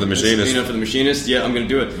frame for the machinist. You know, for the machinist. Yeah, I'm going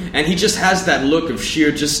to do it. And he just has that look of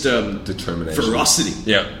sheer just determination, ferocity.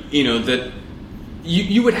 Yeah, you know that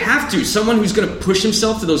you would have to. Someone who's going to push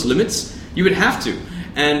himself to those limits, you would have to.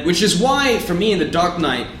 And which is why, for me, in The Dark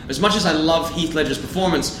Knight, as much as I love Heath Ledger's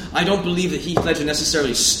performance, I don't believe that Heath Ledger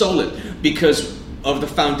necessarily stole it because of the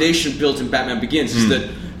foundation built in Batman Begins. Is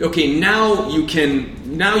that okay? Now you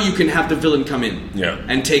can have the villain come in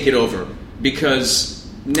and take it over, because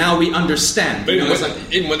now we understand. But even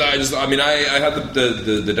with that, I had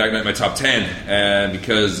the Dark Knight in my top 10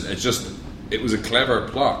 because it was a clever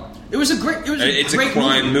plot. It's a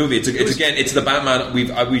crime movie. It's the Batman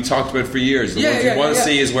we talked about for years. The ones you want to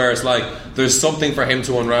see is where it's like there's something for him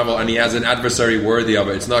to unravel, and he has an adversary worthy of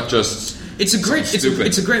it. It's not just it's a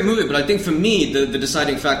great movie. But I think for me the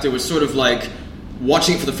deciding factor was sort of like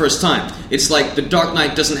watching it for the first time. It's like The Dark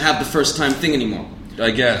Knight doesn't have the first time thing anymore,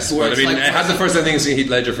 I guess. But I mean, it has the first time thing seeing Heath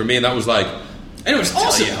Ledger for me, and that was like, and it was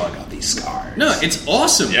awesome. Tell you how I got these scars. No, it's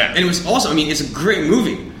awesome. Yeah, and it was awesome. I mean, it's a great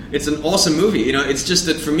movie. It's an awesome movie, you know. It's just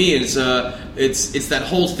that for me, it's that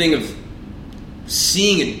whole thing of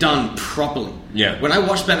seeing it done properly. Yeah. When I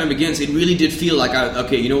watched Batman Begins, it really did feel like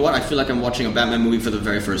you know what? I feel like I'm watching a Batman movie for the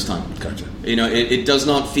very first time. Gotcha. You know, it does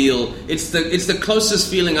not feel. It's the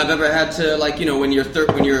closest feeling I've ever had to, like, you know, when you're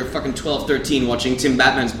fucking 12, 13 watching Tim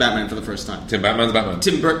Batman's Batman for the first time. Tim Batman's Batman.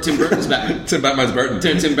 Tim Burton's Batman. Tim Batman's Burton.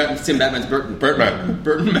 Tim Batman's Burton. Burtman.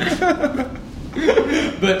 Burton Man.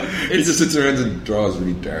 But he just sits around and draws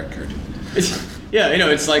really dark cartoons. Yeah,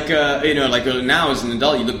 it's like now as an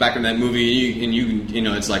adult, you look back on that movie and you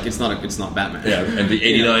it's like it's not Batman. Yeah, and the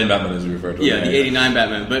 '89 Batman is referred to. Yeah, the '89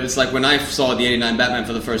 Batman. But it's like when I saw the '89 Batman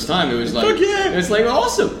for the first time, it was like, fuck yeah, it's like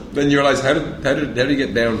awesome. Then you realize how did he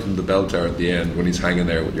get down from the bell tower at the end when he's hanging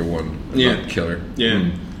there with your one killer?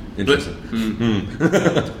 Yeah, interesting.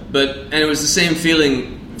 But it was the same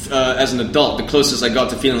feeling. As an adult, the closest I got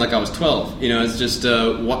to feeling like I was 12. It's just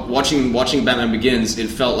watching Batman Begins. It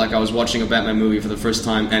felt like I was watching a Batman movie for the first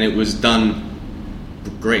time, and it was done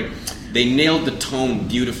great. They nailed the tone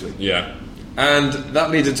beautifully. Yeah, and that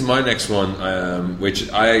leads into my next one,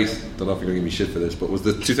 which I don't know if you're gonna give me shit for this, but was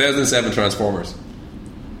the 2007 Transformers.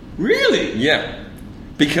 Really? Yeah,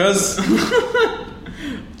 because.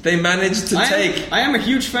 They managed to take... I am a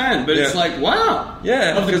huge fan, but it's like, wow.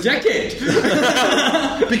 Yeah. Of the decade.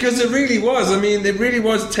 Because it really was. I mean, it really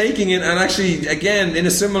was taking it and actually, again, in a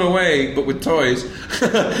similar way, but with toys,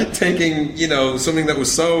 taking, something that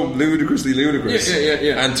was so ludicrously ludicrous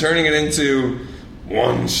and turning it into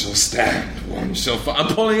one shall stand, one shall fall. I'm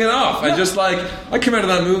pulling it off. I just I came out of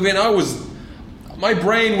that movie and my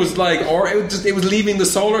brain was like, or it was leaving the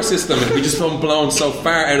solar system and we just blown so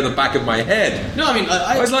far out of the back of my head. No, I mean,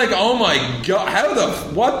 I was like, oh my god, how the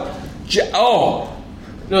what? Oh,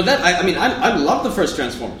 no, I love the first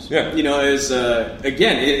Transformers. Yeah, is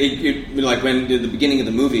again, it like when the beginning of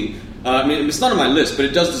the movie. It's not on my list, but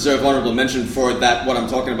it does deserve honorable mention for that. What I'm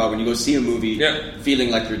talking about when you go see a movie,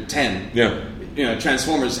 feeling like you're 10. Yeah,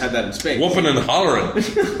 Transformers had that in space. Whooping and hollering.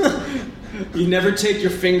 You never take your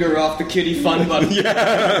finger off the kiddie fun button.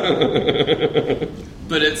 Yeah.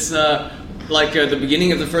 But it's like the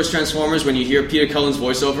beginning of the first Transformers when you hear Peter Cullen's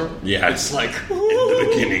voiceover. Yeah. It's like in the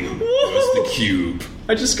beginning was the cube.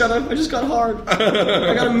 I just got hard.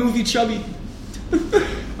 I got a movie chubby.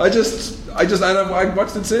 I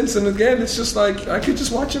watched it since, and again, it's just like I could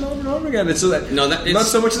just watch it over and over again. It's not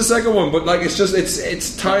so much the second one, but like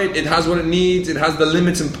it's tight. It has what it needs. It has the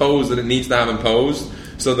limits imposed that it needs to have imposed.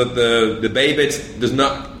 So that the Baybits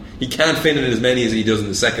he can't fit in as many as he does in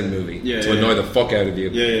the second movie to annoy the fuck out of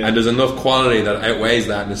you. Yeah. And there's enough quality that outweighs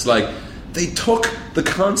that. And it's like they took the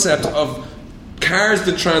concept of cars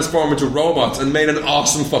that transform into robots and made an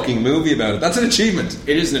awesome fucking movie about it. That's an achievement.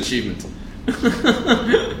 It is an achievement.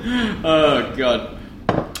 Oh god.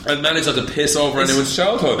 And managed not to piss over anyone's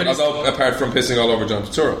childhood, apart from pissing all over John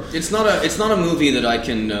Turturro. It's not a movie that I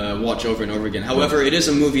can watch over and over again. However, it is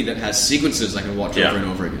a movie that has sequences I can watch over and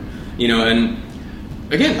over again. And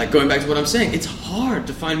again, like going back to what I'm saying, it's hard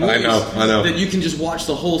to find movies I know. that you can just watch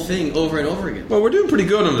the whole thing over and over again. Well, we're doing pretty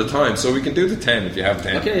good on the time, so we can do the 10 if you have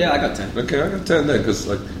 10. Okay, yeah, I got 10. Okay, I got 10 then, because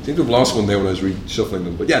I think we've lost one there when I was reshuffling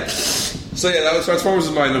them. But yeah. So yeah, that was Transformers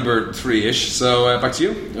is my number 3-ish. So back to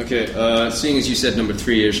you. Okay, seeing as you said number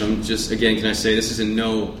 3-ish, I'm just, again, can I say this is in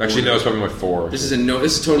no... Actually, no, it's probably my 4. This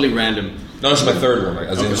is totally random. No, this is my third one.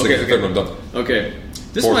 The third one done. Okay,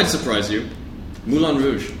 this might surprise you. Moulin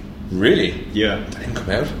Rouge. Really? Yeah. That didn't come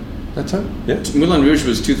out that time? Yeah. Moulin Rouge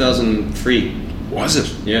was 2003. Was it?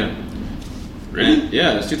 Yeah. Really?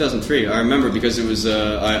 Yeah, it was 2003. I remember because it was.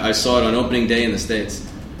 I saw it on opening day in the States,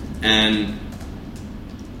 and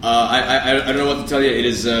I don't know what to tell you. It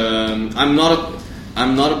is. I'm not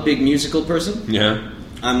a big musical person. Yeah.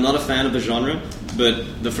 I'm not a fan of the genre, but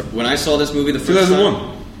when I saw this movie the first 2001.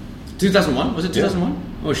 time, 2001 was it 2001? Yeah.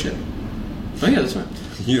 Oh shit! Oh yeah, that's right.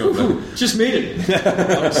 You don't know. Just made it.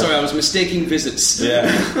 Sorry, I was mistaking visits.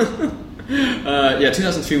 Yeah.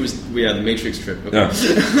 2003 was the Matrix trip. Okay.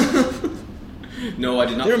 Yeah. No, I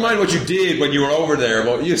did not. Never mind what you did when you were over there,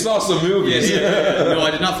 but you saw some movies. Yeah. No,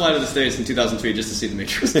 I did not fly to the States in 2003 just to see the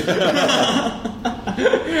Matrix. You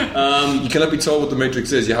cannot be told what the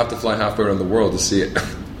Matrix is. You have to fly halfway around the world to see it.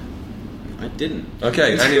 I didn't.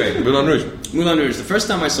 Okay, anyway, Moulin Rouge. Moulin Rouge. The first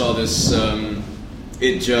time I saw this,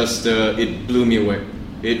 it blew me away.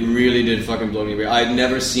 It really did fucking blow me away. I'd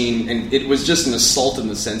never seen, and it was just an assault in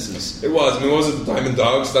the senses. It was. I mean, was it the Diamond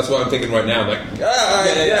Dogs? That's what I'm thinking right now. I'm like,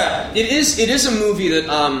 yeah. It is a movie that,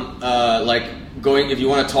 like, going. If you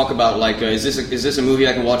want to talk about, like, is this a movie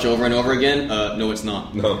I can watch over and over again? No, it's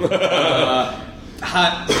not. No.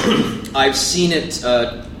 I've seen it.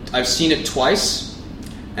 I've seen it twice,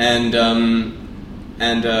 and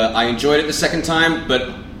I enjoyed it the second time,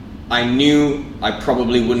 but I knew I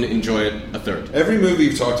probably wouldn't enjoy it a third. Every movie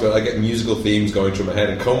you've talked about, I get musical themes going through my head,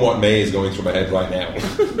 and Come What May is going through my head right now.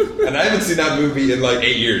 And I haven't seen that movie in like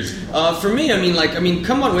 8 years. For me,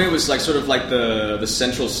 Come What May was like sort of like the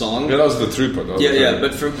central song. Yeah, that was the throughput.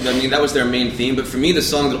 But that was their main theme. But for me, the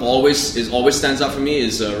song that always stands out for me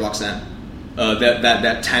is Roxanne.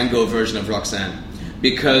 That tango version of Roxanne.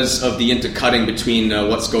 because of the intercutting between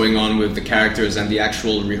what's going on with the characters and the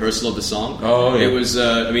actual rehearsal of the song. Oh, yeah. It was,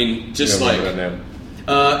 just like...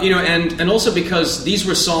 and also because these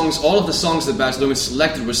were songs, all of the songs that Baz Luhrmann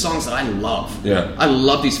selected were songs that I love. Yeah. I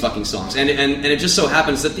love these fucking songs. And it just so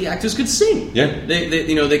happens that the actors could sing. Yeah.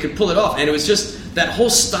 They could pull it off. And it was just that whole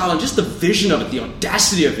style and just the vision of it, the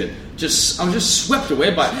audacity of it. I was just swept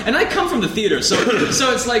away by it. And I come from the theater, so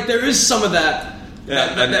it's like there is some of that.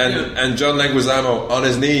 Yeah, and John Leguizamo on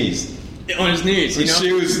his knees. On his knees, with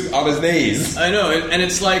shoes on his knees. I know, and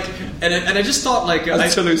it's like, and I just thought like,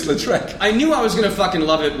 Toulouse-Lautrec. I knew I was gonna fucking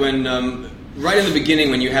love it when, right in the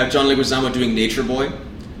beginning, when you have John Leguizamo doing Nature Boy.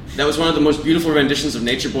 That was one of the most beautiful renditions of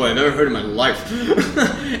Nature Boy I've ever heard in my life.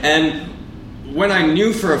 And when I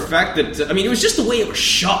knew for a fact that, it was just the way it was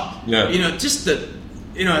shot. Yeah. Just the,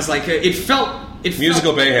 it's like it felt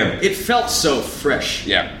musical mayhem. It felt so fresh.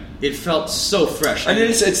 Yeah. It felt so fresh, and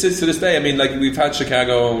it's to this day. We've had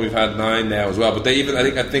Chicago and we've had 9 now as well. But they even,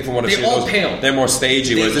 I think from what I've seen, they're more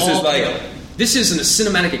stagey. Whereas this is like pale. This is a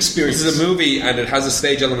cinematic experience. This is a movie, and it has a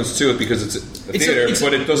stage elements to it because it's a theater,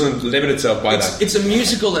 but it doesn't limit itself by that. It's a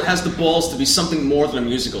musical that has the balls to be something more than a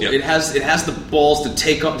musical. Yep. It has the balls to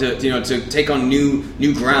take up to take on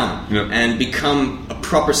new ground and become a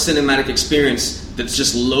proper cinematic experience that's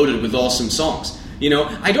just loaded with awesome songs.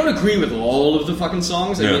 I don't agree with all of the fucking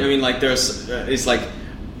songs. There's it's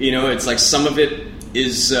like some of it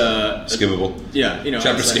is skippable. Yeah,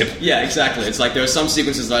 chapter skip. Yeah, exactly. It's like there are some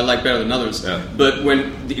sequences that I like better than others. Yeah. But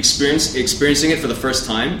when the experiencing it for the first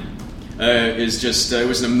time is just it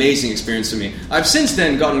was an amazing experience to me. I've since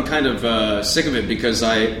then gotten kind of sick of it because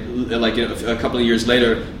a couple of years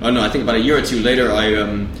later. Oh no, I think about a year or two later, I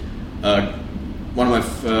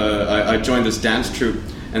joined this dance troupe.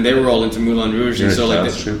 And they were all into Moulin Rouge, and so I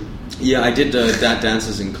did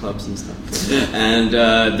dances in clubs and stuff. And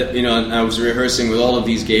I was rehearsing with all of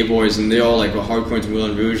these gay boys, and they all were hardcore into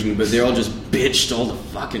Moulin Rouge, but they all just bitched all the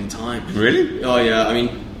fucking time. Really? Oh yeah.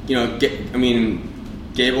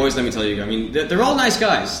 Gay boys. Let me tell you, they're all nice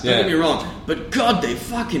guys. Don't get me wrong, but God, they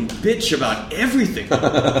fucking bitch about everything.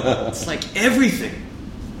 It's like everything.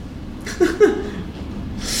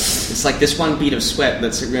 It's like this one bead of sweat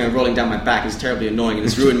that's rolling down my back is terribly annoying and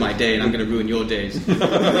it's ruined my day and I'm going to ruin your days.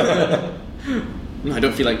 I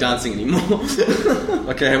don't feel like dancing anymore.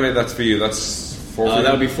 Okay, how many that's for you? That's 4 for you?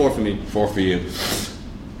 That would be 4 for me. 4 for you.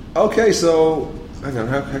 Okay, so hang on,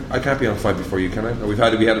 I can't be on 5 before you, can I? We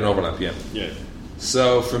had an overlap, yeah. Yeah.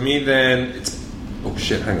 So for me then, it's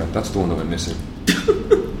hang on, that's the one that I'm missing.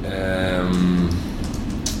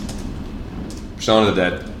 Shaun of the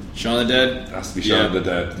Dead. Shaun of the Dead? Has to be Shaun of the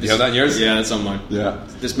Dead. Do you have that in yours? Yeah, that's on mine. Yeah.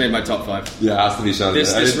 This made my top 5. Yeah, it has to be Shaun of the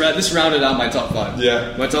Dead. This rounded out my top 5.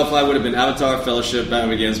 Yeah. My top 5 would have been Avatar, Fellowship, Batman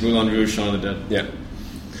Begins, Moulin Rouge, Shaun of the Dead. Yeah.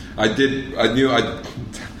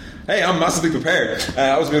 Hey, I'm massively prepared.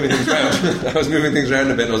 I was moving things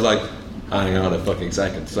around a bit and I was like, hang on a fucking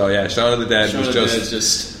second. So yeah, Shaun of the Dead was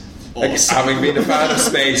just awesome. Having been a fan of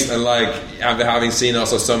space and having seen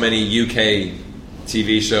also so many UK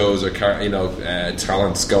TV shows or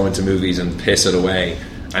talents go into movies and piss it away,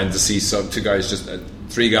 and to see 3 guys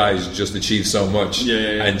just achieve so much,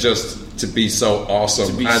 and just to be so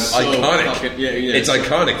awesome and so iconic. It's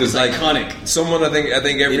iconic. There's iconic. Someone I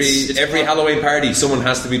think every Halloween party someone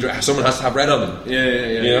has to have red on them.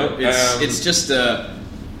 It's just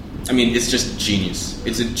it's just genius.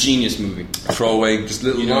 It's a genius movie. Throwaway, just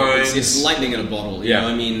little lines. It's lightning in a bottle.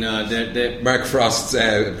 Mark Frost's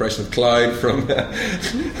impression of Clyde from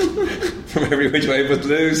Every Which Way But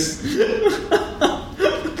Loose.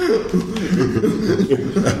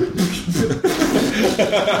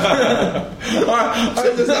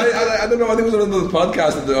 I don't know. I think it was another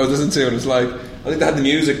podcast that I was listening to, and it's like I think they had the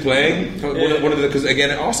music playing. One of the because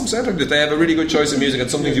again, awesome soundtrack. That they have a really good choice of music and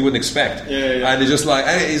some things you wouldn't expect. And it's just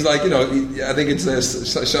he's like I think it's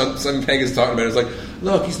Simon Pegg is talking about it. It's like,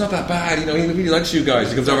 look, he's not that bad. He really likes you guys.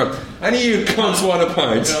 He comes over, any of you cunts want a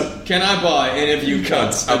pint? Can I buy any of you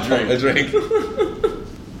cunts a drink?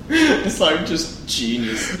 It's like just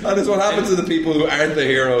genius. And it's what happens to the people who aren't the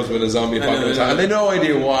heroes when a zombie apocalypse happens. And they have no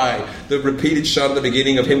idea why. The repeated shot at the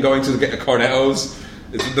beginning of him going to get Cornetto's.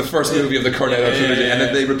 It's the first movie of the Cornetto trilogy. And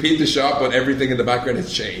then they repeat the shot, but everything in the background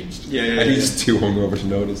has changed. And he's too hungover to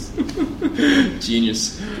notice.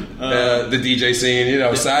 Genius. The DJ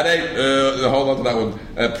scene, Saturday, hold on to that one.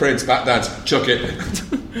 Prince, Bat Dance, chuck it.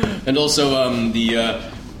 And also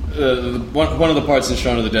one of the parts in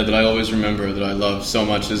Shaun of the Dead that I always remember that I love so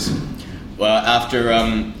much is after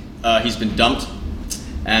he's been dumped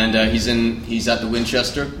and he's at the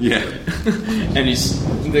Winchester. Yeah. And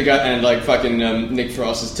the guy, and like fucking Nick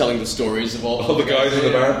Frost is telling the stories of all the guys in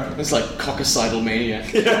the bar. It's like cockacidal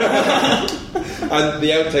maniac. And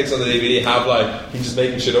the outtakes on the DVD have like he's just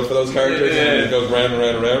making shit up for those characters, and it goes round and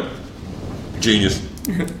round and round. Genius.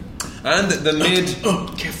 And the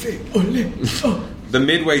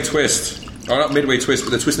midway twist. Or not midway twist, but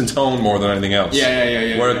the twist in tone more than anything else.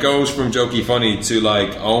 Yeah. Where it goes from jokey funny to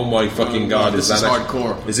like, oh my fucking god, this is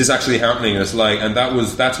hardcore. Is this actually happening? And it's like, and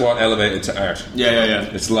that's what elevated to art. Yeah.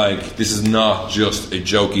 It's like, this is not just a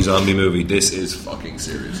jokey zombie movie. This is fucking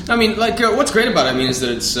serious. I mean, like, what's great about it, I mean, is that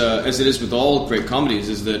it's as it is with all great comedies,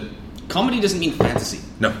 is that comedy doesn't mean fantasy.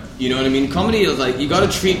 No. You know what I mean? Comedy is like, you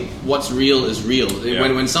got to treat what's real as real. Yeah.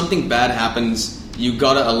 When something bad happens, you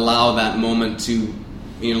got to allow that moment to.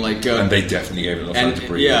 You know, like, and they definitely gave it enough time to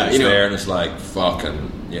breathe. Yeah, it's there, and it's like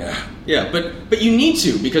fucking yeah. But you need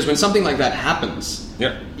to, because when something like that happens,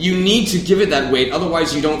 you need to give it that weight.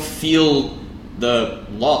 Otherwise, you don't feel the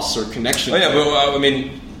loss or connection. Oh yeah, but I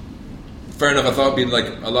mean, fair enough. I thought it'd be like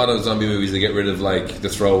a lot of zombie movies. They get rid of like the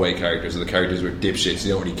throwaway characters or the characters who are dipshits.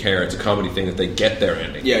 You don't really care. It's a comedy thing that they get their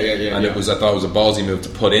ending. Yeah. And I thought it was a ballsy move to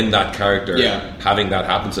put in that character, having that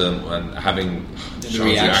happen to them and having the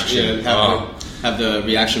reaction. Have the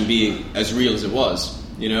reaction be as real as it was,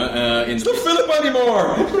 you know. Don't feel it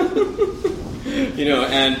anymore. You know,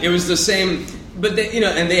 and it was the same. But they, you know,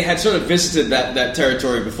 and they had sort of visited that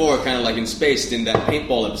territory before, kind of like in Spaced in that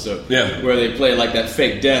paintball episode, where they play like that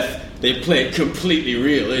fake death. They play it completely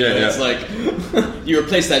real. It's like you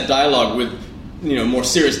replace that dialogue with, you know, more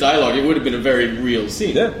serious dialogue. It would have been a very real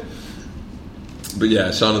scene. Yeah. But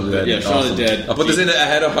yeah, Shaun of the Dead. Yeah, Shaun of the Dead. I'll put this in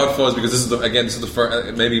ahead of Hot Fuzz because this is the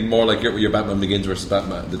first, maybe more like your Batman Begins versus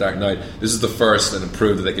Batman The Dark Knight. This is the first and it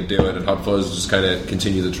proved that they could do it, and Hot Fuzz just kind of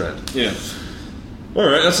continue the trend. Yeah.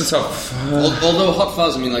 Alright, that's a tough. Although Hot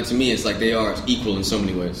Fuzz, I mean, like, to me, it's like they are equal in so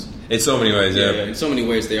many ways. In so many ways, yeah. In so many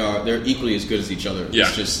ways, they're equally as good as each other. Yeah.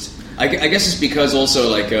 It's just, I guess it's because also,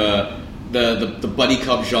 like, the buddy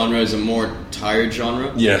cop genre is a more tired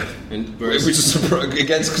genre. Yeah. And which is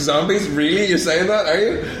against zombies? Really? You're saying that? Are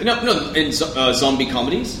you? No. In zombie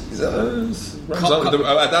comedies.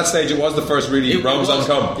 At that stage, it was the first really rom-com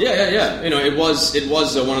come. Yeah. You know, it was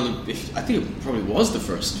one of the. I think it probably was the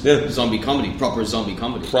first zombie comedy, proper zombie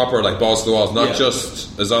comedy, proper like balls to the walls, not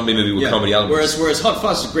just a zombie movie with comedy elements. Whereas Hot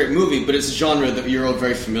Fuzz is a great movie, but it's a genre that you're all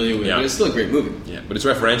very familiar with. But it's still a great movie. Yeah, but it's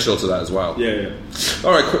referential to that as well. Yeah.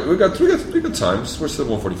 All right, quick, we got time. We're still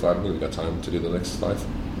 1:45. I think we got time to do the next 5.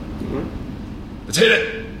 Mm-hmm. Let's hit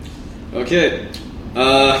it. Okay.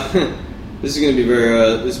 This is going to be very.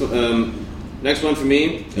 Next one for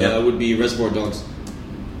me would be Reservoir Dogs.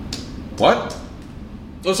 What?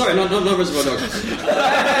 Oh, sorry, no, Reservoir Dogs.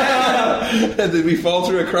 Did we fall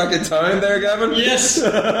through a crack in time there, Gavin? Yes,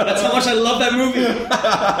 that's how much I love that movie. A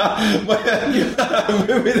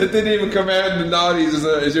movie that didn't even come out in the noughties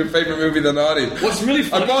is your favorite movie, the noughties. What's really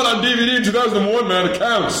funny? I bought it on DVD in 2001, man. It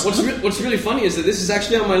counts. What's really funny is that this is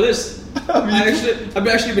actually on my list. I've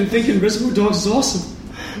actually been thinking Reservoir Dogs is awesome.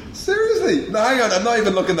 Seriously? No, hang on, I'm not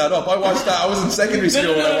even looking that up. I watched that. I was in secondary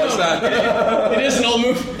school when I watched that. It is an old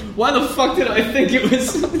movie. Why the fuck did I think it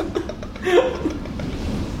was?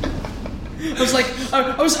 I was like,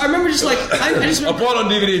 I remember just like, I bought on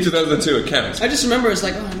DVD in 2002. It counts. I just remember it's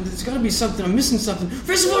like, there's got to be something. I'm missing something.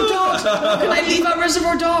 Reservoir Dogs. How can I leave out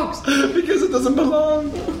Reservoir Dogs? Because it doesn't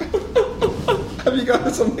belong. Have you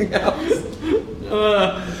got something else?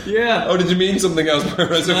 Yeah. Oh, did you mean something else by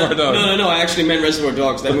Reservoir Dogs? No. I actually meant Reservoir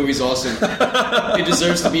Dogs. That movie's awesome. It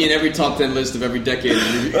deserves to be in every top 10 list of every decade of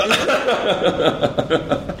movie.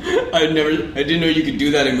 I didn't know you could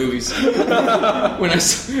do that in movies. When I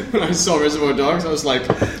saw Reservoir Dogs, I was like,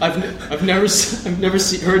 I've never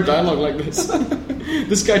heard dialogue like this.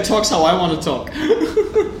 This guy talks how I want to talk.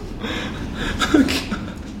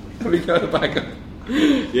 Have you got it back up?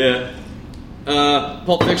 Yeah.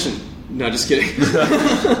 Pulp Fiction. No, just kidding.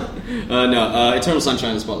 Eternal Sunshine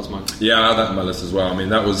of the Spotless Mind. Yeah, I had that on my list as well. I mean,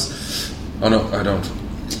 that was... Oh, no, I don't.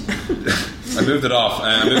 I moved it off.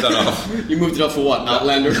 You moved it off for what?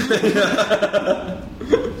 Outlander?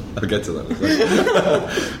 I'll get to that.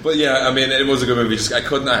 But yeah, I mean, it was a good movie. I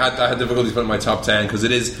had difficulties putting it in my top 10 because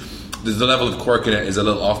it is... The level of quirk in it is a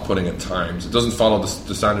little off-putting at times. It doesn't follow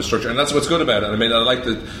the standard structure, and that's what's good about it. I mean, I like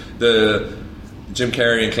the Jim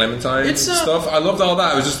Carrey and Clementine stuff. I loved all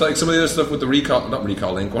that. It was just like some of the other stuff with the not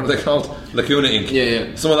Recall Inc. What are they called? Lacuna Inc.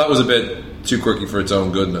 Yeah. Some of that was a bit too quirky for its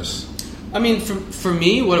own goodness. I mean, for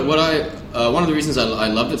me, one of the reasons I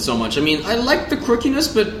loved it so much. I mean, I liked the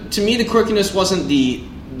quirkiness, but to me, the quirkiness wasn't the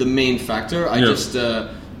main factor.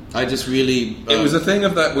 I just really... it was a thing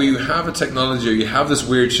of that where you have a technology or you have this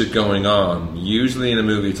weird shit going on. Usually in a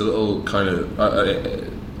movie, it's a little kind of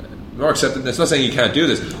more accepted. It's not saying you can't do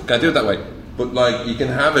this, can't do it that way, but like you can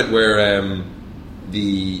have it where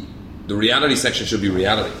the reality section should be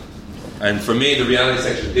reality. And for me, the reality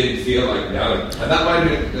section didn't feel like reality, and that might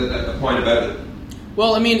have been a point about it.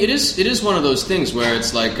 Well, I mean, it is one of those things where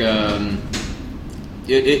it's like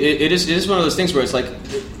it is one of those things where it's like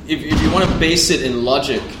if you want to base it in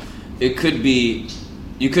logic, it could be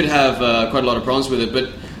you could have quite a lot of problems with it.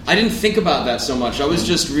 But I didn't think about that so much. I was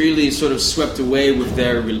just really sort of swept away with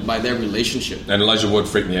by their relationship. And Elijah Wood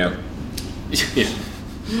freaked me out. Yeah.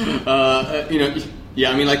 Yeah,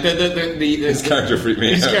 I mean, like his character freaked me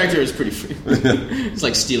out. His character is pretty freak. It's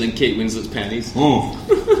like stealing Kate Winslet's panties. Ooh.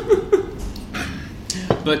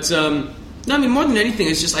 But no, I mean, more than anything,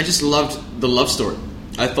 I just loved the love story.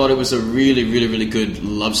 I thought it was a really, really, really good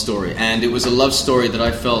love story, and it was a love story that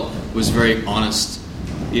I felt was very honest.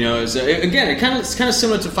 You know, it's kind of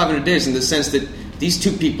similar to 500 Days in the sense that these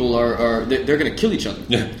two people they're going to kill each other.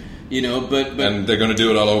 Yeah. You know, but and they're going to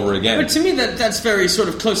do it all over again. But to me, that's very sort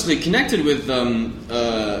of closely connected with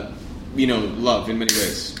love in many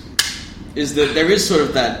ways. Is that there is sort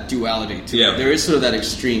of that duality to it. There is sort of that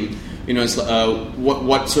extreme. You know, it's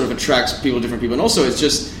what sort of attracts different people, and also it's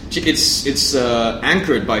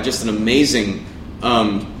anchored by just an amazing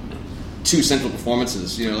two central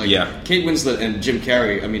performances. You know, like Kate Winslet and Jim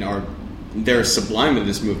Carrey. I mean, they're sublime in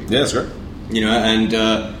this movie. Yeah, that's right. You know, and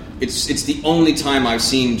it's the only time I've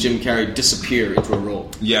seen Jim Carrey disappear into a role.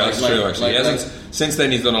 Yeah, that's true. Actually, since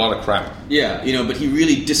then he's done a lot of crap. Yeah, you know, but he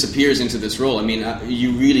really disappears into this role. I mean,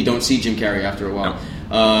 you really don't see Jim Carrey after a while. No.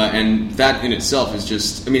 And that in itself is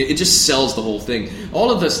just, I mean, it just sells the whole thing.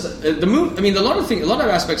 All of this, the movie, I mean, a lot of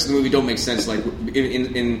aspects of the movie don't make sense, like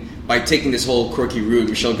in by taking this whole quirky route,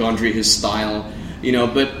 Michel Gondry, his style, you know,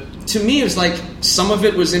 but to me it was like, some of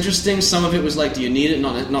it was interesting, some of it was like, do you need it?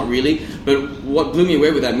 Not really. But what blew me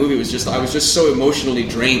away with that movie was just, I was just so emotionally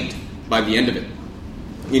drained by the end of it.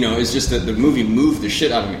 You know, it's just that the movie moved the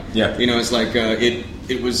shit out of me. Yeah. You know, it's like,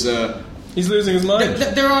 it was... He's losing his mind.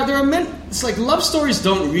 There are men. It's like love stories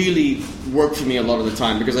don't really work for me a lot of the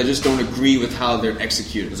time because I just don't agree with how they're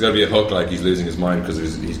executed. There's got to be a hook like he's losing his mind because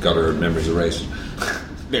he's got her memories erased.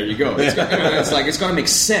 There you go. It's got to make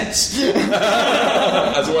sense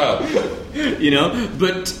as well. You know,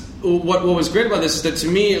 but what was great about this is that to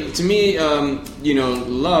me, you know,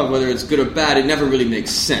 love, whether it's good or bad, it never really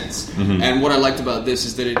makes sense. Mm-hmm. And what I liked about this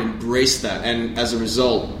is that it embraced that, and as a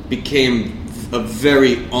result, became a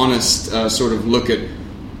very honest sort of look at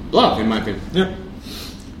love, in my opinion. Yeah.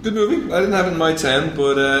 Good movie. I didn't have it in my 10,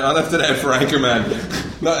 but I left it out for Anchorman.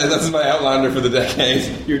 That's my outlander for the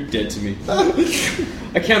decade. You're dead to me.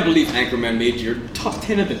 I can't believe Anchorman made your top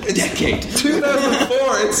 10 of the decade.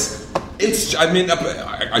 2004. It's. I mean,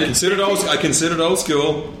 I considered old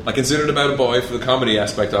school. I considered About a Boy for the comedy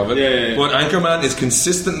aspect of it. Yeah. But Anchorman is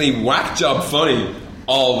consistently whack job funny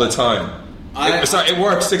all the time. It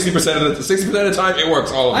works 60% of the time. It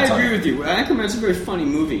works all of the time. I agree with you. Anchorman's a very funny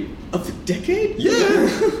movie of the decade. Yeah.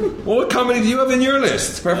 Well, what comedy do you have in your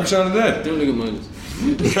list? Apart from Shaun of the Dead. Don't look at my list.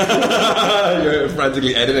 You're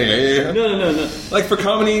frantically editing, are you? No. Like for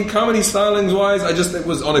comedy stylings wise, it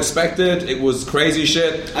was unexpected. It was crazy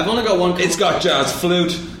shit. I've only got one. It's got jazz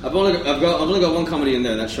flute. I've only got one comedy in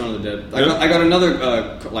there. That's Shaun of the Dead. I got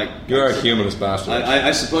another You're a humorless bastard.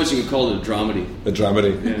 I suppose you could call it a dramedy. A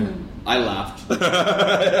dramedy. Yeah. I laughed.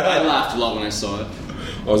 I laughed a lot when I saw it.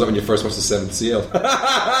 Oh, was that when you first watched The Seventh Seal?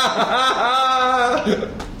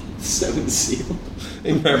 Seventh Seal.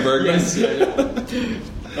 Ingmar Bergman. Yes.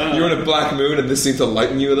 You're in a black mood, and this seemed to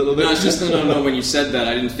lighten you a little bit. No, it's just no. When you said that,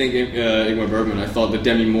 I didn't think Ingmar Bergman. I thought the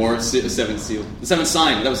Demi Moore Seventh Seal, the Seventh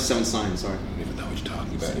Sign. That was the Seventh Sign. Sorry. I don't even know what you're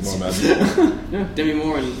talking about anymore, man. Yeah, Demi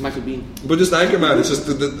Moore and Michael Biehn. But just Anchorman, it's just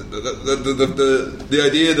the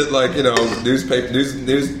idea that, like, you know,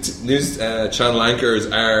 news channel anchors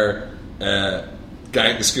are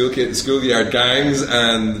schoolyard gangs,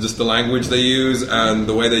 and just the language they use and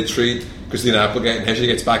the way they treat Christina Applegate and how she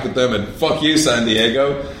gets back at them, and fuck you, San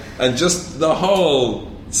Diego, and just the whole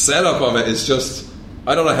setup of it is just,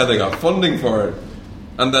 I don't know how they got funding for it,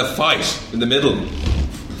 and the fight in the middle,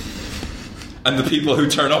 and the people who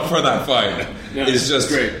turn up for that fight is just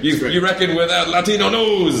great. You reckon without Latino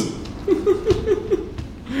nose.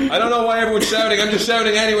 I don't know why everyone's shouting. I'm just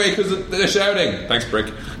shouting anyway because they're shouting. Thanks,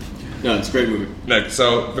 Brick. No, it's a great movie.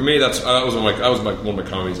 So for me, that was one of my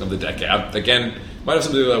comedies of the decade. Again, might have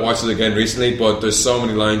something to do with I watched it again recently, but there's so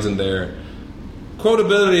many lines in there.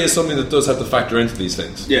 Quotability is something that does have to factor into these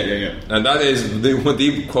things. Yeah. And that is the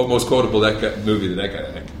most quotable movie of the decade,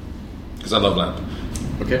 I think, because I love Lamp.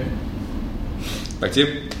 Okay. Back to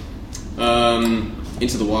you.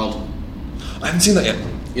 Into the Wild. I haven't seen that yet.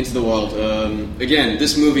 Into the Wild. Again,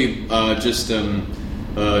 this movie just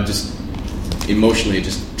emotionally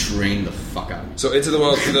just drained the fuck out of me. So Into the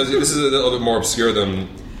Wild, this is a little bit more obscure than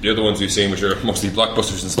the other ones we've seen, which are mostly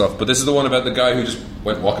blockbusters and stuff. But this is the one about the guy who just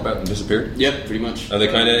went walkabout and disappeared. Yep, pretty much. And they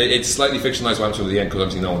it's slightly fictionalized what happens at the end, because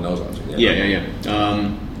obviously no one knows what happens at the end. Yeah.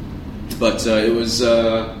 But it was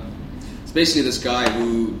it's basically this guy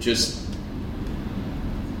who just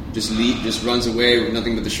runs away with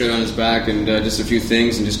nothing but the shirt on his back and just a few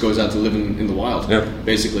things, and just goes out to live in the wild. Yeah.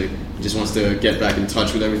 Basically, he just wants to get back in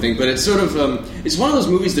touch with everything. But it's sort of it's one of those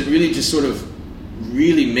movies that really just sort of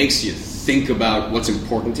really makes you think about what's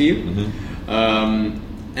important to you. Mm-hmm.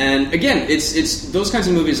 And again, it's those kinds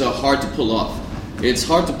of movies are hard to pull off. It's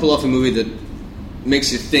hard to pull off a movie that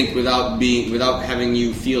makes you think without having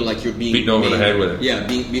you feel like you're being beaten over the head with it. Yeah,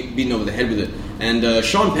 being beaten over the head with it. And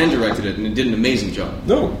Sean Penn directed it, and it did an amazing job.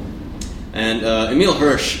 No. And Emile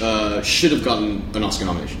Hirsch should have gotten an Oscar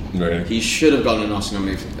nomination. Right. He should have gotten an Oscar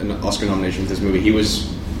nomination for this movie. He was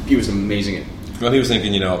amazing in it. Well, he was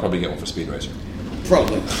thinking, I'll probably get one for Speed Racer.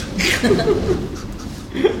 Probably.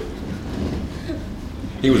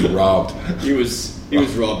 He was robbed. He was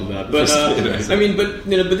robbed of that. But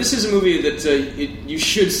but this is a movie that you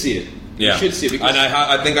should see it. Yeah. You should see it. Because And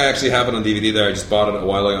I think I actually have it on DVD there. I just bought it a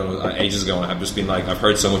while ago, ages ago, and I've just been like, I've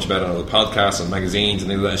heard so much about it on the podcasts and magazines and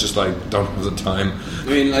things like that. It's just like, don't have the time.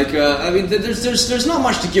 There's not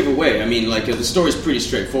much to give away. The story's pretty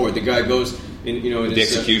straightforward. The guy goes in, The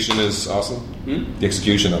execution is awesome. The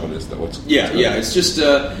execution of it is that what's It's just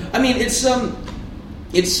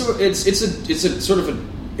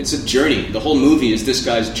it's a journey. The whole movie is this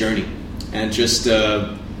guy's journey, and just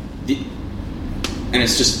and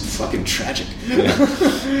it's just fucking tragic. Yeah.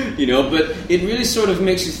 But it really sort of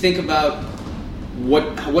makes you think about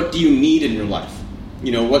what do you need in your life.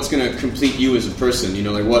 What's going to complete you as a person.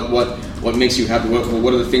 What makes you happy.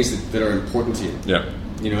 What are the things that are important to you. Yeah.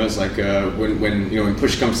 It's like when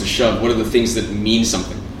push comes to shove, what are the things that mean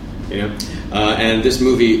something? And this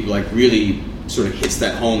movie really sort of hits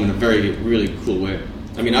that home in a very really cool way.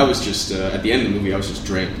 I was just at the end of the movie, I was just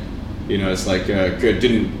drained. It's like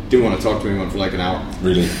didn't want to talk to anyone for like an hour.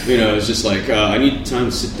 Really? It's just like I need time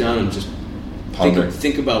to sit down and just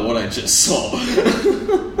think about what I just saw.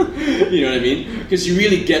 You know what I mean? Because you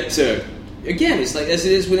really get to. Again, it's like as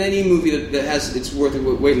it is with any movie that has its worth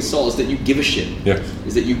of weight in salt, is that you give a shit. Yeah.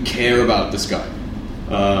 Is that you care about this guy.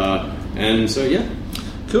 And so, yeah.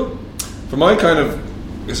 Cool. For my kind of,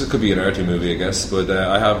 I guess it could be an arty movie, I guess, but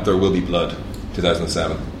I have There Will Be Blood,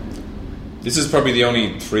 2007. This is probably the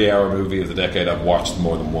only 3-hour movie of the decade I've watched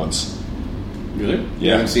more than once. Really? Yeah. You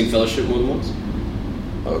haven't seen Fellowship more than once?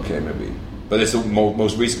 Okay, maybe. But it's the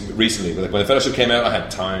most recently. But when the Fellowship came out, I had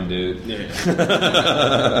time, dude. Yeah.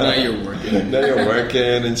 Now you're working. Now you're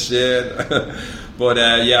working and shit. But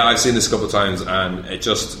I've seen this a couple of times, and it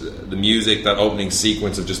just the music, that opening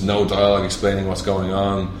sequence of just no dialogue explaining what's going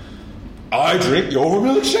on. I drink your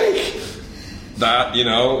milkshake. That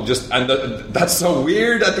that's so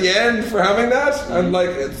weird at the end for having that, and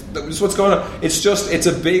it's what's going on. It's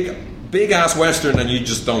a big ass western, and you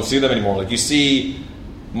just don't see them anymore. Like you see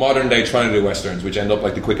modern day trying to do westerns, which end up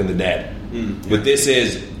like The Quick and the Dead. But this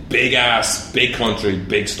is big ass, big country,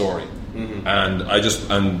 big story. Mm-hmm.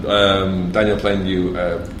 And Daniel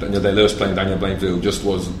Day-Lewis playing Daniel Plainview just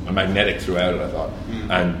was magnetic throughout it, I thought.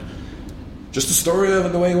 And just the story of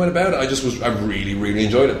it, the way he went about it, I really, really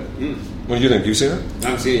enjoyed it. What do you think? You seen it? I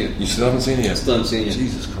haven't seen it yet. You still haven't seen it yet? Still haven't seen it yet.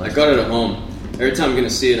 Jesus Christ. I got it at home. Every time I'm going to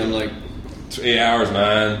see it, I'm like, 3 hours,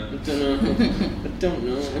 man. I don't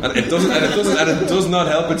know. And it does not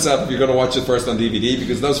help itself if you're going to watch it first on DVD,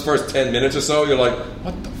 because those first 10 minutes or so, you're like,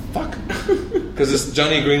 what the fuck? Because it's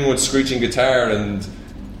Johnny Greenwood screeching guitar and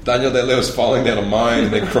Daniel Day-Lewis falling down a mine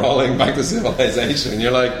and then crawling back to civilization. And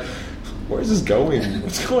you're like, where's this going?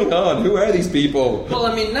 What's going on? Who are these people?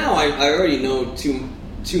 Well, now I already know too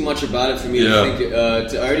much about it for me to think.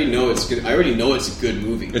 I already know it's good. I already know it's a good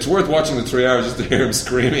movie. It's worth watching the 3 hours just to hear him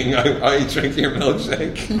screaming, I drink your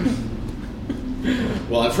milkshake.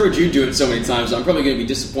 Well, I've heard you do it so many times, I'm probably going to be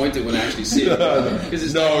disappointed when I actually see it.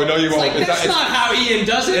 No, you won't. That's not how Ian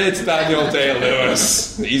does it. It's Daniel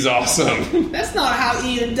Day-Lewis. He's awesome. That's not how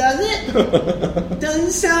Ian does it.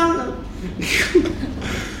 Doesn't sound...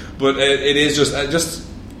 But it is just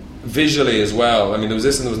visually as well. There was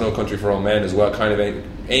this and There Was No Country for Old Men as well, kind of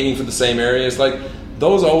aiming for the same areas. Like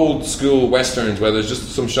those old school westerns where there's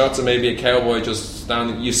just some shots of maybe a cowboy just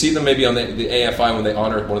standing. You see them maybe on the AFI when they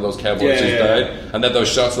honor one of those cowboys who's died, and then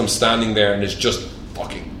those shots of them standing there and it's just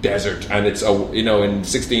fucking desert. And it's in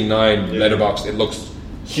 16:9 letterbox, it looks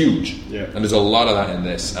huge. Yeah. And there's a lot of that in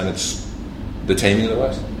this, and it's the Taming of the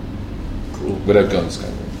West. Cool. Without guns,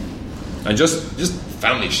 kind of. And just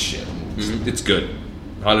family shit. It's good.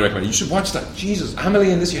 Highly recommend it. You should watch that. Jesus, how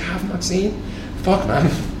many in this you have not seen? Fuck, man.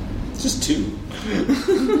 It's just 2.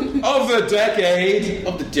 Of the decade.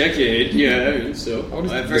 Of the decade, yeah. I mean, so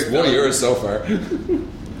Just 1 year so far.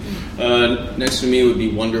 Next to me would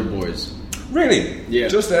be Wonder Boys. Really? Yeah.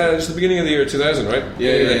 Just the beginning of the year 2000, right?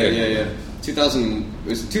 Yeah. 2000. It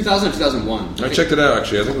was 2000 or 2001. I checked it out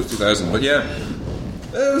actually. I think it was 2000. But yeah,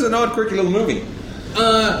 it was an odd, quirky little movie.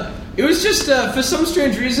 It was just for some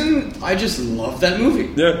strange reason I just loved that movie.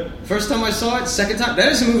 Yeah. First time I saw it, second time.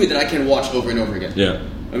 That is a movie that I can watch over and over again. Yeah.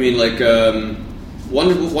 I mean, like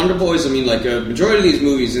Wonder Boys. I mean, like a majority of these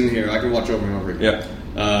movies in here I can watch over and over again.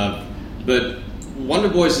 Yeah. But Wonder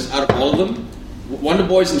Boys is out of all of them. Wonder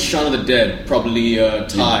Boys and Shaun of the Dead probably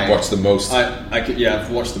tie. You watched the most. I've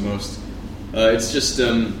watched the most. It's just,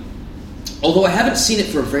 although I haven't seen it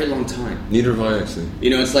for a very long time. Neither have I actually. You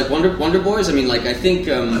know, it's like Wonder Boys. I mean, like I think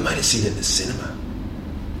I might have seen it in the cinema.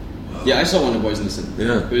 Yeah, I saw Wonder Boys in the cinema.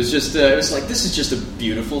 Yeah. It was just, it was like, this is just a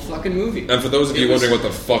beautiful fucking movie. And for those of you wondering what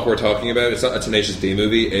the fuck we're talking about, it's not a Tenacious D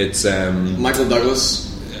movie. It's Michael Douglas,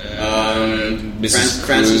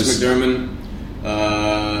 Francis McDormand,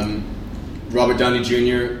 Robert Downey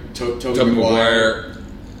Jr., Tobey Maguire,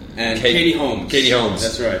 and Katie Holmes. Katie Holmes.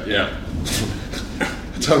 That's right. Yeah.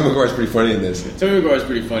 Tobey Maguire's pretty funny in this. Tobey Maguire's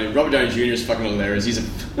pretty funny. Robert Downey Jr. is fucking hilarious. He's a.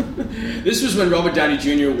 This was when Robert Downey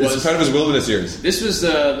Jr. was. It's kind of his wilderness years. This was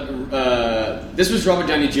Robert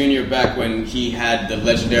Downey Jr. back when he had the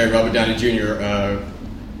legendary Robert Downey Jr.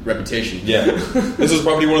 Reputation. Yeah. This is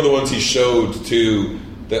probably one of the ones he showed to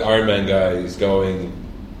the Iron Man guys, going,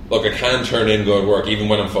 "Look, I can turn in good work even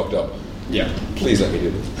when I'm fucked up. Yeah. Please let me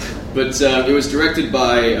do this." But it was directed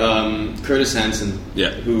by Curtis Hanson,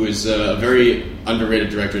 who is a very underrated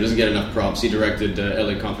director. Doesn't get enough props. He directed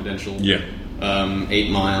L.A. Confidential, 8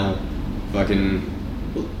 Mile, fucking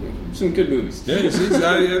some good movies. Yeah,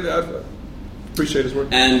 I appreciate his work.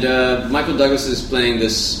 And Michael Douglas is playing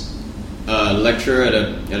this lecturer at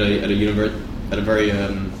a very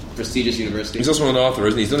prestigious university. He's also an author,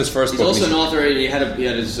 isn't he? He's done his first book. He's also an author. He had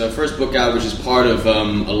his first book out, which is part of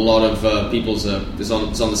a lot of people's. It's on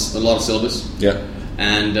a lot of syllabus. Yeah.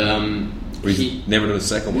 And he's never done a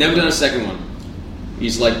second one. Never done a second one.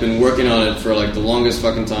 He's like been working on it for like the longest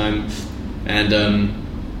fucking time, and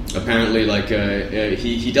apparently like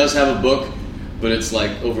he does have a book, but it's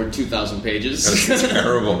like over 2,000 pages. That's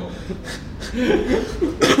terrible.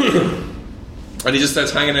 And he just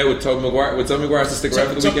starts hanging out with Tobey Maguire. With Tobey Maguire to stick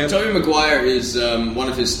around for the weekend. Tobey Maguire is one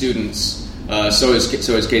of his students. So is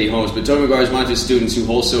Katie Holmes. But Tobey Maguire is one of his students who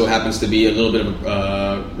also happens to be a little bit of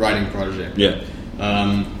a writing protege. Yeah.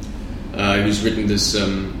 Who's written this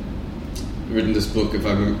book, if I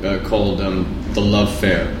remember, called The Love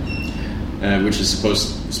Fair, which is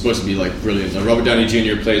supposed to be like brilliant. Robert Downey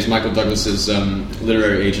Jr. plays Michael Douglas's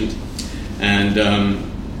literary agent, and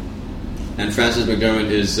Frances McDormand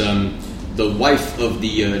is the wife of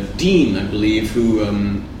the dean, I believe, who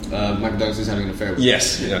Michael Douglas is having an affair with.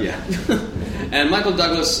 Yes. Yeah. And Michael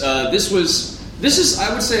Douglas, this is, I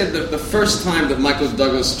would say, the first time that Michael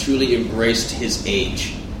Douglas truly embraced his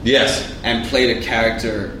age. Yes. And played a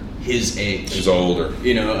character his age. He's older.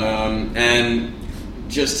 You know, and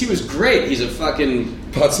just, he was great. He's a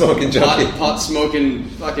fucking... pot-smoking junkie. Pot-smoking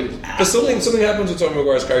fucking asshole. But something happens with Tobey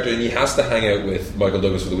Maguire's character, and he has to hang out with Michael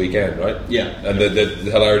Douglas for the weekend, right? Yeah. And the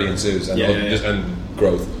hilarity ensues, and, and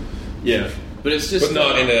growth. Yeah. But it's just... But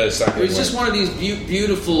not in a saccharine way. It's just one of these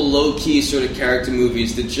beautiful, low-key sort of character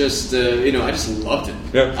movies that just, I just loved it.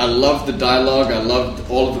 Yeah. I loved the dialogue. I loved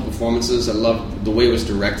all of the performances. I loved the way it was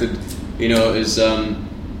directed. You know,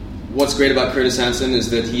 what's great about Curtis Hanson is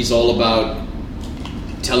that he's all about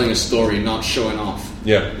telling a story, not showing off.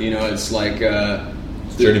 Yeah. You know, it's like...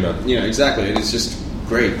 Journeyman. Yeah, exactly. It's just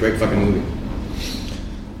great fucking movie.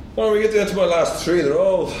 Well, we get down to my last three. They're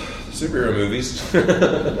all superhero movies.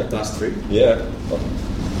 Last three? Yeah.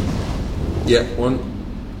 Yeah, 1,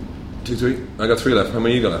 2, 3. I got 3 left. How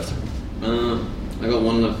many you got left? I got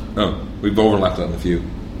 1 left. Oh, we've overlapped on a few.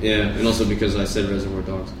 Yeah, and also because I said Reservoir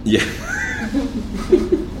Dogs. Yeah.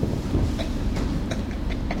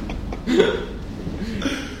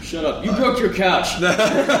 Shut up. You broke your couch.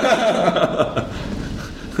 That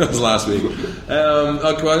was last week.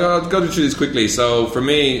 Okay, I'll go through these quickly. So for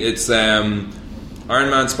me, it's Iron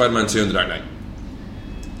Man, Spider-Man 2, and The Dark Knight.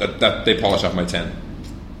 That they polish off my 10.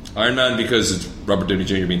 Iron Man because it's Robert Downey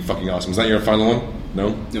Jr. being fucking awesome. Is that your final one?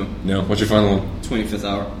 No. What's your final one? 25th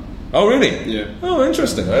Hour. Oh really? Yeah. Oh,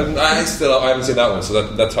 interesting. I haven't seen that one, so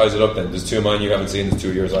that ties it up. Then there's 2 of mine you haven't seen. There's 2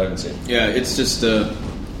 of yours I haven't seen. Yeah, it's just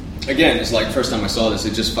again, it's like first time I saw this,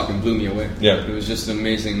 it just fucking blew me away. Yeah. It was just an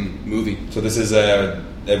amazing movie. So this is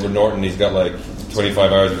Edward Norton. He's got like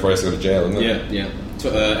 25 hours before he has to go to jail, isn't it? Yeah.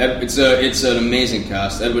 It's an amazing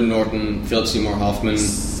cast. Edward Norton, Philip Seymour Hoffman,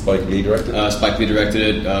 Spike Lee directed. Spike Lee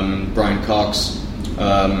directed it. Brian Cox,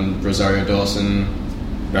 Rosario Dawson,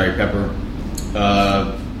 Barry Pepper.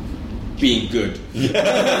 Being good.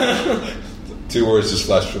 Yeah. 2 words just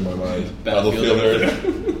flashed through my mind. Battlefielder.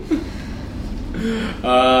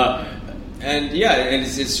 And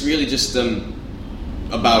it's really just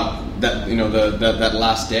about that, that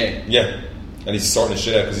last day. Yeah. And he's sorting his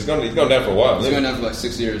shit out because he's gone down for a while. He's gone down for like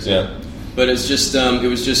 6 years. Yeah. But it's just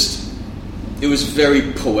it was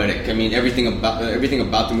very poetic. I mean, everything about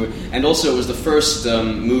the movie, and also it was the first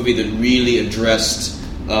movie that really addressed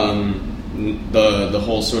the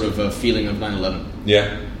whole sort of feeling of 9/11.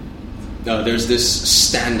 Yeah. There's this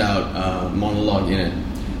standout monologue in it.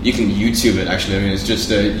 You can YouTube it, actually. I mean, it's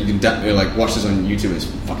just you can definitely watch this on YouTube. It's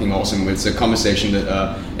fucking awesome. It's a conversation that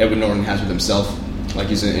Edward Norton has with himself. Like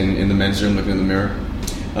he's in the men's room looking in the mirror,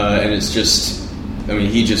 and it's just, I mean,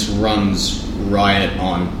 he just runs riot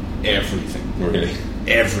on everything. Really,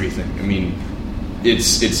 everything. I mean,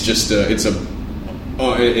 it's just an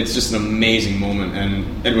amazing moment,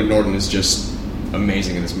 and Edward Norton is just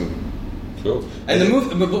amazing in this movie. Cool. And the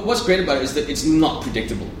movie, but what's great about it is that it's not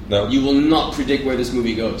predictable. No, you will not predict where this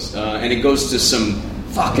movie goes, and it goes to some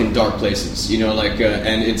fucking dark places.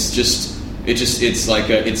 And it's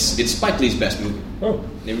Spike Lee's best movie. Oh,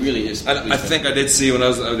 it really is. And I think I did see when I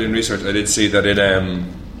was doing research, I did see that it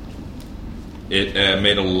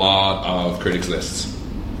made a lot of critics lists.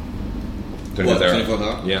 What, 24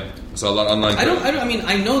 Hours? Yeah, so a lot online. I mean,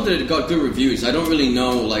 I know that it got good reviews. I don't really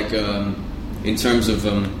know, in terms of,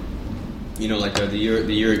 the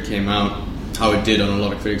year it came out, how it did on a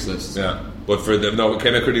lot of critics lists. Yeah, but it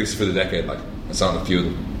came out critics for the decade. Like I saw a few of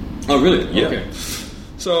them. Oh, really? Yeah. Okay.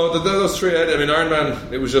 So those three, I mean, Iron Man,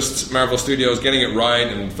 it was just Marvel Studios getting it right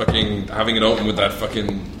and fucking having it open with that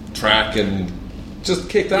fucking track and just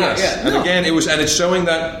kicked ass. Yeah, and again, it's showing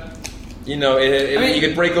that, you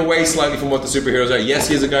could break away slightly from what the superheroes are. Yes,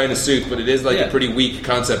 he is a guy in a suit, but it is a pretty weak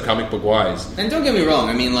concept comic book wise. And don't get me wrong,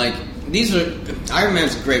 I mean, Iron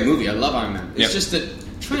Man's a great movie. I love Iron Man. It's just that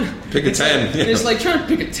trying to pick a 10. It's like trying to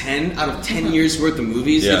pick a 10 out of 10 years worth of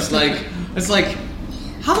movies. Yeah. It's like,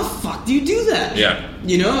 how the fuck do you do that? Yeah.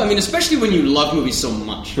 I mean, especially when you love movies so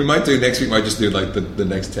much. We might do next week. Might just do the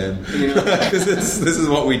next 10 because this is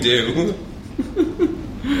what we do.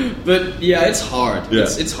 But yeah, it's hard. Yeah.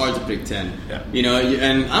 It's hard to pick 10. Yeah.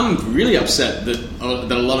 And I'm really upset that a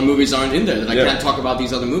lot of movies aren't in there. That I can't talk about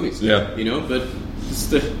these other movies. Yeah. But it's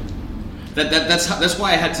that's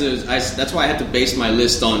why I had to base my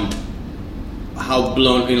list on how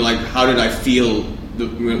blown. How did I feel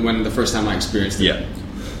when the first time I experienced it?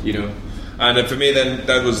 Yeah. And then for me, then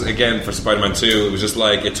that was again for Spider-Man 2. It was just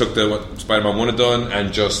it took what Spider-Man 1 had done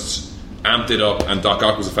and just amped it up. And Doc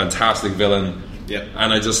Ock was a fantastic villain. Yeah.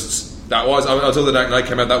 And until The Dark Knight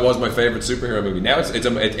came out, that was my favorite superhero movie. Now it's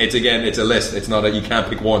a list. It's not you can't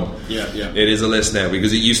pick one. Yeah. It is a list now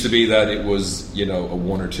because it used to be that it was a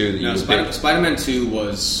 1 or 2 that you would pick. Spider-Man 2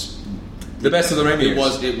 was the best of the Raimi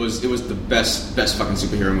years. It was the best fucking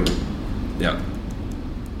superhero movie. Yeah.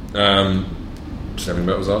 Just everything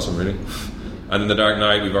about it was awesome, really. And then The Dark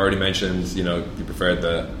Knight, we've already mentioned, you preferred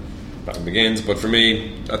the Batman Begins, but for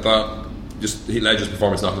me, I thought just Heath Ledger's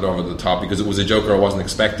performance knocked it over the top because it was a Joker I wasn't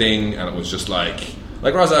expecting, and it was just like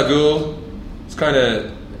Ra's al Ghul. It's kind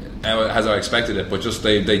of as I expected it, but just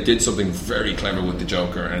they did something very clever with the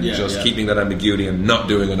Joker and keeping that ambiguity and not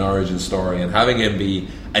doing an origin story and having him be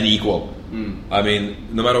an equal. I mean,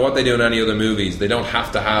 no matter what they do in any other movies, they don't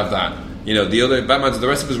have to have that. The other Batman's, the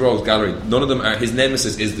rest of his rogues gallery, none of them are. His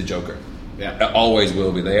nemesis is the Joker. Yeah, it always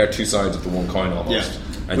will be. They are two sides of the one coin almost. Yeah.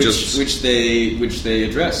 And which they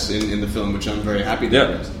address in the film, which I'm very happy to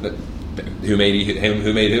address. Who made him?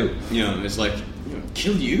 Who made who? It's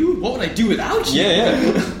kill you? What would I do without you?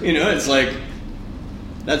 Yeah. It's like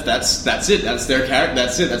that's it. That's their character.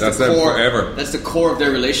 That's it. That's the them core. Forever. That's the core of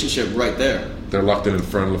their relationship right there. They're locked in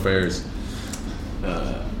infernal affairs.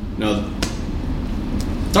 No,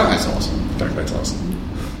 Dark Knight's awesome. Dark Knight's awesome.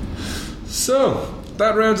 So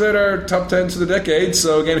that rounds out our top 10 for the decade.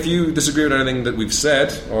 So again, if you disagree with anything that we've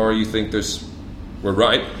said, or you think we're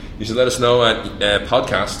right, you should let us know at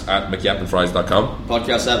podcast@mcyappandfries.com.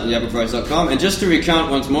 Podcast@mcyappandfries.com. And just to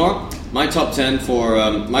recount once more, my top 10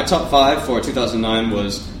 my top 5 for 2009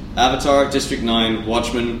 was Avatar, District 9,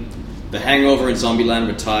 Watchmen, The Hangover, and Zombieland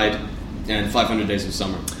were tied, and 500 Days of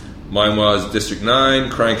Summer. Mine was District 9,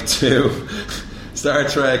 Crank 2, Star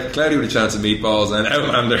Trek, Cloudy with a Chance of Meatballs, and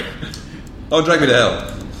Outlander. Oh, Drag Me to Hell.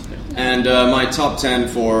 And my top 10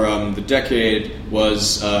 for the decade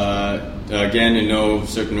was, again, in no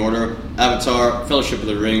certain order, Avatar, Fellowship of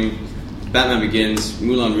the Ring, Batman Begins,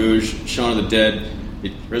 Moulin Rouge, Shaun of the Dead,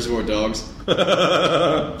 Reservoir Dogs,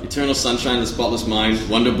 Eternal Sunshine of the Spotless Mind,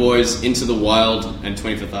 Wonder Boys, Into the Wild, and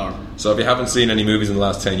 25th Hour. So if you haven't seen any movies in the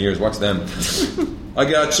last 10 years, watch them. I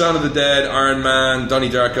got Shaun of the Dead, Iron Man, Donnie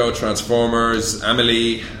Darko, Transformers,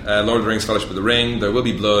 Amelie, Lord of the Rings, Fellowship of the Ring, There Will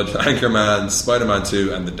Be Blood, Anchorman, Spider-Man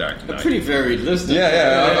 2, and The Dark Knight. A pretty varied list.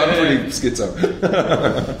 I'm pretty schizo.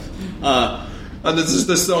 And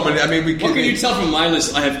there's so many. I mean, what can you tell from my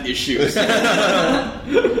list? I have issues.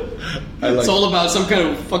 It's all about some kind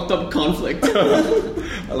of fucked up conflict.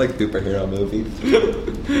 I like superhero movies.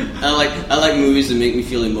 I like movies that make me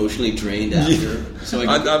feel emotionally drained after. So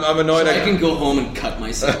I'm annoyed. I can go home and cut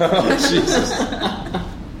myself. Jesus.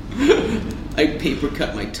 I paper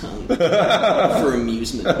cut my tongue for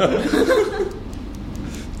amusement.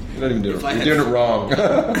 You're not even doing it. You're doing it wrong.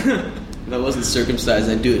 If I wasn't circumcised,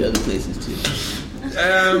 I'd do it other places too.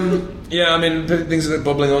 Yeah, I mean, things are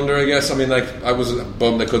bubbling under, I guess. I mean, like, I was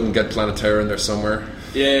bummed I couldn't get Planetara in there somewhere.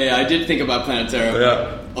 Yeah, I did think about Planetara.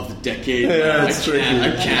 Yeah. Of the decade. Yeah, I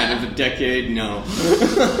can't. Of the decade, no.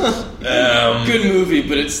 Good movie,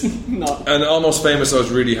 but it's not. And Almost Famous, I was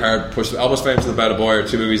really hard pushed. Almost Famous and About a Boy are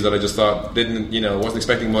two movies that I just thought wasn't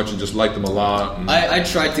expecting much and just liked them a lot. I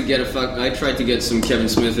tried to get some Kevin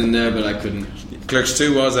Smith in there, but I couldn't. Clerks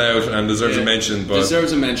 2 was out and deserves a mention. But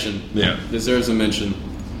deserves a mention. Yeah. Deserves a mention.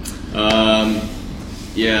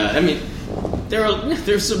 Yeah, I mean,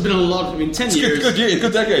 there's been a lot. I mean, 10 years.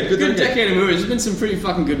 Good decade. Good decade of movies. There's been some pretty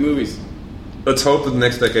fucking good movies. Let's hope that the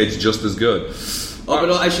next decade's just as good. But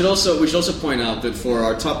we should also point out that for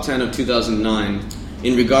our top 10 of 2009,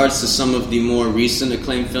 in regards to some of the more recent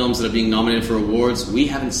acclaimed films that are being nominated for awards, we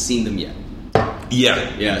haven't seen them yet.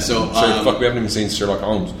 Yeah. Yeah. So we haven't even seen Sherlock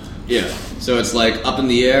Holmes. Yeah. So it's like up in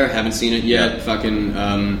the air. Haven't seen it yet. Yeah. Fucking.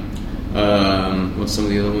 What's some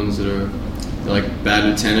of the other ones that are like Bad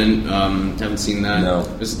Lieutenant? Haven't seen that. No.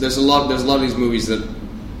 There's a lot of these movies that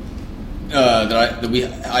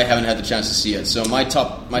I haven't had the chance to see yet. So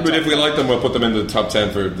But if we like them, we'll put them in the top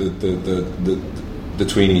 10 for the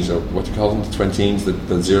tweenies, or what do you call them? The twenteens,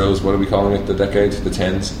 the zeros. What are we calling it? The decade, the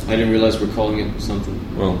tens. I didn't realize we're calling it something.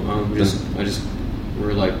 Well,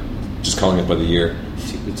 we're like just calling it by the year.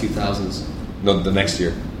 The 2000s. No, the next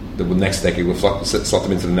year. The next decade. We'll slot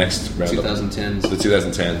them into the next round. 2010s. The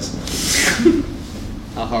 2010s.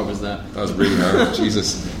 How hard was that? That was really hard.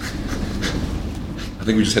 Jesus. I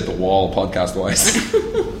think we just hit the wall podcast-wise.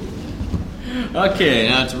 Okay,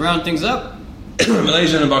 now to round things up.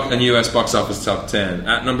 Malaysian and US box office top 10.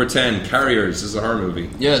 At number 10, Carriers. This is a horror movie.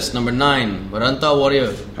 Yes, number 9, Maranta Warrior.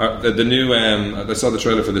 The new, I saw the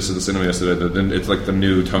trailer for this at the cinema yesterday. It's like the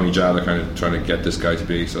new Tony Jaa. They're kind of trying to get this guy to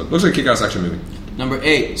be. So it looks like a kick-ass action movie. Number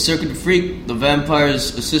 8, Circuit the Freak, The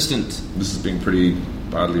Vampire's Assistant. This is being pretty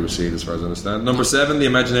badly received as far as I understand. Number 7, The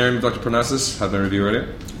Imaginarium of Dr Parnassus. Had my review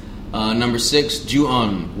earlier. Number 6,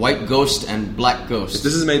 Ju-on, White Ghost and Black Ghost. If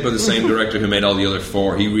this is made by the same director who made all the other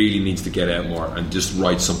 4, he really needs to get out more and just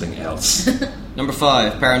write something else. Number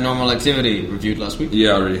 5, Paranormal Activity, reviewed last week.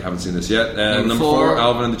 Yeah, I already haven't seen this yet. Number 4,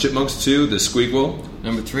 Alvin and the Chipmunks 2, The Squeakquel.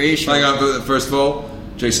 Number 3, hang on, first of all,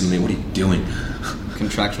 Jason Lee, what are you doing?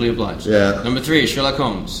 Contractually obliged. Yeah. Number 3, Sherlock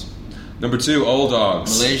Holmes. Number 2, Old Dogs.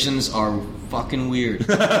 Malaysians are fucking weird.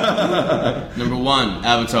 Number 1,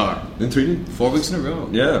 Avatar. In 3D? 4 weeks in a row.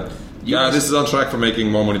 Yeah. Yeah, this is on track for making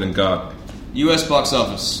more money than God. US box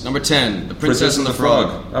office. Number 10, The Princess and the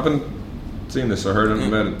Frog. I haven't seen this or heard anything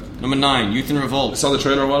about it. Number 9, Youth in Revolt. I saw the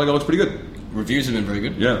trailer a while ago. It's pretty good. Reviews have been very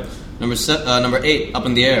good. Yeah. Number 8, Up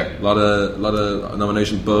in the Air. A lot of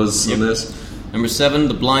nomination buzz on this. Number 7,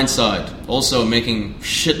 The Blind Side. Also making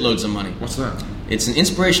shitloads of money. What's that? It's an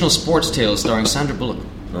inspirational sports tale starring Sandra Bullock.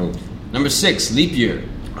 Oh. Number 6, Leap Year.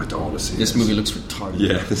 I don't want to see this. Movie looks retarded.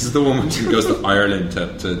 Yeah, this is the woman who goes to Ireland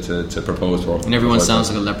to propose for. And everyone sounds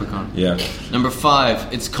like a leprechaun. Yeah. Number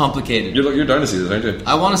 5, It's Complicated. You're down to see this, aren't you?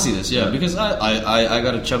 I want to see this, yeah. Because I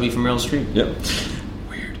got a chubby from Meryl Streep. Yep.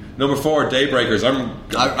 Weird. Number 4, Daybreakers. I'm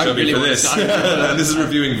chubby really for this. And this is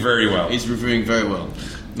reviewing very well. He's reviewing very well.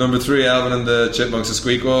 Number 3, Alvin and the Chipmunks of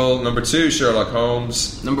Squeakquel. Number 2, Sherlock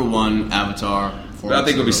Holmes. Number 1, Avatar. I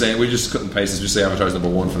think we'll be saying, we just cut and paste this, just say Avatar's number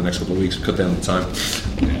 1 for the next couple of weeks, cut down the time.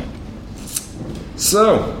 Yeah.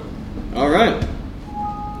 So, alright.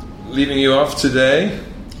 Leaving you off today.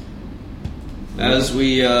 As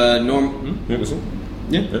we Yeah.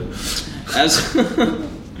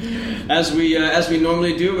 As we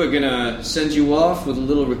normally do, we're gonna send you off with a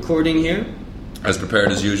little recording here. As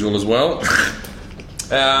prepared as usual as well.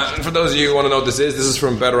 And for those of you who want to know what this is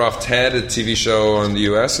from Better Off Ted, a TV show in the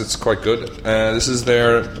US. It's quite good. This is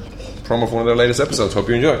their promo for one of their latest episodes. Hope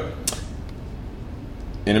you enjoy.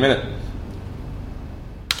 In a minute.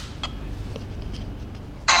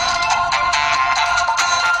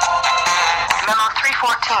 Memo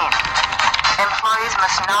 314. Employees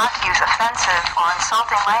must not use offensive or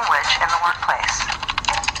insulting language in the workplace.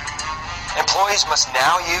 Employees must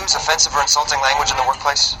now use offensive or insulting language in the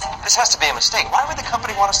workplace? This has to be a mistake. Why would the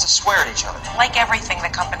company want us to swear at each other? Like everything the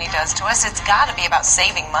company does to us, it's got to be about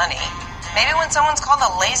saving money. Maybe when someone's called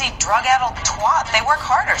a lazy, drug-addled twat, they work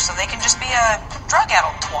harder so they can just be a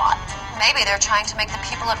drug-addled twat. Maybe they're trying to make the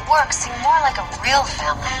people at work seem more like a real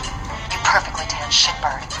family. You perfectly tan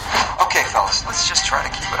shitbird. Okay, fellas, let's just try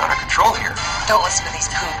to keep it under control here. Don't listen to these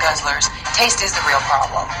poo guzzlers. Taste is the real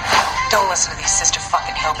problem. Don't listen to these sister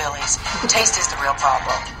fucking hillbillies. Taste is the real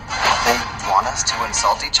problem. They want us to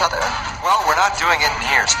insult each other? Well, we're not doing it in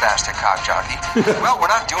here, spastic cock jockey. Well,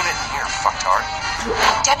 we're not doing it in here, fucktard.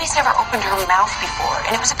 Debbie's never opened her mouth before,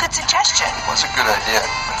 and it was a good suggestion. It was a good idea.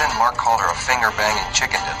 But then Mark called her a finger-banging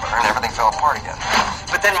chicken diddler, and everything fell apart again.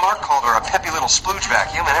 But then Mark called her a peppy little splooge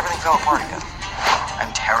vacuum, and everything fell apart again.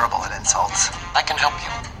 I'm terrible at insults. I can help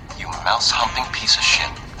you, you mouse-humping piece of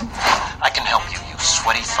shit. I can help you, you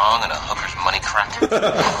sweaty thong and a hooker's money crack.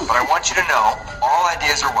 But I want you to know, all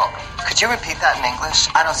ideas are welcome. Could you repeat that in English?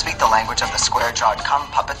 I don't speak the language of the square-jawed cum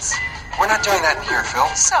puppets. We're not doing that in here, Phil.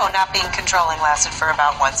 So, not being controlling lasted for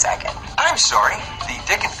about 1 second. I'm sorry. The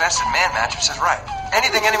dick-infested man mattress is right.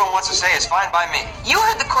 Anything anyone wants to say is fine by me. You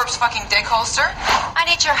heard the corpse fucking dick holster? I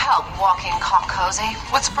need your help, walking cock cozy.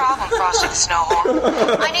 What's the problem, Frosty the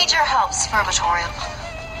Snowhorn? I need your help, spermatorium.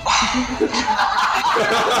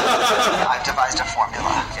 I've devised a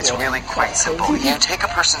formula. It's really quite simple. You take a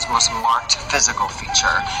person's most marked physical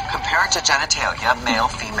feature, compare it to genitalia, male,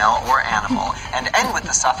 female, or animal, and end with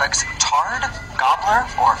the suffix tard, gobbler,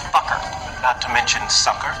 or fucker. Not to mention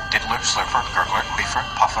sucker, diddler, slurper, gurgler, queefer,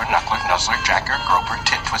 puffer, knuckler, nuzzler, jacker, groper,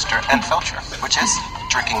 tit twister, and felcher. Which is?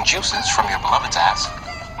 Drinking juices from your beloved's ass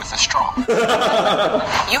with a straw.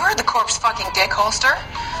 You heard the corpse fucking dick holster?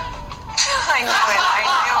 I knew it.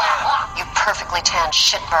 You perfectly tan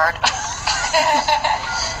shitbird.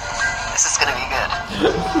 This is gonna be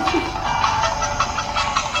good.